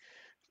logic,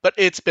 but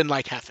it's been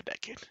like half a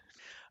decade.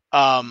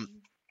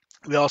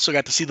 We also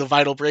got to see the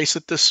Vital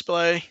Bracelet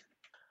display.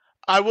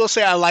 I will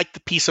say I like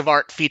the piece of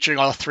art featuring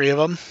all three of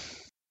them,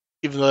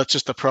 even though it's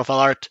just the profile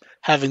art,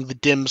 having the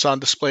dims on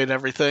display and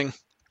everything.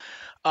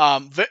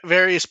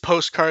 Various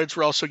postcards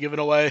were also given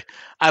away.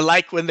 I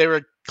like when they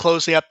were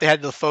closing up, they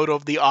had the photo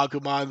of the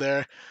Agumon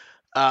there.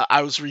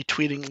 I was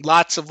retweeting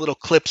lots of little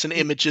clips and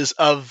images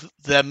of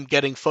them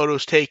getting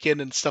photos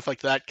taken and stuff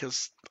like that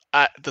because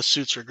the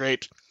suits are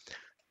great.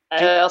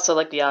 I also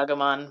like the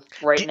Agumon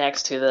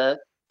next to the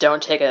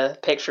 "Don't take a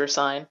picture"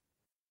 sign.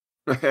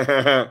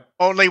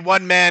 Only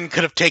one man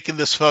could have taken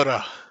this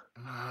photo.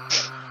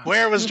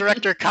 Where was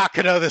director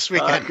Kakuno this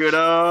weekend?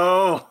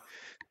 Kakuno!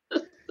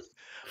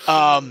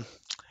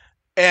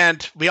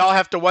 And we all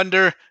have to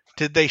wonder,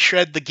 did they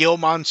shred the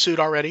Gilmon suit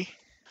already?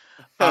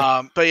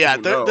 But yeah,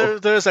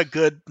 there's a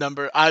good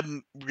number.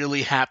 I'm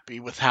really happy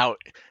with how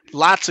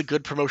lots of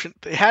good promotion.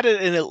 They had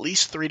it in at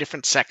least 3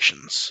 different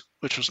sections,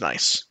 which was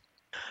nice.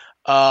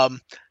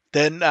 Then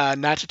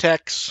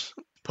Natitex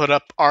put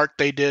up art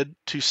they did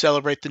to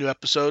celebrate the new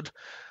episode.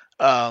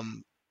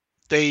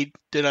 They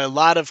did a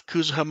lot of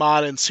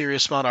Kuzuhamon and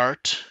Siriusmon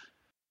art.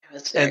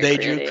 And they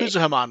drew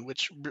Kuzuhamon,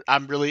 which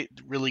I'm really,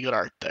 really good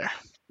art there.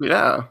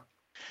 Yeah.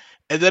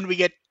 And then we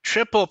get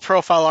triple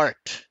profile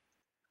art.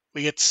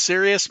 We get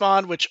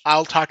Siriusmon, which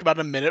I'll talk about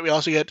in a minute. We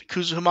also get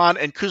Kuzumon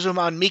and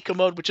Kuzumon Miko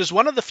mode, which is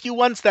one of the few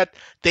ones that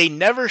they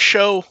never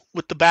show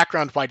with the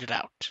background whited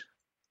out.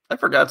 I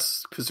forgot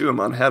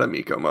Kuzumon had a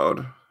Miko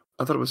mode.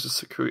 I thought it was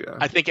just Sakuya.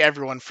 I think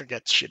everyone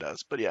forgets she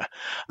does, but yeah.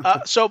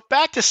 So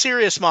back to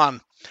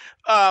Siriusmon.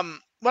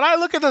 When I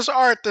look at this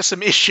art, there's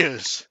some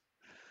issues.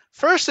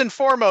 First and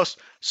foremost,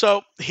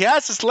 so he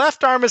has his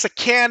left arm as a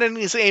cannon and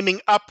he's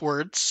aiming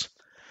upwards.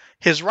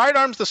 His right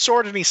arm's the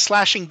sword and he's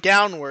slashing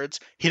downwards.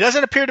 He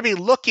doesn't appear to be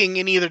looking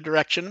in either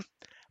direction.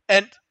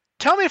 And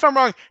tell me if I'm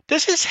wrong,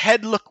 does his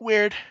head look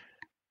weird?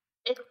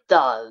 It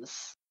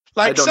does.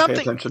 Like I don't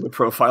pay attention to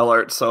profile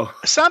art, so...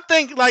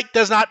 Something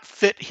does not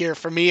fit here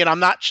for me, and I'm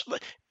not...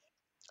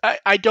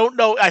 I don't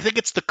know. I think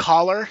it's the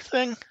collar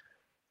thing.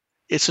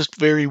 It's just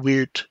very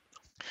weird.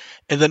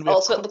 And then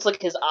also, it looks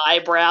like his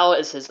eyebrow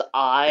is his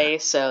eye,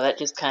 so that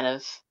just kind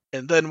of...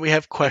 And then we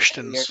have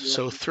questions,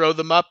 so throw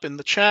them up in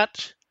the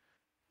chat.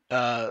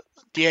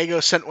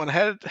 Diego sent one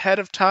ahead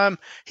of time.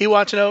 He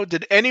wants to know,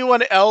 did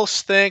anyone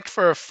else think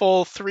for a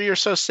full 3 or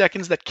so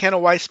seconds that Kenna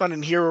Weissman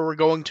and Hero were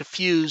going to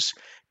fuse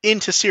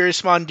into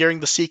Siriusmon during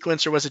the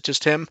sequence, or was it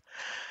just him?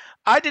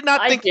 I did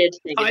not think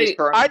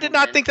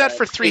that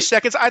for 3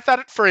 seconds. I thought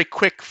it for a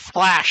quick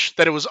flash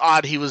that it was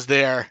odd he was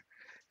there.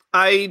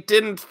 I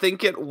didn't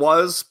think it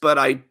was, but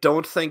I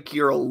don't think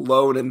you're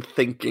alone in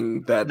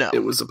thinking that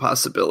it was a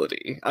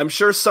possibility. I'm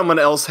sure someone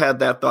else had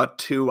that thought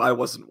too. I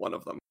wasn't one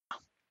of them.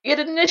 It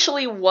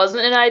initially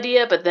wasn't an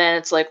idea, but then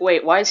it's like,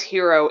 wait, why is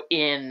Hero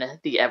in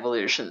the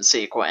evolution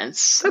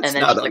sequence?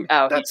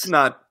 That's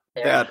not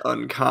that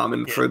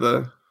uncommon for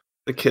the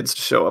kids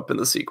to show up in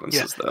the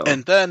sequences, though.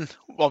 And then,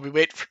 while we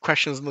wait for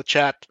questions in the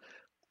chat,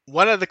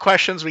 one of the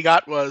questions we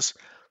got was,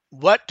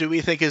 what do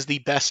we think is the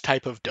best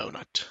type of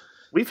donut?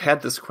 We've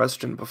had this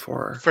question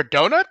before. For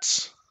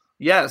donuts?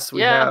 Yes,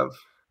 we have.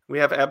 We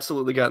have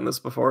absolutely gotten this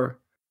before.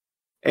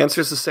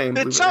 Answer's the same.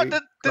 Did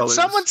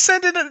someone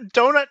send in a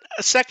donut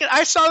a second?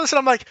 I saw this and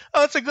I'm like,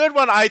 oh, it's a good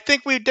one. I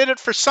think we did it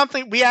for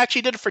something. We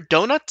actually did it for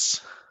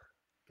donuts?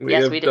 We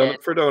did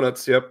it for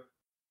donuts, yep.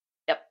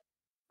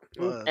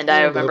 And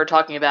I remember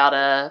talking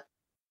about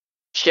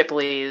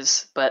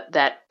Shipley's, but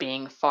that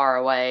being far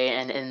away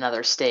and in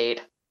another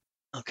state.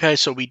 Okay,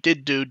 so we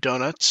did do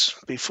donuts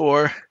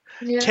before.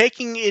 Yeah.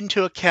 Taking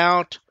into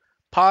account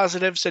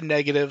positives and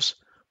negatives,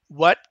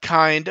 what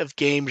kind of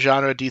game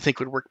genre do you think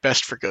would work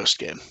best for Ghost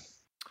Game?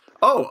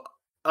 Oh,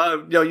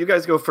 you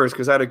guys go first,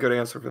 because I had a good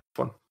answer for this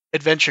one.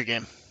 Adventure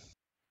game.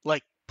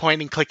 Like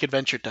point-and-click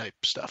adventure type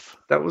stuff.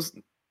 That's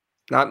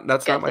not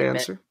my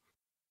answer.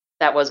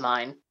 That was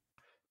mine.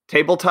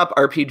 Tabletop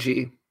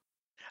RPG.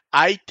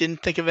 I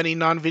didn't think of any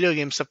non-video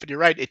game stuff, but you're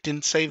right. It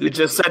didn't say video. You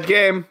just said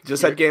game.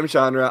 Said game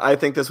genre. I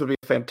think this would be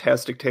a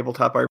fantastic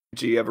tabletop RPG.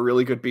 You have a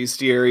really good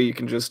bestiary. You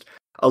can just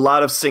a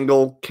lot of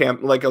single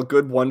camp, like a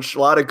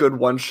lot of good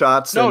one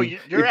shots. No,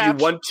 if you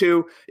want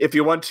to,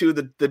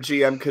 the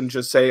GM can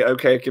just say,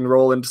 okay, I can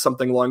roll into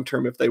something long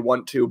term if they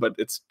want to, but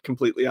it's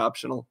completely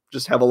optional.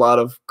 Just have a lot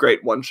of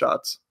great one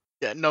shots.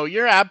 Yeah, no,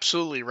 you're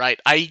absolutely right.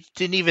 I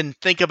didn't even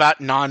think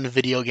about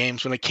non-video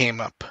games when it came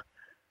up.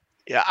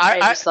 Yeah, I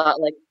just thought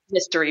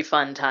mystery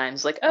fun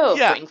times, point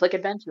and click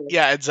adventure.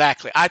 Yeah,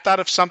 exactly. I thought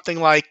of something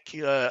like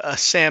a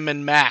Sam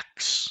and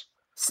Max.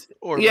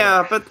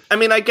 But I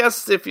mean, I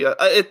guess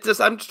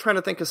I'm just trying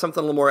to think of something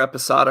a little more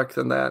episodic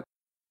than that.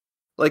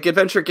 Like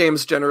adventure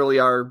games generally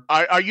are.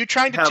 Are you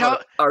trying to tell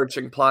an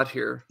arching plot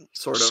here?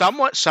 Sort of.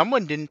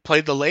 Someone didn't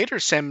play the later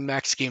Sam and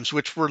Max games,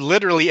 which were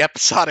literally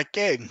episodic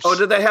games. Oh,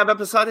 did they have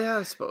episodic? Yeah,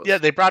 I suppose. Yeah,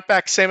 they brought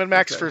back Sam and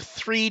Max for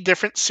 3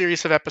 different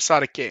series of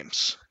episodic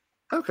games.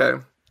 Okay.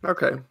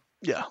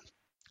 Yeah.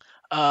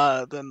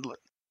 Then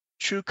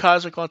True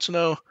Cosmic wants to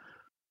know,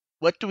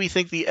 what do we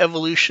think the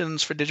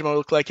evolutions for Digimon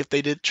look like if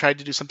they tried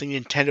to do something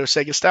Nintendo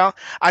Sega style?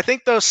 I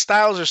think those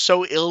styles are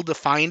so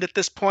ill-defined at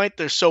this point.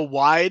 They're so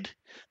wide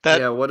that...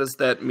 Yeah, what does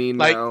that mean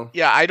now?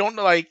 Yeah, I don't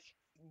know,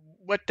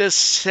 what does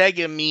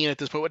Sega mean at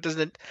this point? What does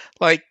it...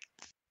 the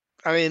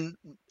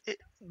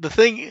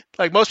thing...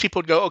 most people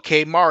would go,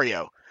 okay,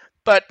 Mario.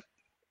 But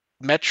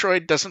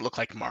Metroid doesn't look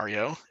like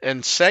Mario.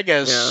 And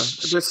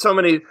Sega's... Yeah,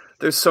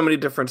 there's so many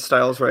different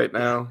styles right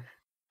now.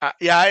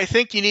 I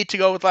think you need to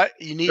go with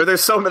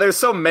There's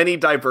so many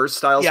diverse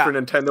styles for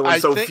Nintendo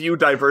and few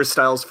diverse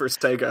styles for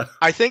Sega.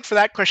 I think for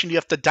that question you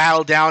have to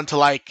dial down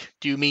to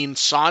do you mean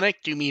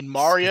Sonic? Do you mean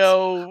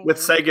Mario? With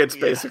Sega, it's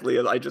basically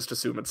I just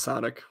assume it's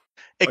Sonic.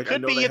 It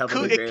could be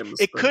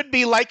could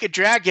be like a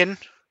dragon.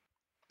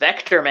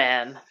 Vector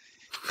Man.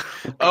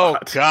 Oh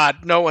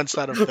God, no one's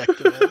thought of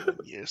Vector Man.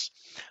 Yes.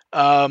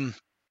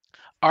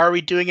 Are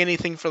we doing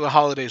anything for the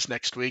holidays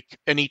next week?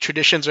 Any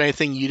traditions or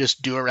anything you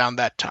just do around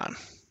that time?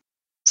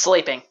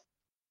 Sleeping.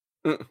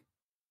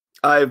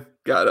 I've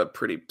got a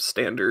pretty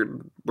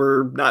standard.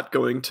 We're not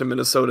going to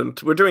Minnesota.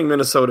 We're doing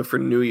Minnesota for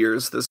New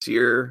Year's this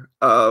year.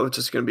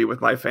 Just going to be with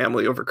my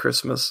family over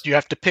Christmas. Do you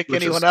have to pick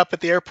anyone up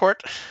at the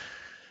airport?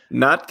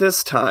 Not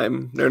this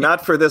time. They're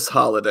not for this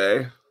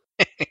holiday.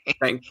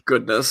 Thank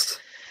goodness.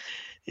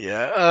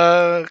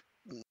 Yeah.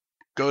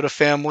 Go to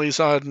families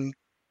on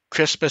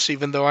Christmas,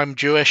 even though I'm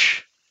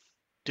Jewish.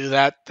 do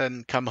that,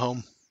 then come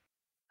home.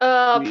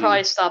 I'll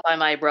probably stop by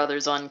my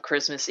brother's on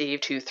Christmas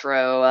Eve to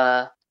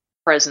throw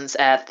presents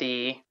at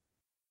the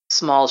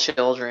small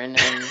children.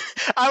 And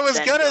I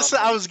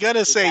was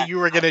gonna say you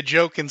were gonna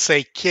joke and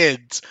say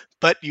kids,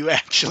 but you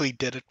actually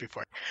did it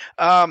before.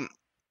 No,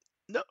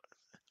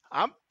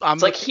 I'm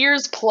it's like,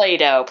 here's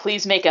Play-Doh.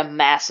 Please make a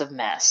massive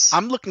mess.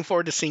 I'm looking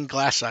forward to seeing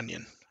Glass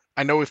Onion.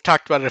 I know we've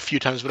talked about it a few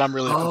times, but I'm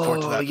really looking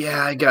forward to that. Oh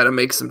yeah, I gotta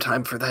make some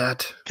time for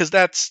that. Because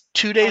that's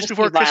 2 days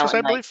before Christmas,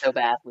 I believe. So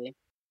badly.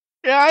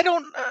 Yeah, I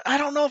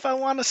don't know if I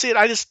want to see it.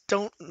 I just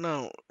don't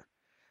know.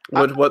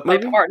 What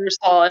movie? My partner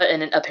saw it,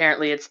 and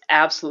apparently it's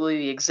absolutely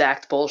the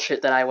exact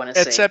bullshit that I want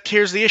to see. Except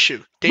here's the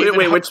issue.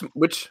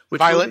 Which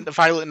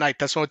Violent Night.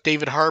 That's one with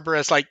David Harbour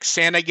as like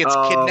Santa gets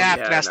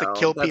kidnapped and has to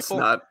kill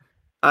people.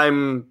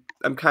 I'm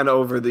kind of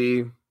over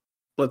the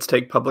let's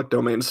take public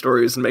domain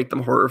stories and make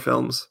them horror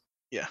films.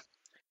 Yeah.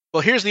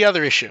 Well, here's the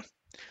other issue.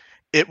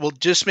 It will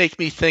just make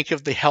me think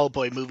of the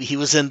Hellboy movie he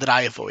was in that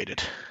I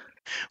avoided.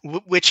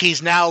 Which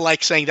he's now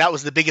like saying that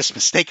was the biggest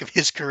mistake of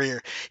his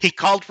career. He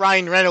called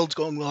Ryan Reynolds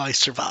going, "Will I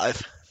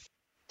survive?"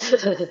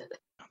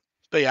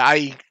 But yeah,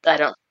 I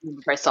don't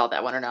remember if I saw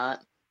that one or not.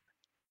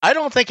 I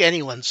don't think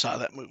anyone saw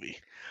that movie.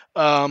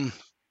 But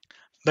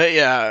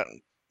yeah,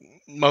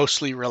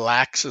 mostly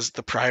relax is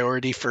the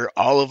priority for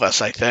all of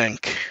us, I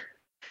think.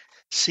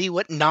 See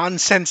what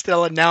nonsense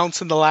they'll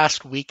announce in the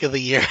last week of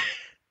the year.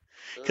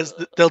 Because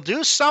they'll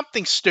do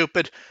something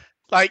stupid.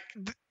 Like,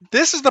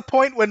 this is the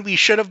point when we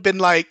should have been,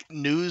 like,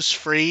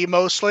 news-free,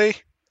 mostly.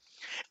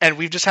 And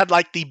we've just had,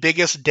 like, the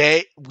biggest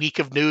week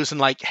of news in,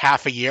 like,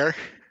 half a year.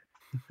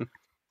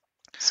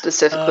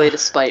 Specifically to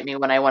spite me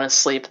when I want to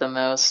sleep the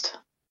most.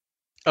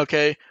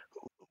 Okay.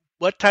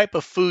 What type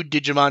of food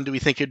Digimon do we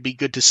think it'd be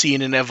good to see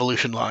in an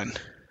evolution line?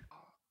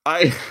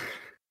 I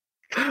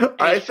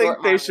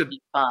think they should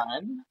be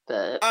fun,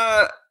 but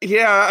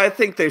yeah, I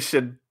think they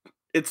should.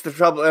 It's the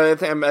trouble. I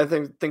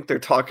think they're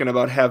talking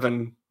about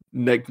having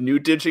like new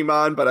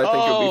Digimon, but I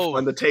think it would be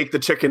fun to take the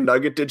Chicken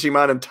Nugget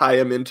Digimon and tie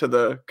him into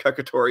the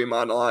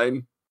Kakatorimon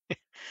line.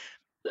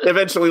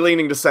 Eventually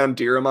leaning to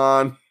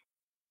Sandiramon.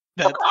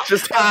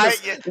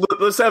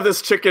 Let's have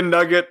this Chicken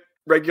Nugget,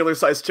 regular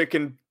size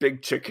chicken,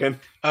 big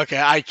chicken.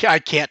 Okay, I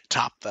can't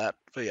top that,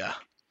 but yeah.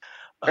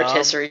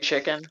 Rotisserie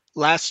chicken.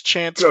 Last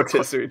chance for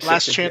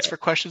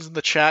questions in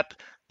the chat.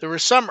 There were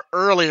some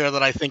earlier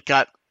that I think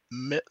got.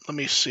 Let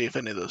me see if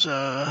any of those.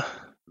 I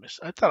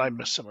thought I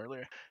missed some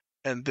earlier.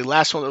 And the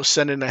last one that was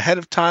sent in ahead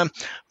of time.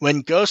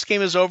 When Ghost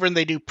Game is over and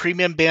they do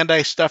premium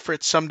Bandai stuff for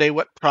it someday,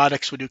 what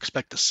products would you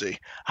expect to see?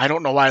 I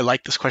don't know why I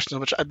like this question so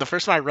much. The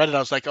first time I read it, I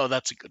was like, oh,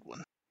 that's a good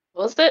one.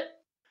 Was it?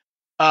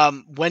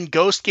 When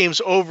Ghost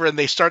Game's over and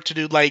they start to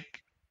do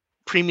like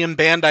premium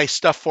Bandai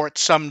stuff for it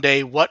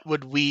someday, what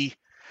would we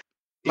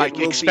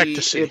expect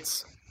to see?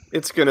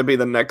 It's going to be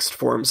the next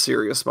form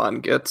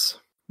Siriusmon gets.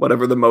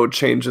 Whatever the mode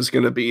change is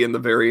going to be in the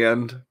very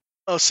end.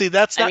 Oh, see,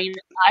 that's not... I mean,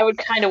 I would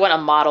kind of want a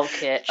model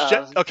kit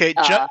of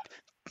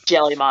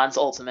Jellymon's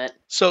Ultimate.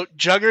 So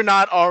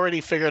Juggernaut already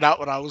figured out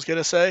what I was going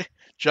to say.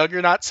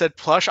 Juggernaut said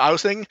plush. I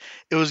was thinking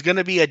it was going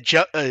to be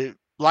a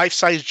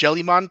life-size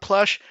Jellymon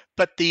plush,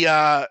 but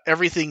the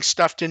everything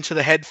stuffed into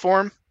the head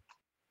form.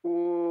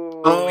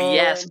 Oh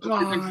yes,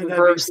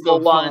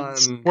 reversible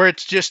ones. Where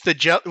it's just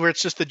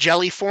the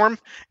jelly form.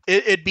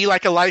 It'd be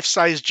like a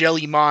life-size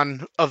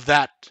Jellymon of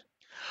that.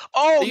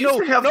 Oh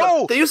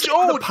no! They used to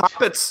have the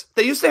poppets.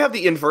 They used to have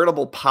the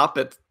invertible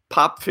poppets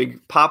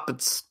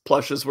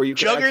plushes where you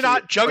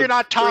Juggernaut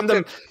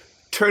top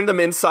turn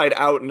them inside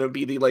out, and it'd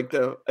be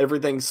the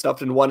everything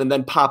stuffed in one, and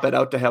then pop it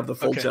out to have the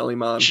full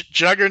Jellymon.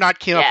 Juggernaut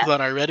came up with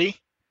that already.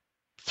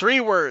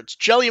 3 words: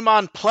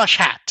 Jellymon plush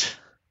hat.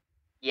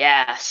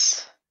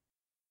 Yes,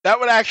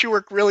 that would actually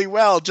work really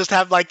well. Just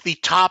have like the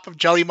top of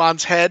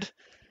Jellymon's head.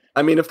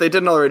 I mean, if they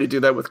didn't already do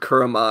that with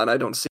Kuramon, I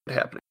don't see it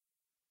happening.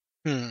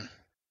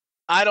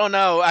 I don't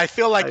know. I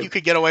feel like you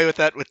could get away with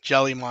that with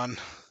Jellymon.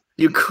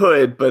 You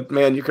could, but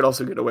man, you could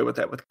also get away with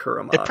that with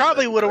Kuramon. It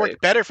probably would have worked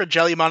better for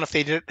Jellymon if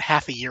they did it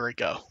half a year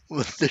ago.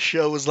 When the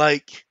show was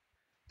like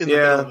in the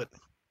middle of it.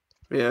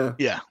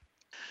 Yeah.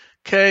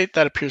 Okay,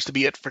 that appears to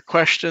be it for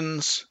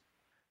questions.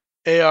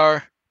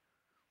 AR,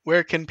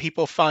 where can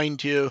people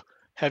find you?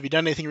 Have you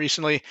done anything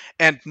recently?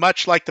 And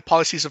much like the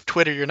policies of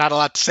Twitter, you're not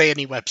allowed to say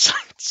any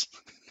websites.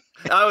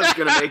 I was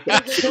going to make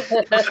that.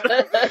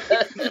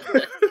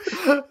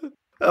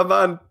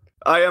 I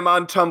am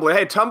on Tumblr.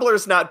 Hey,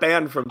 Tumblr's not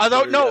banned from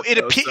Twitter.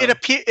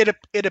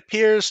 It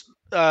appears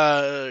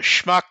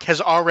Schmuck has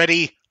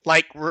already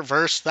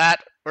reversed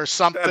that or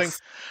something.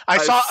 I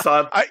saw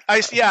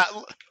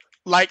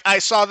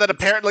that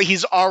apparently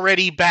he's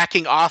already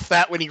backing off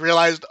that when he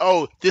realized,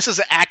 this is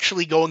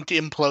actually going to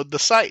implode the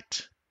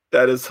site.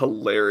 That is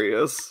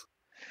hilarious.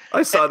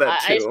 I saw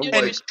that too. I assume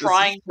he was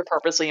trying to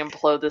purposely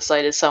implode the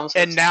site as some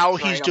sort and now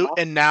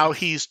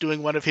he's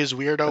doing one of his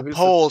weirdo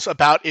polls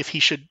about if he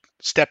should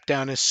step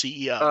down as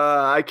CEO.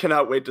 I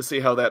cannot wait to see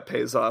how that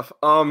pays off.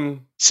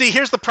 See,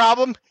 here's the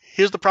problem.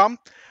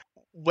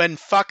 When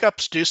fuck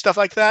ups do stuff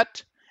like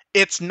that,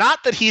 it's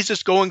not that he's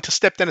just going to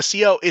step down as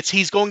CEO. It's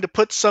he's going to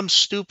put some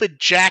stupid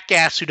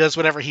jackass who does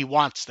whatever he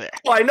wants there.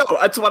 Well, I know.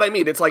 That's what I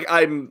mean. It's like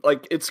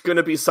it's going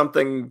to be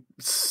something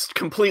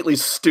completely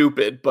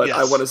stupid, but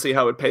I want to see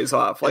how it pays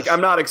off. Like,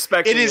 I'm not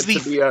expecting it to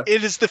be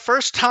It is the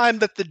first time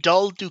that the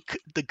Gul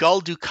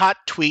Dukat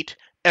tweet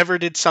ever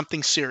did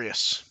something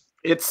serious.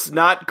 It's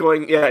not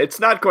going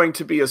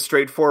to be as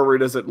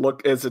straightforward as it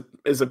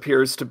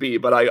appears to be,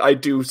 but I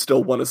do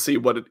still want to see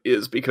what it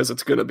is, because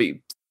it's going to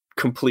be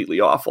completely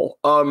awful.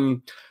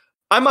 I'm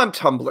on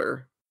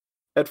Tumblr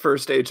at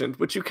First Agent,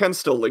 which you can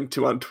still link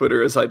to on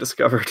Twitter, as I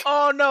discovered.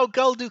 Oh no,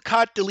 Gul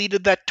Dukat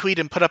deleted that tweet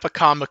and put up a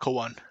comical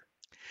one.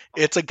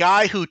 It's a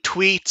guy who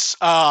tweets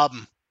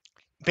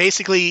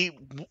basically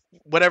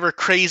whatever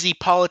crazy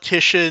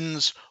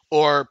politicians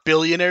or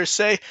billionaires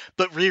say,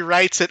 but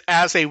rewrites it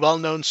as a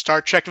well-known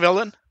Star Trek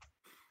villain.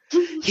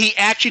 He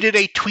actually did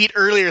a tweet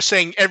earlier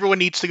saying everyone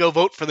needs to go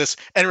vote for this,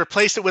 and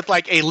replaced it with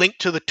like a link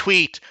to the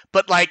tweet,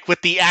 but like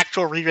with the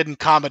actual rewritten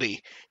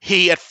comedy.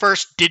 He at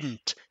first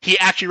didn't. He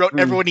actually wrote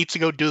everyone needs to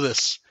go do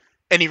this,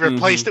 and he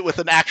replaced it with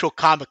an actual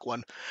comic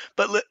one.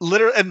 But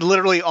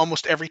literally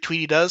almost every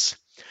tweet he does.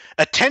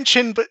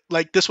 Attention, but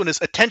like this one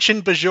is,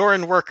 attention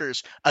Bajoran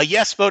workers. A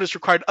yes vote is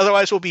required,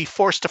 otherwise we'll be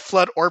forced to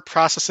flood ore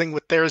processing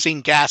with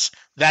kerosene gas.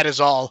 That is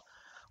all.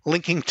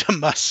 Linking to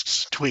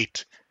Musk's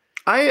tweet.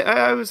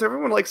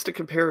 Everyone likes to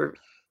compare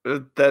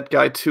that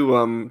guy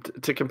to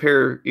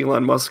compare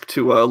Elon Musk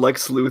to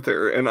Lex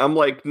Luthor, and I'm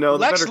like, no,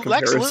 the better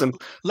comparison.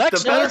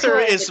 Lex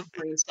Luthor is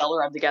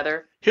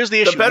together. Here's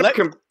the issue.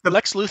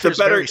 Lex Luthor is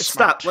very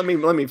smart. Stop. Let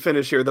me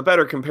finish here. The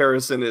better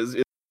comparison is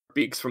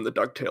Beaks from the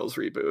DuckTales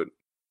reboot.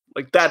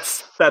 Like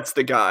that's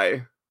the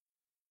guy.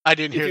 I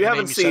didn't hear. If you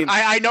haven't seen,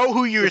 I know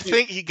who you're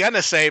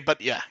gonna say,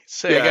 but yeah,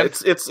 say again.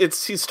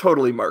 He's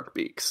totally Mark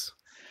Beaks.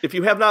 If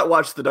you have not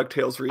watched the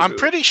DuckTales reboot, I'm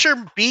pretty sure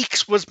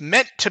Beaks was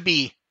meant to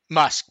be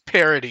Musk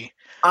parody.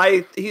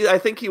 I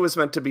think he was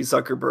meant to be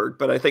Zuckerberg,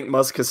 but I think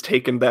Musk has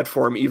taken that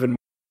form even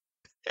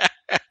more.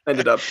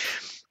 Ended up.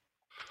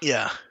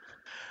 Yeah.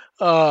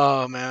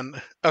 Oh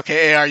man.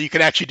 Okay, AR, you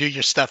can actually do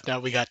your stuff now.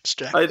 We got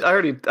distracted. I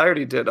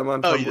already did. I'm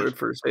on Tumblr at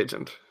First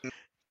Agent.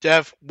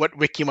 Dev, what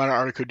Wikimon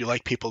article do you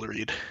like people to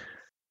read?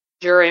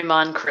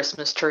 Jurimon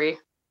Christmas Tree.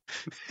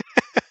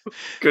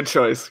 Good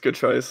choice.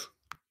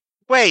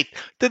 Wait,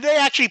 did they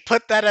actually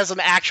put that as an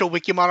actual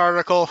Wikimon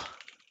article?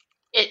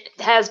 It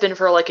has been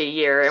for like a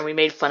year, and we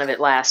made fun of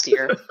it last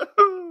year.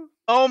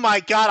 Oh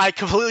my god, I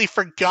completely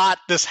forgot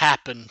this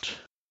happened.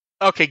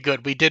 Okay,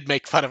 good. We did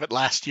make fun of it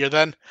last year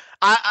then.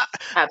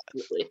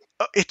 Absolutely.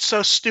 It's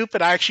so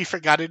stupid, I actually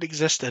forgot it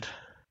existed.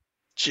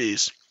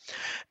 Jeez.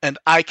 And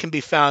I can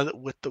be found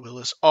with the will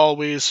as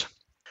always.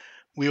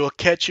 We will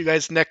catch you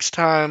guys next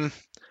time.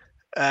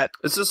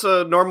 Is this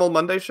a normal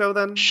Monday show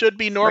then? Should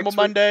be normal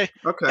Monday.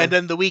 Okay. And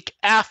then the week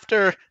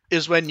after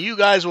is when you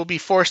guys will be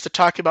forced to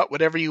talk about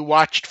whatever you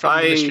watched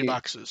from the mystery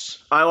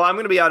boxes. I'm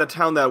going to be out of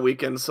town that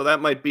weekend, so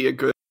that might be a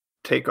good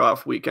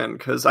takeoff weekend,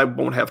 because I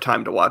won't have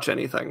time to watch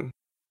anything.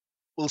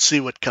 We'll see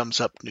what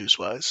comes up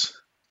news-wise.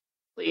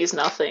 Please,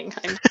 nothing.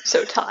 I'm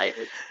so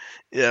tired.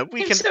 Yeah,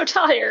 I'm so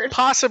tired.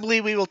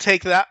 Possibly we will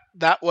take that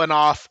one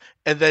off,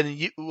 and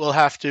then we'll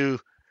have to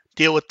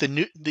deal with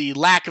the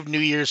lack of New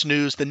Year's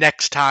news the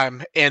next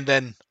time, and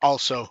then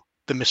also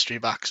the mystery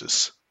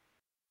boxes.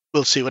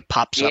 We'll see what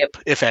pops up,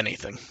 if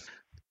anything.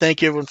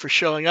 Thank you, everyone, for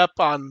showing up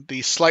on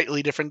the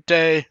slightly different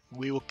day.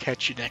 We will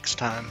catch you next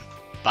time.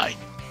 Bye.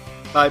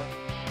 Bye.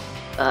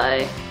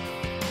 Bye.